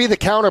 and then I'll be the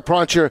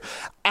counterpuncher.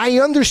 I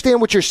understand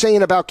what you're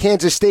saying about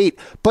Kansas State,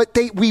 but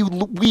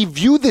we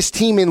view this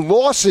team in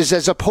losses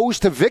as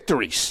opposed to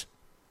victories.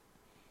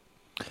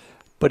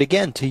 But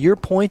again, to your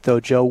point, though,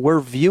 Joe, we're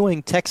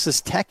viewing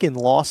Texas Tech in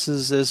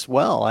losses as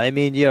well. I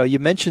mean, you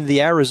mentioned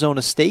the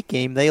Arizona State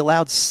game. They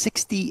allowed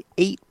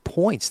 68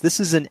 points. This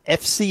is an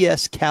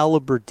FCS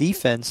caliber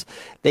defense.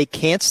 They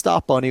can't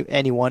stop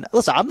anyone.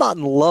 Listen, I'm not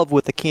in love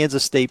with the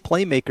Kansas State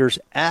playmakers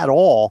at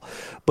all,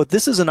 but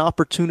this is an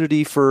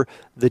opportunity for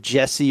the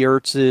Jesse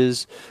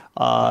Ertzes,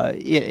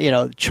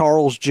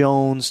 Charles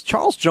Jones.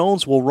 Charles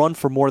Jones will run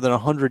for more than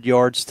 100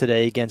 yards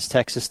today against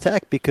Texas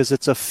Tech because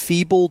it's a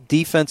feeble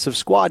defensive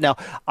squad. Now,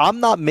 I'm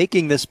not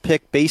making this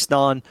pick based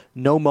on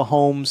no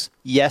Mahomes,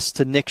 yes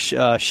to Nick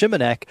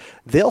Shimanek.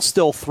 They'll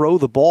still throw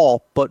the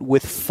ball, but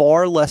with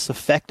far less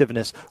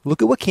effectiveness.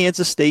 Look at what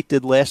Kansas State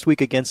did last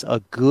week against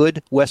a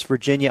good West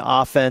Virginia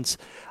offense.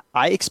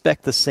 I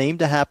expect the same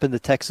to happen to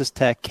Texas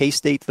Tech.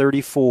 K-State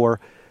 34,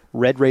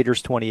 Red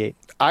Raiders 28.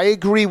 I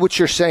agree what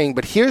you're saying,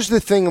 but here's the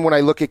thing when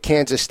I look at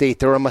Kansas State.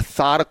 They're a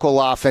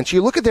methodical offense.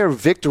 You look at their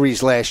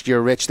victories last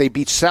year, Rich. They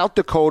beat South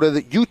Dakota,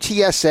 the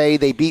UTSA,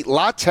 they beat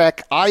La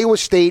Tech, Iowa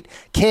State,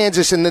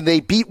 Kansas, and then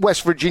they beat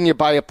West Virginia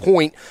by a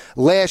point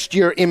last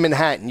year in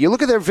Manhattan. You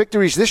look at their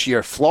victories this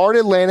year, Florida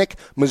Atlantic,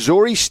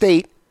 Missouri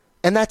State,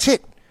 and that's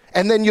it.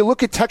 And then you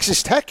look at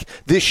Texas Tech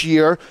this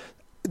year,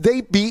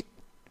 they beat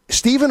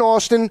Stephen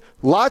Austin,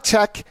 La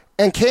Tech,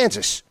 and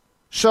Kansas.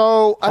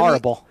 So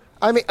horrible.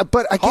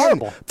 But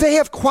again, they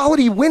have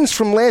quality wins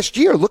from last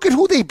year. Look at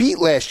who they beat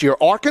last year.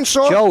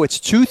 Arkansas. Joe, it's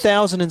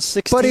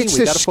 2016. But it's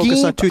we got to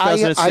focus on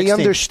 2016. I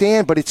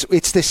understand, but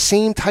it's the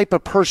same type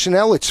of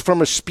personnel. It's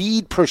from a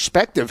speed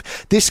perspective.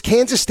 This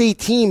Kansas State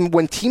team,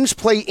 when teams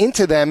play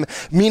into them,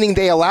 meaning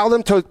they allow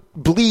them to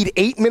bleed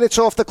 8 minutes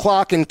off the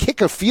clock and kick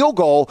a field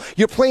goal,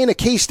 you're playing a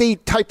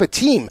K-State type of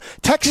team.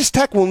 Texas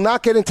Tech will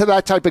not get into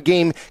that type of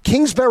game.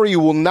 Kingsbury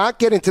will not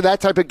get into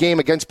that type of game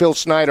against Bill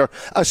Snyder,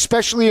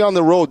 especially on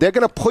the road. They're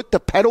going to put the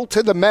pedal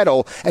to the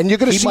metal, and you're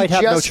going to see might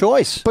have no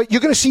choice. But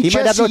you're going to see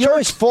Jesse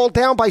Ertz fall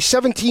down by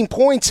 17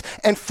 points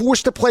and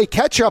forced to play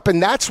catch-up,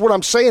 and that's what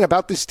I'm saying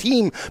about this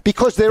team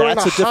because they're in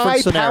a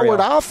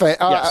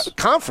high-powered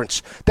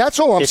conference. That's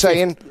all I'm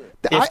saying.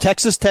 If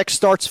Texas Tech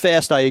starts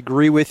fast, I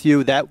agree with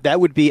you. That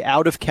would be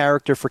out of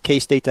character for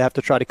K-State to have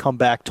to try to come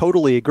back.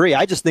 Totally agree.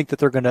 I just think that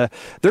they're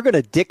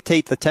gonna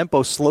dictate the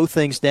tempo, slow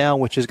things down,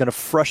 which is going to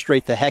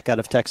frustrate the heck out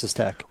of Texas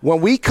Tech. When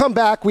we come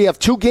back, we have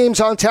two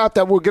games on tap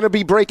that we're going to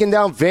be breaking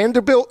down: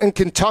 Vanderbilt and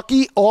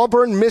Kentucky,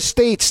 Auburn, Miss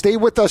State. Stay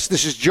with us.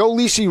 This is Joe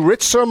Lisi,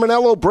 Rich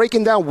Sermonello,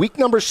 breaking down week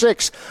number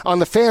 6 on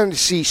the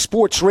Fantasy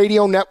Sports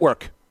Radio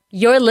Network.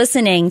 You're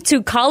listening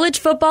to College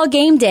Football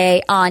Game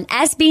Day on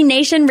SB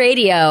Nation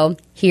Radio.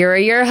 Here are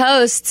your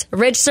hosts,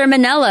 Rich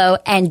Sermonello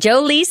and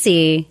Joe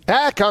Lisi.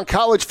 Back on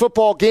College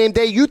Football Game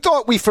Day, you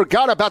thought we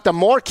forgot about the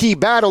marquee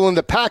battle in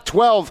the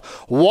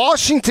Pac-12.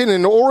 Washington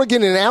and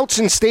Oregon in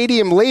Autzen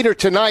Stadium later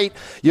tonight.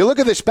 You look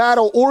at this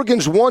battle,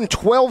 Oregon's won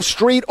 12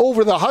 straight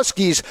over the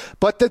Huskies,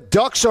 but the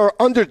Ducks are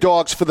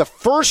underdogs for the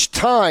first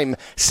time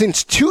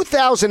since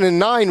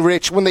 2009,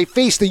 Rich, when they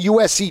faced the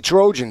USC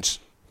Trojans.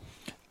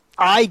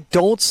 I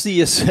don't see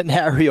a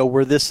scenario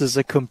where this is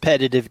a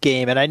competitive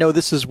game, and I know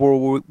this is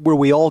where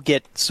we all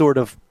get sort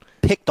of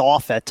picked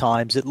off at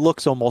times. It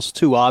looks almost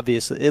too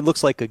obvious. It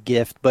looks like a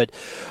gift, but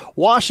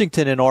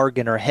Washington and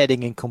Oregon are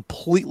heading in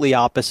completely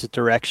opposite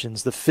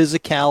directions. The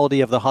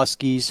physicality of the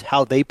Huskies,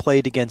 how they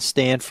played against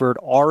Stanford.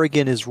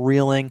 Oregon is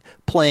reeling,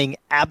 playing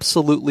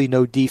absolutely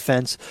no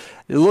defense.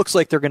 It looks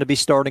like they're going to be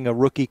starting a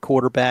rookie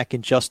quarterback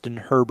in Justin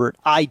Herbert.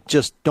 I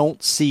just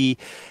don't see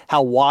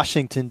how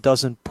Washington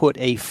doesn't put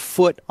a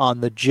foot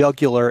on the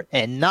jugular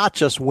and not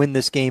just win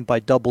this game by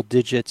double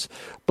digits,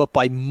 but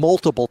by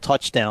multiple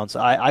touchdowns.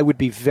 I would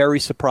be very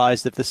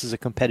surprised if this is a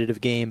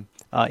competitive game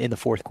in the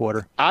fourth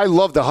quarter. I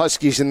love the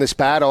Huskies in this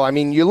battle. I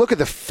mean, you look at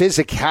the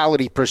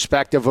physicality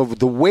perspective of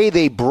the way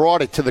they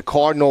brought it to the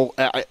Cardinal.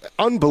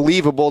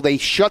 Unbelievable. They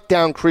shut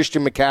down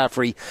Christian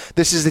McCaffrey.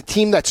 This is the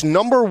team that's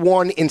number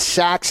 1 in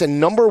sacks and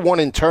number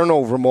 1 in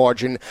turnover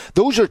margin.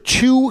 Those are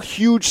two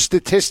huge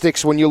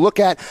statistics when you look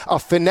at a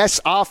finesse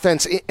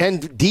offense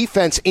and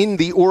defense in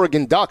the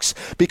Oregon Ducks,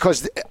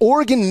 because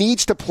Oregon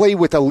needs to play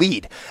with a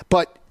lead.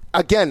 But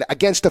again,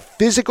 against the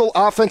physical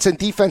offense and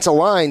defensive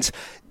lines,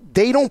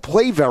 they don't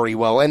play very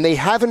well, and they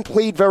haven't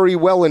played very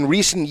well in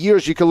recent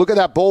years. You can look at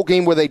that bowl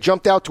game where they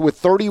jumped out to a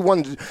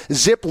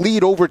 31-zip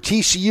lead over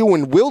TCU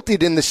and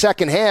wilted in the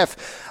second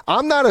half.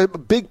 I'm not a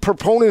big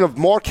proponent of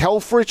Mark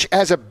Helfrich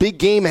as a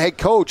big-game head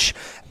coach.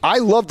 I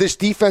love this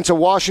defense of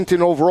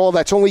Washington overall.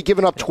 That's only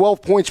given up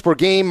 12 points per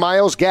game.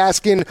 Myles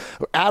Gaskin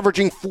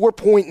averaging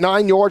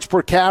 4.9 yards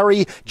per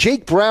carry.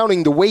 Jake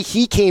Browning, the way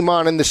he came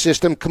on in the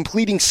system,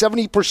 completing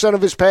 70%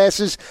 of his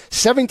passes,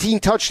 17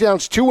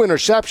 touchdowns, 2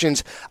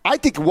 interceptions. I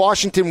think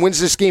Washington wins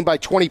this game by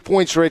 20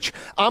 points, Rich.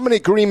 I'm in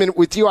agreement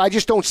with you. I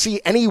just don't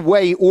see any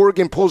way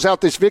Oregon pulls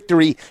out this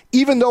victory,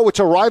 even though it's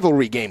a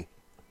rivalry game.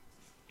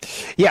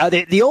 Yeah,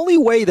 the only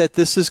way that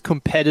this is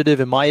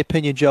competitive, in my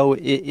opinion, Joe,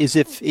 is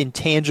if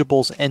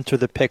intangibles enter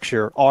the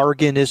picture.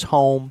 Oregon is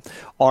home.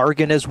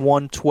 Oregon has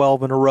won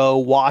 12 in a row.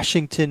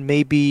 Washington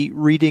may be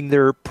reading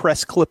their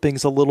press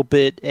clippings a little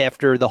bit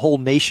after the whole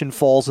nation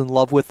falls in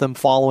love with them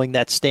following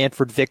that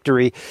Stanford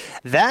victory.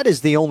 That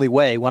is the only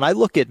way. When I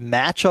look at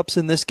matchups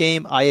in this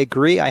game, I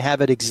agree. I have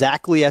it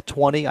exactly at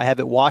 20. I have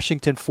it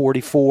Washington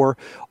 44,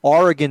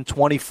 Oregon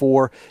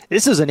 24.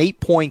 This is an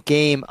 8-point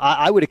game.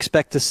 I would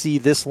expect to see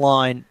this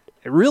line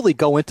really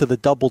go into the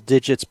double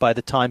digits by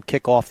the time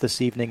kickoff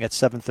this evening at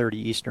 7:30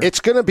 Eastern. It's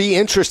going to be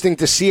interesting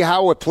to see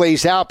how it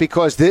plays out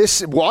because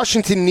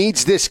Washington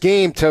needs this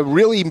game to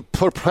really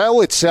propel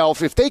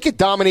itself. If they could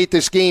dominate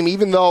this game,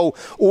 even though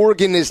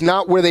Oregon is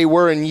not where they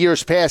were in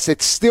years past,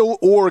 it's still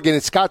Oregon.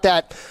 It's got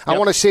that, I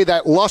want to say,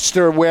 that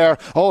luster where,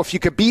 if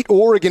you could beat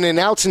Oregon in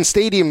Autzen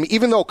Stadium,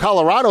 even though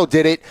Colorado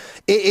did it,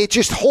 it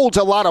just holds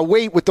a lot of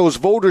weight with those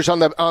voters on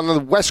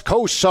the West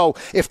Coast. So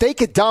if they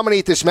could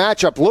dominate this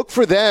matchup, look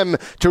for them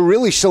to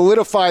really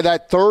solidify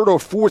that third or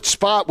fourth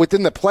spot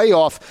within the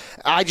playoff.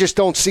 I just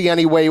don't see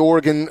any way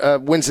Oregon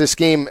wins this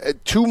game.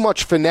 Too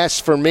much finesse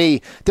for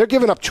me. They're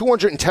giving up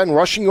 210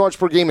 rushing yards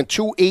per game and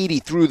 280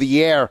 through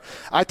the air.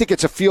 I think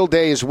it's a field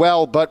day as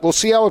well, but we'll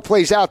see how it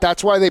plays out.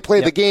 That's why they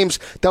play the games.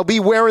 They'll be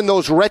wearing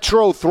those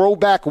retro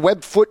throwback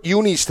webfoot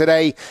unis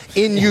today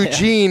in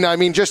Eugene. I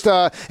mean, just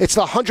it's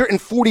the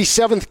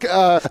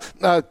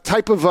 147th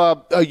type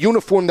of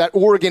uniform that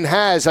Oregon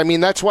has. I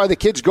mean, that's why the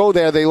kids go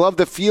there. They love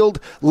the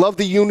field, love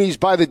the unis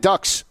by the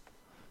Ducks.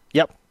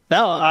 Yep.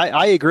 No,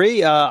 I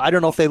agree. I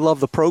don't know if they love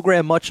the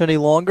program much any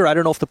longer. I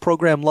don't know if the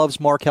program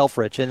loves Mark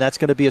Helfrich, and that's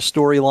going to be a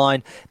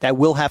storyline that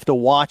we'll have to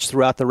watch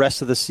throughout the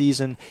rest of the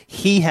season.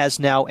 He has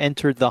now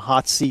entered the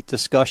hot seat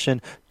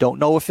discussion. Don't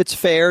know if it's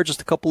fair,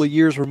 just a couple of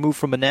years removed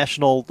from a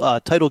national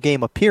title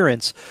game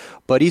appearance,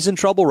 but he's in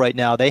trouble right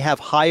now. They have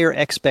higher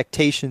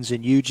expectations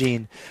in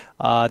Eugene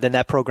than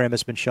that program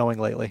has been showing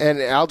lately.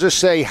 And I'll just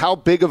say, how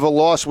big of a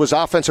loss was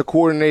offensive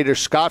coordinator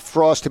Scott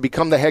Frost to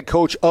become the head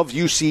coach of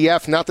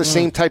UCF? Not the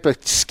same type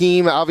of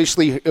scheme.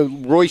 Obviously,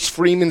 Royce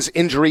Freeman's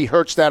injury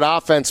hurts that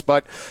offense,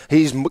 but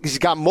he's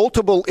got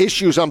multiple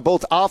issues on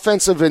both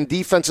offensive and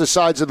defensive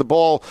sides of the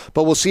ball,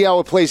 but we'll see how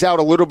it plays out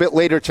a little bit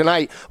later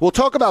tonight. We'll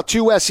talk about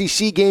 2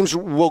 SEC games.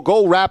 We'll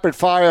go rapid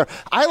fire.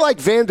 I like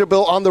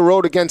Vanderbilt on the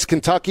road against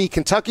Kentucky.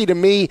 Kentucky, to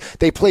me,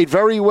 they played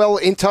very well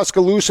in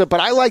Tuscaloosa, but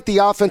I like the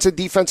offense and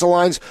defensive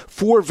lines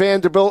for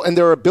Vanderbilt and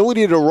their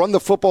ability to run the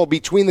football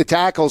between the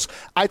tackles.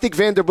 I think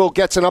Vanderbilt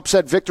gets an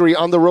upset victory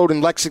on the road in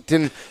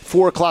Lexington,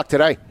 4 o'clock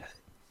today.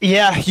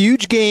 Yeah,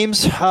 huge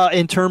games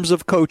in terms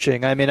of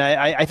coaching. I mean,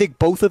 I think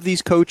both of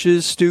these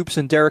coaches, Stoops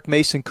and Derek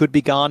Mason, could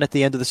be gone at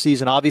the end of the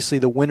season. Obviously,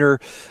 the winner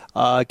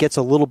gets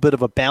a little bit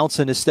of a bounce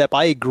in his step.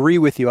 I agree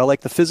with you. I like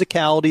the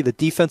physicality, the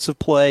defensive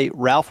play,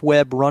 Ralph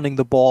Webb running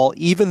the ball.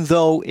 Even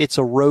though it's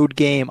a road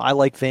game, I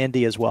like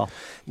Vandy as well.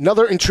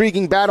 Another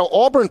intriguing battle.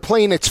 Auburn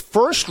playing its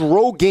first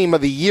road game of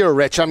the year,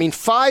 Rich. I mean,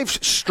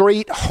 5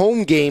 straight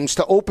home games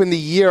to open the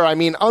year. I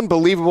mean,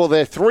 unbelievable.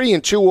 They're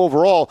 3-2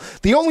 overall.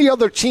 The only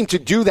other team to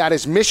do that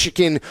is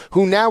Michigan,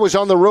 who now is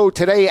on the road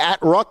today at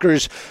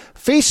Rutgers,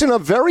 facing a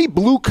very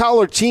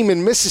blue-collar team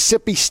in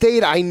Mississippi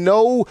State. I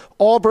know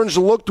Auburn's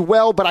looked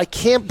well, but I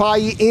can't buy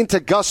into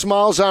Gus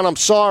Malzahn. I'm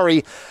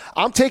sorry.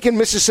 I'm taking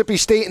Mississippi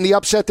State in the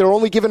upset. They're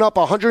only giving up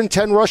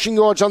 110 rushing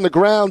yards on the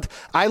ground.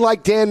 I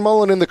like Dan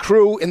Mullen and the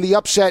crew in the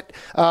upset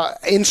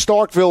in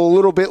Starkville a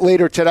little bit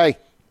later today.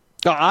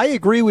 I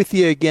agree with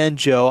you again,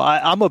 Joe.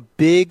 I'm a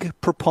big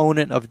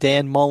proponent of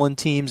Dan Mullen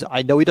teams.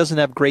 I know he doesn't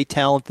have great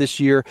talent this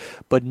year,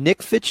 but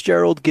Nick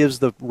Fitzgerald gives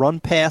the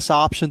run-pass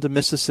option to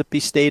Mississippi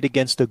State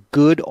against a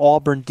good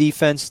Auburn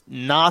defense.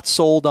 Not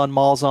sold on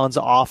Malzahn's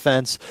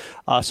offense.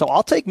 So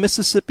I'll take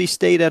Mississippi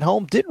State at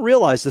home. Didn't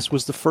realize this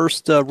was the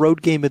first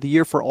road game of the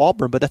year for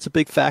Auburn, but that's a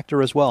big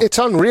factor as well. It's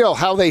unreal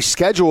how they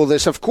schedule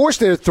this. Of course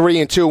they're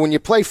 3-2. When you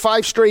play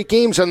 5 straight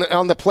games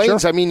on the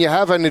Plains, sure. I mean, you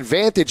have an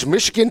advantage.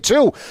 Michigan,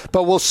 too.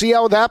 But we'll see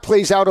how that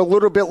plays out a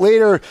little bit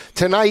later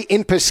tonight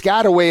in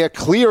Piscataway. A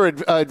clear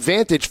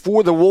advantage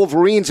for the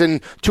Wolverines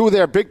and 2 of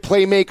their big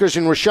playmakers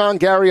in Rashawn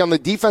Gary on the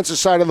defensive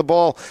side of the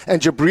ball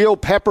and Jabril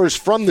Peppers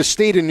from the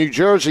state of New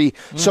Jersey.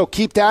 So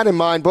keep that in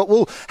mind. But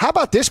how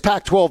about this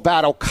Pac-12 battle?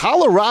 battle.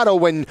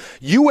 Colorado and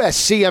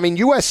USC. I mean,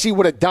 USC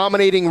with a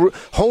dominating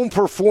home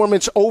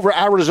performance over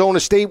Arizona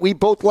State. We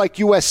both like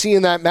USC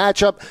in that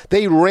matchup.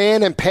 They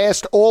ran and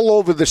passed all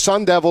over the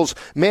Sun Devils.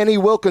 Manny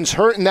Wilkins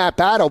hurt in that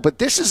battle. But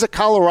this is a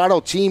Colorado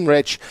team,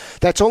 Rich,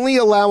 that's only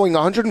allowing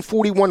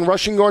 141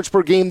 rushing yards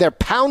per game. They're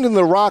pounding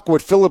the rock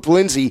with Phillip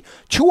Lindsay.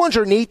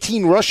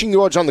 218 rushing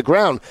yards on the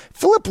ground.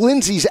 Phillip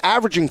Lindsay's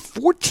averaging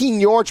 14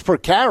 yards per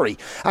carry.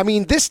 I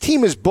mean, this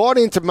team is bought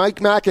into Mike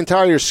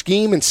McIntyre's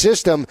scheme and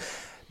system.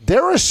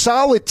 They're a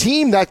solid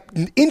team that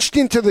inched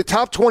into the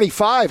top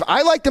 25.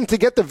 I like them to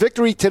get the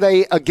victory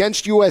today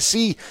against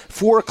USC,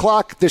 4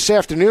 o'clock this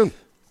afternoon.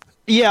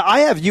 Yeah, I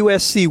have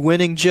USC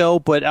winning, Joe,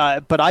 but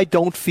I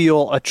don't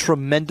feel a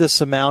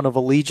tremendous amount of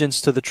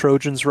allegiance to the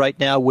Trojans right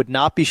now. Would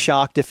not be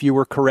shocked if you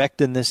were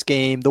correct in this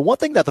game. The one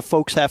thing that the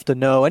folks have to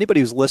know, anybody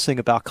who's listening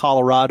about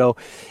Colorado,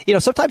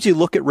 sometimes you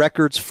look at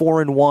records,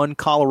 4-1,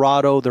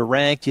 Colorado, they're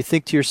ranked. You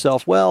think to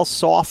yourself, well,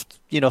 soft,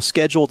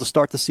 schedule to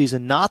start the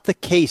season. Not the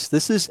case.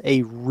 This is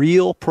a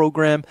real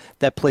program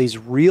that plays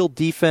real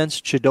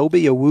defense.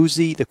 Chidobe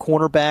Awuzie, the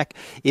cornerback,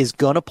 is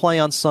going to play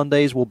on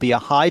Sundays, will be a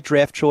high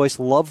draft choice.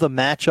 Love the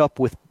matchup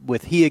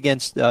with he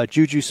against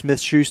Juju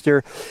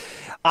Smith-Schuster.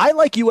 I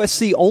like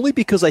USC only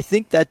because I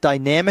think that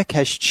dynamic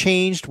has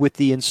changed with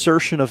the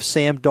insertion of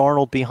Sam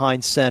Darnold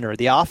behind center.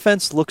 The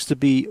offense looks to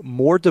be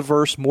more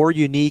diverse, more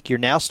unique. You're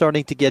now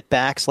starting to get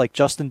backs like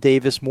Justin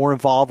Davis more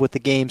involved with the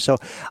game. So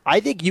I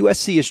think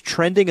USC is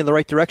trending in the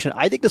right direction.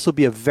 I think this will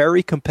be a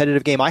very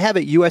competitive game. I have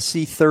it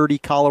USC 30,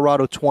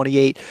 Colorado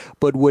 28,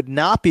 but would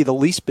not be the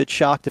least bit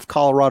shocked if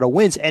Colorado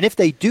wins. And if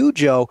they do,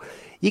 Joe,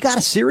 you got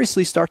to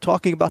seriously start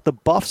talking about the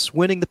Buffs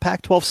winning the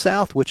Pac-12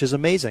 South, which is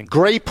amazing.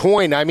 Great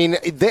point. I mean,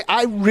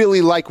 I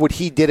really like what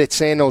he did at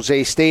San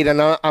Jose State,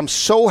 and I'm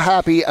so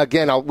happy.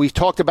 Again, we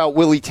talked about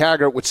Willie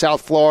Taggart with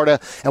South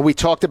Florida, and we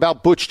talked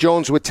about Butch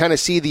Jones with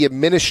Tennessee, the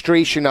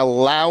administration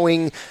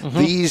allowing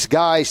these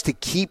guys to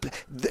keep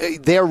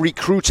their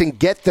recruits and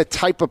get the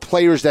type of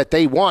players that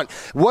they want.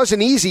 It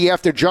wasn't easy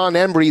after John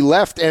Embry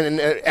left,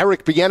 and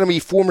Eric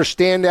Bieniemy, former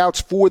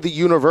standouts for the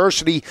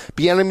university.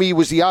 Bieniemy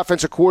was the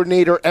offensive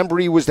coordinator.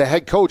 Embry was the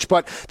head coach,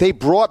 but they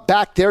brought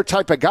back their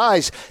type of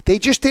guys. They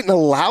just didn't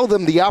allow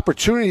them the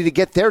opportunity to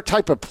get their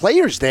type of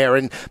players there.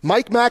 And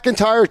Mike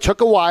McIntyre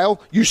took a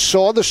while. You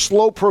saw the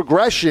slow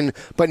progression,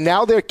 but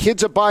now their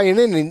kids are buying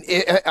in.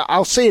 And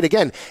I'll say it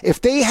again.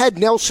 If they had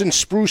Nelson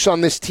Spruce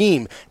on this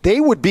team, they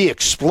would be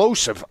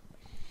explosive.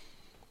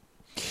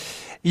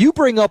 You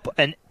bring up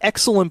an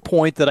excellent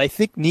point that I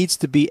think needs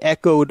to be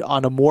echoed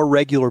on a more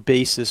regular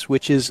basis,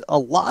 which is a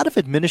lot of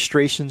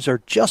administrations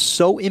are just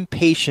so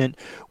impatient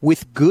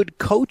with good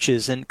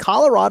coaches. And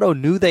Colorado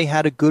knew they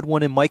had a good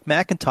one in Mike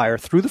McIntyre.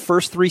 Through the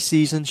first 3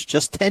 seasons,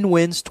 just 10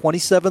 wins,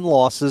 27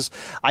 losses.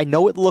 I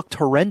know it looked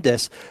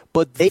horrendous,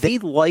 but they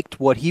liked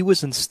what he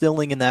was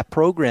instilling in that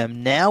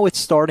program. Now it's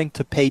starting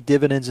to pay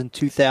dividends in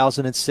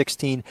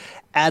 2016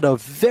 at a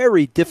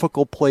very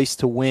difficult place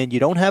to win. You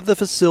don't have the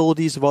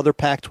facilities of other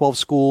Pac-12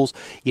 schools.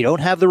 You don't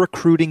have the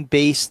recruiting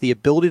base, the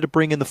ability to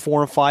bring in the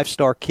 4- and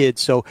 5-star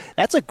kids. So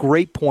that's a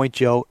great point,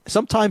 Joe.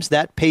 Sometimes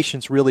that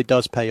patience really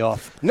does pay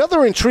off.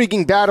 Another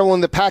intriguing battle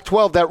in the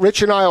Pac-12 that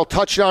Rich and I will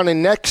touch on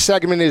in next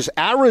segment is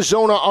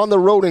Arizona on the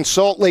road in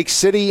Salt Lake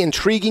City.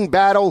 Intriguing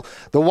battle.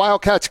 The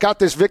Wildcats got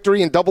this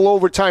victory in double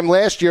overtime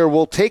last year.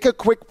 We'll take a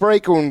quick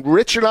break. When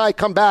Rich and I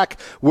come back,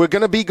 we're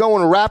going to be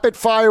going rapid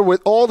fire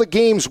with all the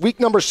games, week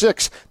number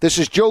 6. This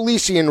is Joe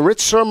Lisi and Rich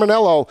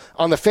Sermonello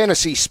on the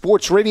Fantasy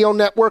Sports Radio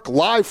Network,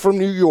 live from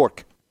New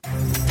York.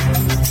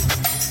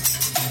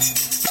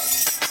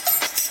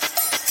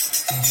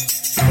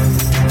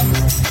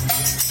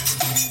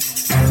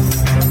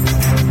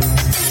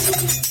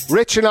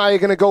 Rich and I are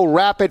going to go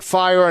rapid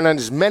fire on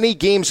as many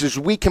games as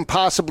we can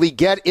possibly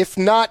get. If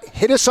not,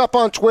 hit us up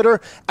on Twitter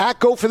at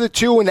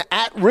GoForThe2 and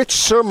at Rich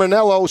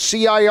Sermonello,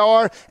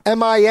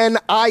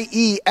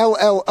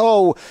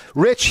 CirMiniello.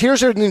 Rich,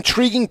 here's an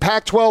intriguing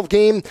Pac-12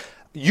 game.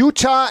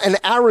 Utah and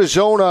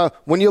Arizona,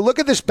 when you look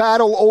at this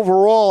battle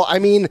overall, I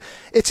mean,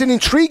 it's an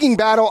intriguing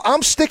battle.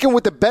 I'm sticking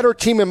with the better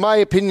team in my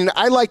opinion.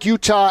 I like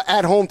Utah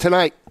at home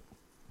tonight.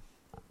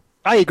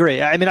 I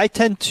agree. I mean, I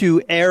tend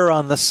to err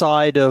on the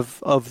side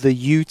of the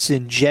Utes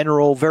in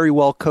general. Very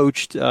well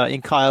coached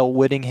in Kyle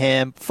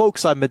Whittingham.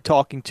 Folks I've been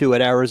talking to at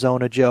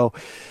Arizona, Joe,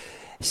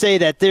 say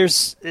that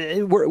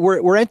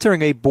we're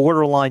entering a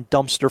borderline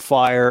dumpster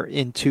fire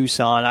in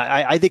Tucson.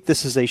 I think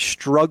this is a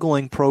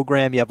struggling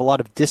program. You have a lot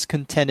of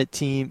discontented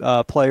team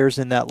players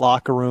in that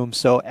locker room.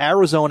 So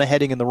Arizona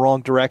heading in the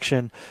wrong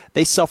direction.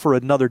 They suffer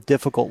another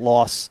difficult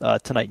loss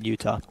tonight in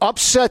Utah.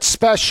 Upset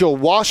special.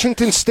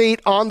 Washington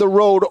State on the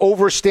road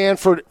over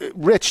Stanford.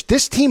 Rich,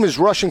 this team is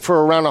rushing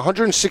for around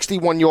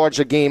 161 yards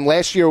a game.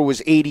 Last year it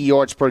was 80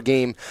 yards per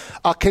game.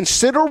 A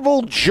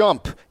considerable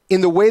jump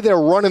in the way they're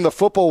running the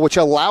football, which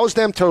allows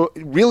them to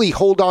really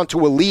hold on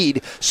to a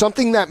lead,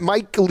 something that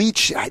Mike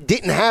Leach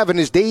didn't have in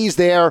his days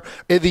there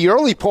in the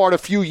early part a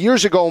few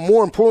years ago,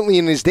 more importantly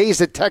in his days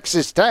at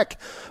Texas Tech.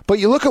 But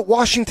you look at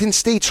Washington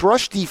State's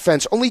rush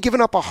defense, only giving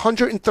up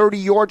 130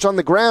 yards on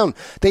the ground.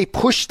 They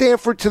pushed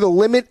Stanford to the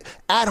limit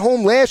at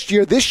home last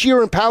year. This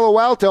year in Palo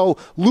Alto,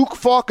 Luke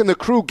Falk and the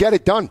crew get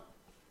it done.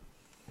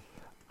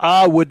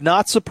 Would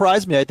not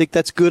surprise me. I think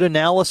that's good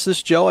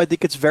analysis, Joe. I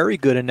think it's very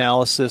good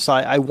analysis.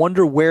 I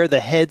wonder where the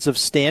heads of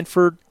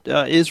Stanford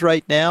is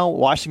right now.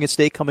 Washington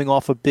State coming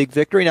off a big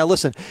victory. Now,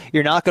 listen,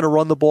 you're not going to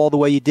run the ball the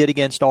way you did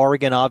against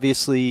Oregon,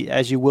 obviously,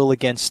 as you will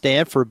against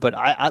Stanford. But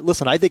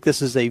I think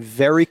this is a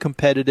very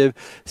competitive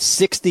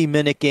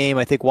 60-minute game.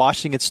 I think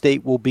Washington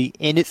State will be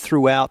in it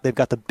throughout. They've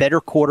got the better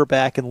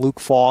quarterback in Luke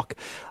Falk,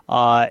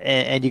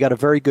 and you got a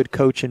very good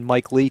coach in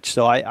Mike Leach.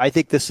 So I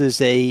think this is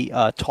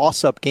a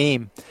toss-up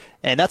game.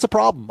 And that's a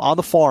problem on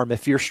the farm.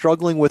 If you're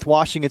struggling with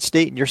Washington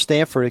State and you're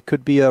Stanford, it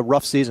could be a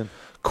rough season.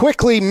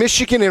 Quickly,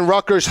 Michigan and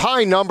Rutgers,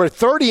 high number,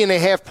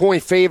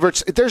 30.5-point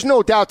favorites. There's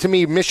no doubt to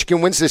me Michigan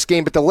wins this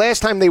game, but the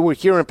last time they were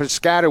here in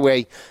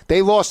Piscataway,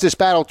 they lost this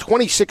battle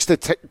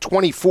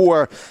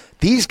 26-24.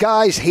 These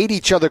guys hate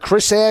each other.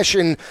 Chris Ash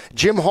and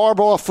Jim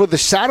Harbaugh for the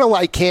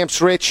satellite camps,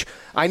 Rich.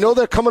 I know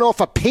they're coming off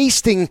a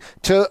pasting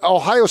to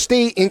Ohio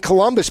State in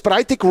Columbus, but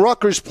I think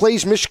Rutgers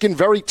plays Michigan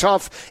very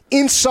tough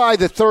inside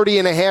the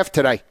 30.5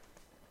 today.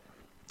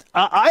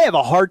 I have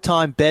a hard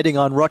time betting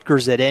on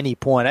Rutgers at any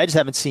point. I just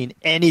haven't seen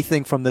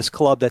anything from this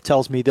club that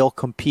tells me they'll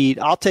compete.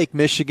 I'll take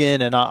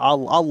Michigan, and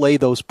I'll lay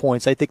those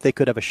points. I think they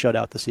could have a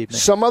shutout this evening.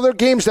 Some other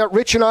games that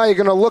Rich and I are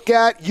going to look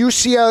at,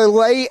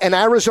 UCLA and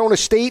Arizona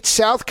State,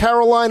 South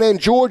Carolina and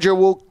Georgia.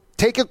 We'll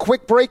take a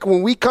quick break.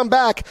 When we come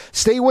back,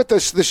 stay with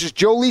us. This is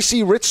Joe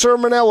Lisi, Rich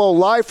Sermonello,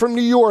 live from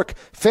New York,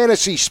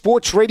 Fantasy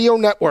Sports Radio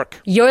Network.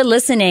 You're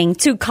listening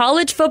to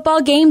College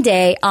Football Game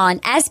Day on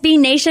SB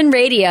Nation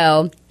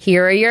Radio.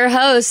 Here are your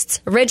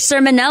hosts, Rich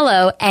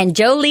Sermonello and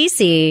Joe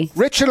Lisi.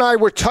 Rich and I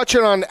were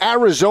touching on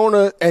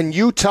Arizona and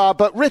Utah,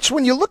 but Rich,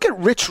 when you look at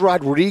Rich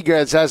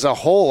Rodriguez as a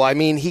whole, I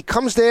mean, he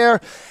comes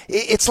there,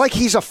 it's like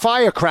he's a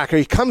firecracker.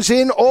 He comes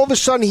in, all of a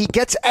sudden he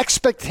gets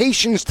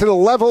expectations to the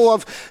level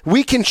of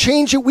we can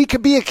change it, we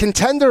could be a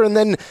contender, and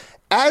then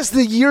as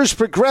the years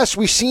progress,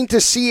 we seem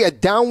to see a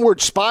downward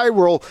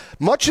spiral,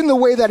 much in the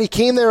way that he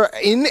came there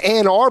in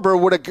Ann Arbor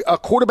with a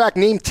quarterback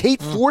named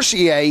Tate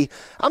Forcier.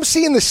 I'm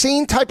seeing the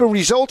same type of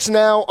results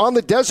now on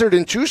the desert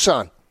in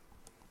Tucson.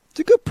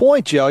 It's a good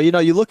point, Joe. You know,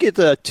 you look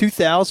at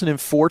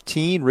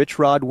 2014, Rich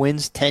Rod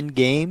wins 10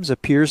 games,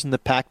 appears in the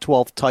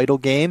Pac-12 title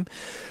game.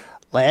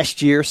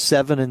 Last year,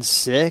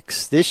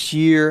 7-6. This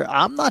year,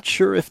 I'm not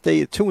sure if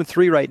they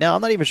 2-3 right now. I'm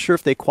not even sure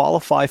if they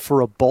qualify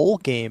for a bowl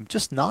game.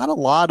 Just not a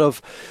lot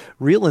of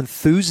real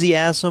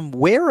enthusiasm.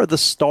 Where are the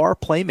star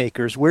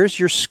playmakers? Where's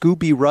your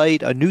Scooby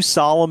Wright, a new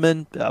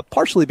Solomon?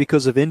 Partially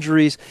because of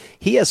injuries,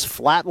 he has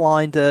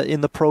flatlined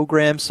in the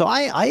program. So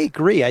I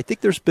agree. I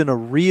think there's been a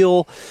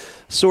real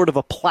sort of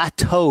a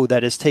plateau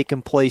that has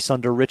taken place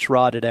under Rich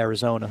Rod at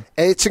Arizona.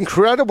 It's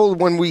incredible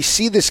when we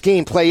see this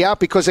game play out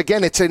because,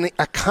 again, it's a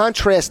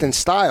contrast in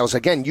styles.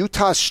 Again,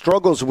 Utah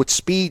struggles with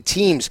speed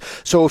teams.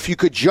 So if you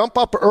could jump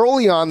up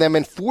early on them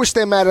and force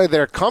them out of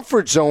their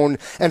comfort zone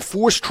and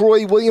force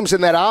Troy Williams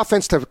and that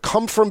offense to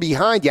come from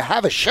behind, you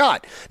have a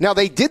shot. Now,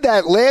 they did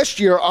that last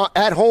year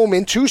at home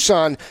in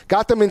Tucson,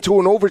 got them into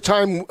an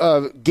overtime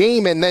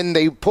game, and then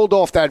they pulled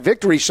off that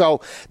victory. So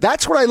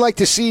that's what I like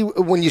to see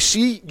when you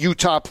see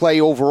Utah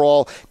play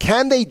overall.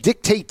 Can they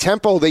dictate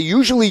tempo? They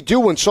usually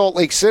do in Salt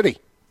Lake City.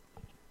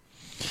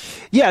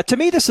 Yeah, to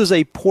me, this is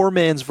a poor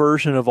man's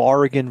version of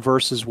Oregon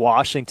versus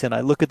Washington.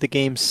 I look at the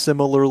game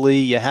similarly.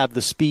 You have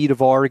the speed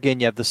of Oregon,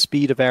 you have the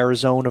speed of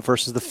Arizona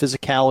versus the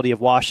physicality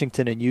of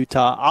Washington and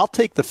Utah. I'll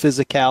take the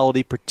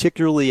physicality,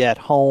 particularly at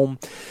home.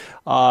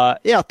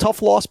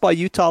 Tough loss by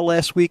Utah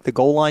last week, the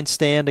goal line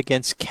stand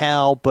against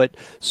Cal, but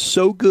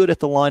so good at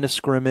the line of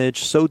scrimmage,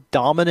 so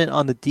dominant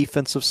on the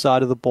defensive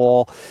side of the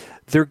ball.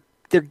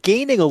 They're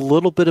gaining a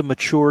little bit of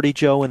maturity,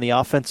 Joe, in the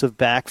offensive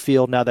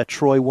backfield now that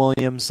Troy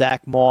Williams,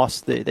 Zach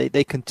Moss,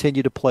 they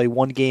continue to play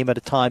one game at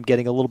a time,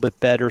 getting a little bit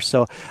better.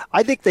 So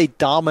I think they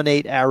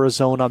dominate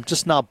Arizona. I'm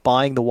just not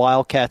buying the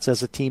Wildcats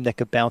as a team that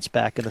could bounce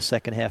back in the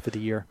second half of the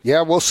year.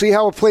 Yeah, we'll see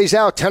how it plays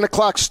out. 10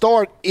 o'clock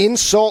start in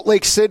Salt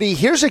Lake City.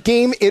 Here's a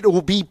game. It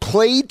will be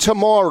played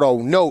tomorrow.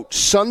 Note,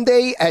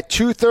 Sunday at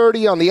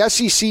 2:30 on the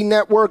SEC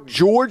Network,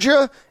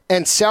 Georgia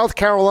and South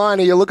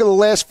Carolina. You look at the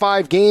last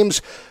 5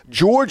 games,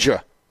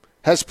 Georgia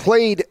has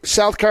played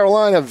South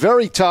Carolina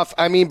very tough.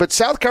 But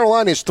South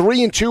Carolina is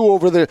 3-2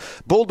 over the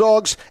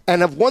Bulldogs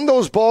and have won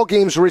those ball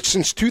games, Rich,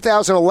 since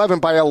 2011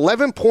 by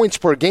 11 points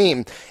per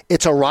game.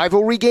 It's a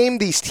rivalry game.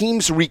 These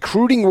teams,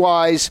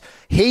 recruiting-wise,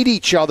 hate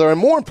each other. And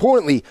more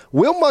importantly,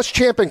 Will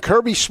Muschamp and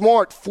Kirby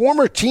Smart,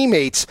 former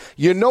teammates,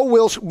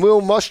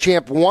 Will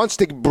Muschamp wants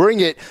to bring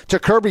it to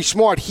Kirby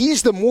Smart.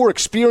 He's the more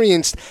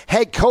experienced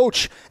head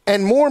coach.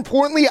 And more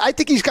importantly, I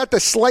think he's got the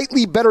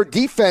slightly better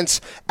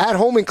defense at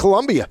home in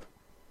Columbia.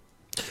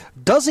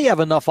 Does he have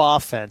enough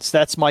offense?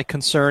 That's my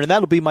concern, and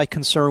that'll be my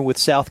concern with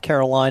South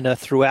Carolina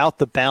throughout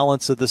the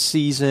balance of the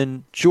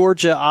season.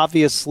 Georgia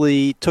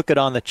obviously took it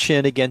on the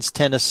chin against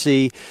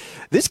Tennessee.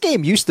 This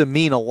game used to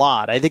mean a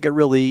lot. I think it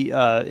really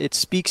it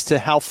speaks to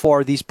how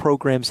far these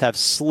programs have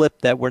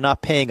slipped, that we're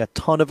not paying a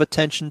ton of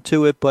attention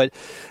to it, but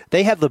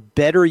they have the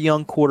better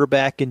young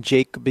quarterback in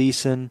Jacob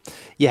Eason.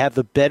 You have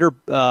the better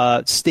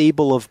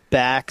stable of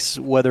backs,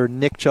 whether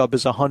Nick Chubb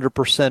is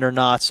 100% or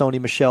not,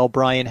 Sony Michel,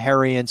 Brian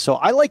Herrien. So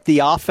I like the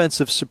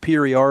offensive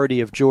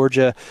superiority of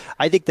Georgia.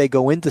 I think they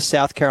go into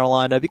South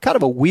Carolina. It'd be kind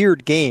of a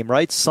weird game,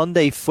 right?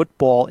 Sunday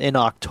football in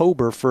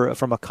October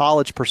from a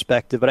college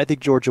perspective, but I think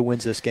Georgia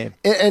wins this game.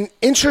 And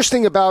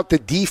interesting about the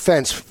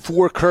defense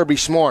for Kirby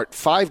Smart,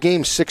 5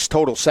 games, 6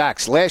 total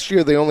sacks. Last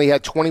year they only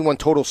had 21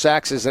 total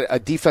sacks as a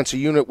defensive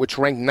unit, which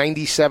ranked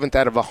 97th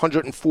out of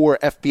 104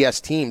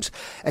 FBS teams.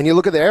 And you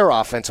look at their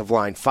offensive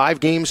line, 5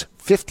 games,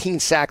 15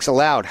 sacks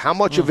allowed. How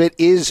much of it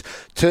is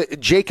to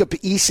Jacob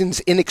Eason's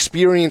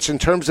inexperience in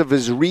terms of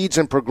his reads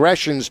and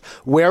progressions,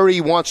 where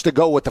he wants to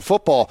go with the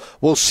football?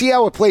 We'll see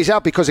how it plays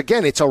out because,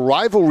 again, it's a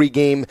rivalry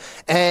game,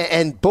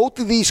 and both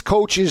of these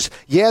coaches,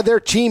 yeah, they're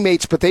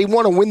teammates, but they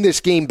want to win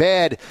this game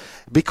bad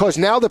because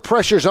now the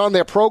pressure's on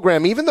their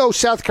program. Even though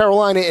South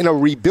Carolina in a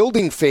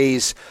rebuilding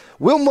phase,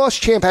 Will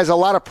Muschamp has a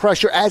lot of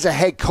pressure as a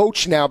head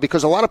coach now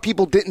because a lot of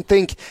people didn't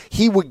think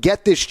he would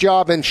get this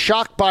job and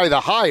shocked by the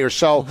hire.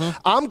 So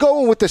I'm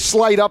going with the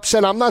slight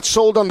upset. I'm not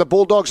sold on the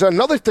Bulldogs.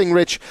 Another thing,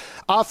 Rich,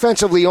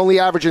 offensively only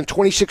averaging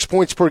 26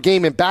 points per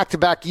game in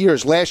back-to-back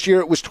years. Last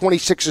year it was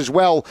 26 as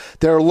well,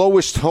 their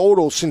lowest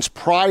total since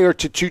prior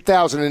to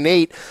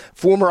 2008.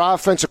 Former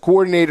offensive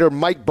coordinator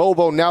Mike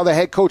Bobo, now the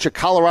head coach at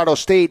Colorado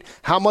State.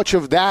 How much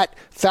of that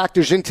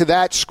factors into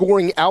that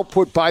scoring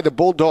output by the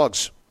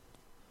Bulldogs?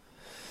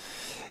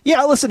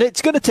 Yeah, listen,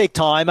 it's going to take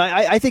time.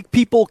 I think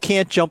people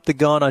can't jump the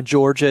gun on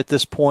Georgia at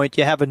this point.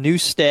 You have a new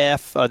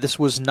staff. This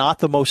was not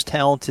the most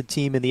talented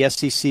team in the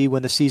SEC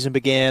when the season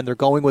began. They're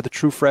going with a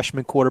true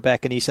freshman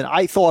quarterback in Eason.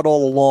 I thought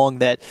all along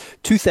that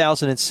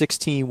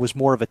 2016 was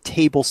more of a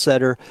table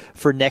setter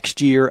for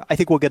next year. I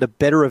think we'll get a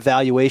better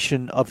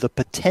evaluation of the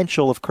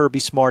potential of Kirby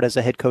Smart as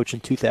a head coach in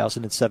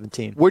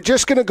 2017. We're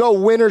just going to go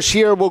winners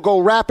here. We'll go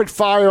rapid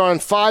fire on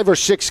 5 or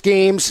 6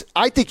 games.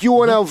 I think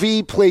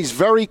UNLV plays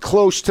very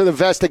close to the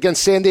vest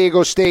against San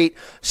Diego State.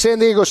 San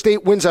Diego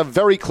State wins a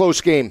very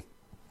close game.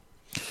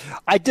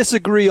 I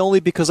disagree only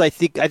because I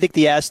think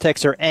the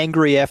Aztecs are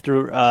angry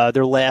after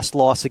their last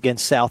loss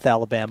against South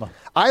Alabama.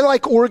 I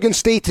like Oregon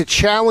State to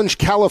challenge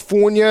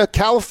California.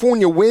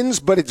 California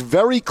wins, but it's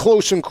very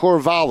close in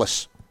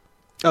Corvallis.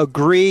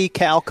 Agree.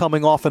 Cal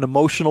coming off an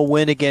emotional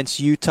win against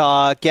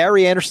Utah.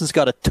 Gary Anderson's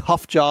got a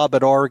tough job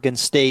at Oregon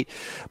State,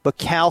 but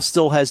Cal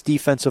still has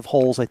defensive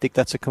holes. I think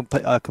that's a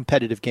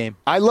competitive game.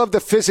 I love the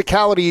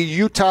physicality of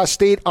Utah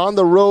State on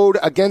the road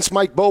against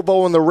Mike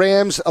Bobo and the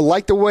Rams. I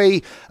like the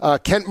way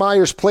Kent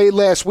Myers played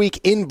last week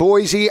in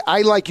Boise.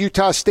 I like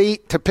Utah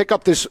State to pick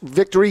up this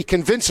victory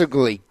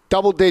convincingly,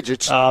 double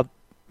digits.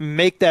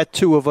 Make that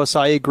 2 of us.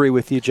 I agree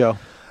with you, Joe.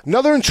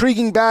 Another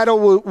intriguing battle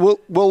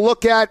we'll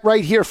look at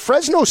right here,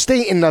 Fresno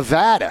State and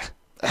Nevada.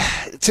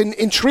 It's an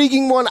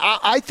intriguing one.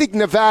 I think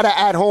Nevada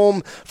at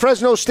home,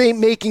 Fresno State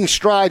making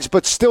strides,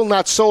 but still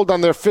not sold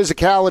on their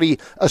physicality,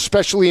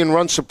 especially in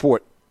run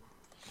support.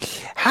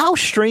 How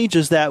strange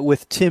is that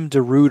with Tim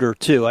DeRuyter,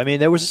 too? I mean,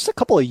 there was just a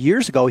couple of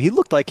years ago, he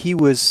looked like he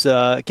was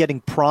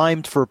getting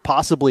primed for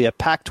possibly a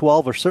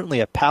Pac-12 or certainly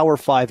a Power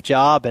 5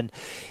 job, and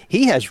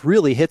he has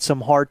really hit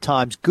some hard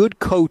times. Good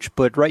coach,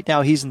 but right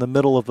now he's in the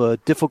middle of a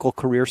difficult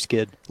career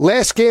skid.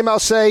 Last game I'll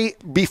say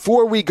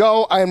before we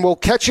go, and we'll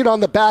catch it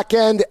on the back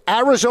end,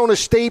 Arizona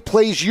State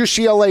plays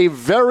UCLA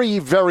very,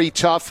 very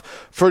tough.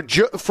 For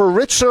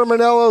Rich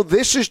Sermonello,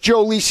 this is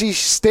Joe Lisi.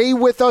 Stay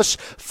with us.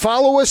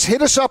 Follow us.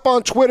 Hit us up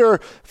on Twitter.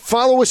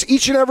 Follow us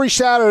each and every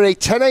Saturday,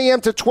 10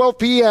 a.m. to 12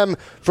 p.m.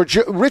 For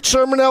Rich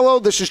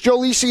Sermonello, this is Joe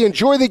Lisi.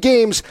 Enjoy the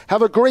games.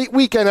 Have a great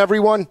weekend,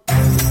 everyone.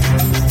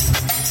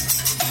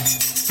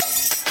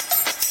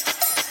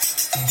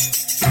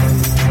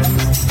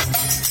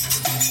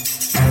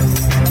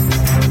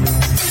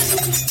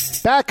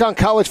 Back on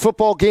College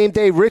Football Game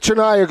Day, Rich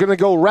and I are going to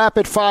go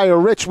rapid fire.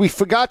 Rich, we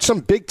forgot some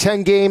Big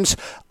Ten games.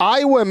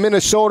 Iowa and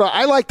Minnesota.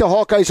 I like the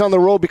Hawkeyes on the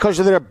road because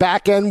of their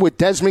back end with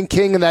Desmond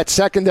King and that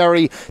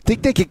secondary.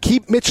 Think they could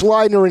keep Mitch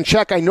Leidner in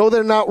check. I know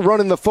they're not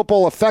running the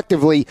football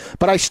effectively,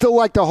 but I still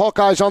like the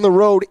Hawkeyes on the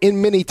road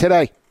in Mini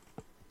today.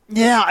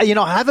 Yeah, I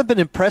haven't been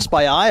impressed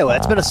by Iowa.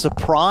 It's been a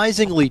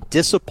surprisingly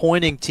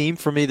disappointing team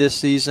for me this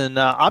season.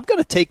 I'm going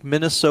to take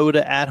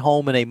Minnesota at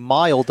home in a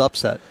mild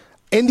upset.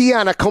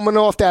 Indiana coming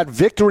off that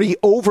victory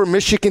over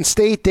Michigan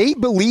State. They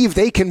believe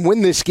they can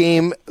win this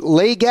game.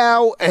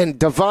 Legau and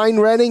Devine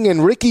Redding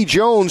and Ricky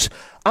Jones.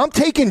 I'm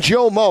taking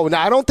Joe Mo.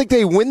 Now, I don't think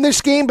they win this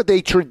game, but they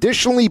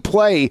traditionally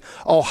play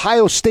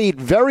Ohio State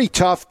very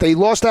tough. They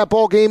lost that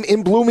ball game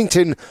in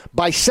Bloomington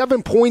by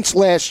 7 points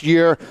last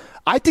year.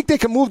 I think they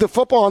can move the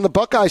football on the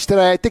Buckeyes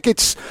today. I think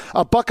it's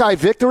a Buckeye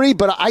victory,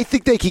 but I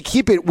think they can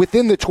keep it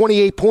within the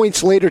 28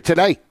 points later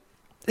today.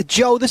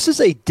 Joe, this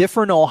is a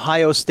different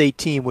Ohio State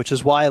team, which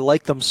is why I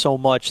like them so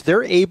much.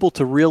 They're able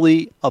to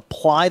really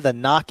apply the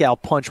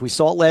knockout punch. We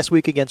saw it last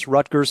week against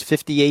Rutgers,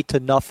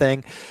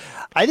 58-0.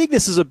 I think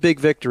this is a big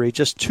victory.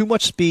 Just too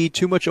much speed,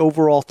 too much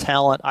overall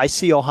talent. I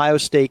see Ohio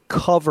State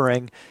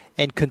covering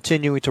and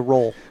continuing to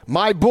roll.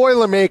 My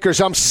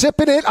Boilermakers, I'm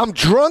sipping it. I'm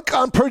drunk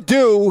on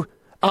Purdue.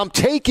 I'm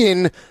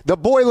taking the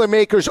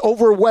Boilermakers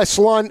over West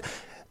Lund.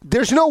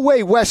 There's no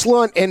way West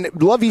Lund and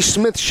Lovie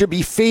Smith should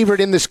be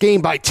favored in this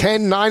game by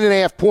 10,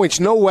 9.5 points.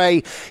 No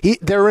way.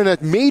 They're in a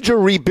major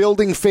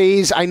rebuilding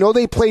phase. I know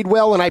they played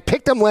well, and I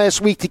picked them last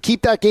week to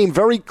keep that game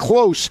very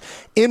close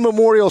in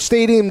Memorial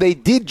Stadium. They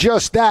did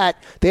just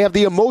that. They have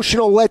the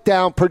emotional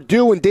letdown.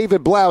 Purdue and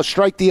David Blau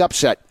strike the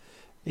upset.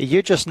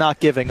 You're just not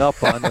giving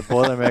up on the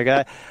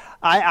Boilermaker.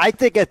 I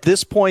think at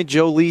this point,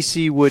 Joe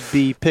Lisi would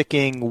be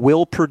picking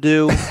Will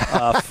Purdue,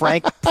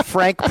 Frank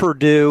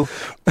Purdue,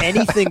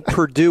 anything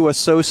Purdue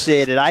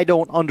associated. I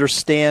don't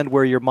understand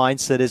where your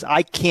mindset is.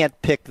 I can't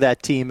pick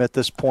that team at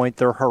this point.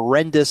 They're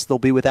horrendous. They'll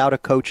be without a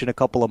coach in a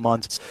couple of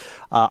months.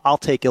 I'll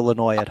take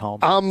Illinois at home.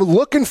 I'm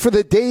looking for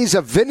the days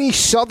of Vinny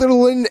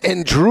Sutherland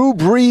and Drew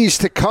Brees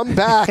to come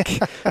back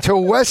to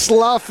West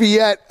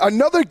Lafayette.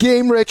 Another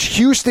game, Rich,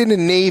 Houston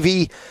and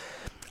Navy.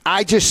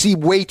 I just see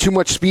way too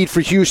much speed for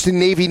Houston.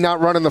 Navy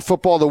not running the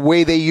football the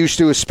way they used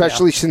to,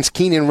 especially since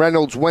Keenan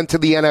Reynolds went to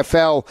the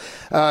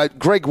NFL.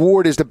 Greg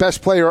Ward is the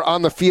best player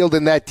on the field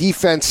in that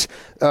defense,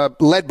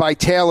 led by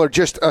Taylor.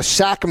 Just a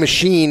sack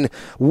machine.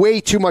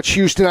 Way too much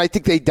Houston. I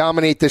think they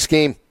dominate this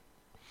game.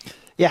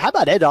 Yeah, how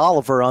about Ed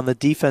Oliver on the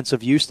defense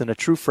of Houston, a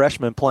true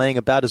freshman playing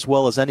about as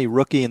well as any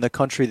rookie in the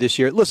country this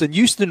year? Listen,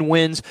 Houston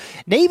wins.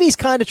 Navy's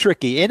kind of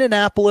tricky. In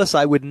Annapolis,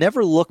 I would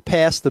never look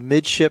past the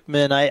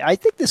midshipmen. I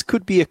think this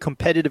could be a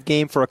competitive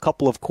game for a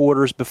couple of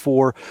quarters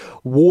before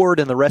Ward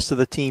and the rest of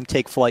the team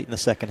take flight in the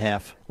second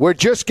half. We're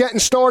just getting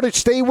started.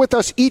 Stay with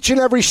us each and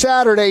every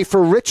Saturday.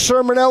 For Rich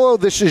Sermonello,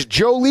 this is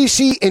Joe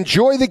Lisi.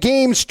 Enjoy the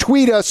games.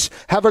 Tweet us.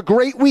 Have a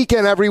great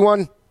weekend,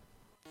 everyone.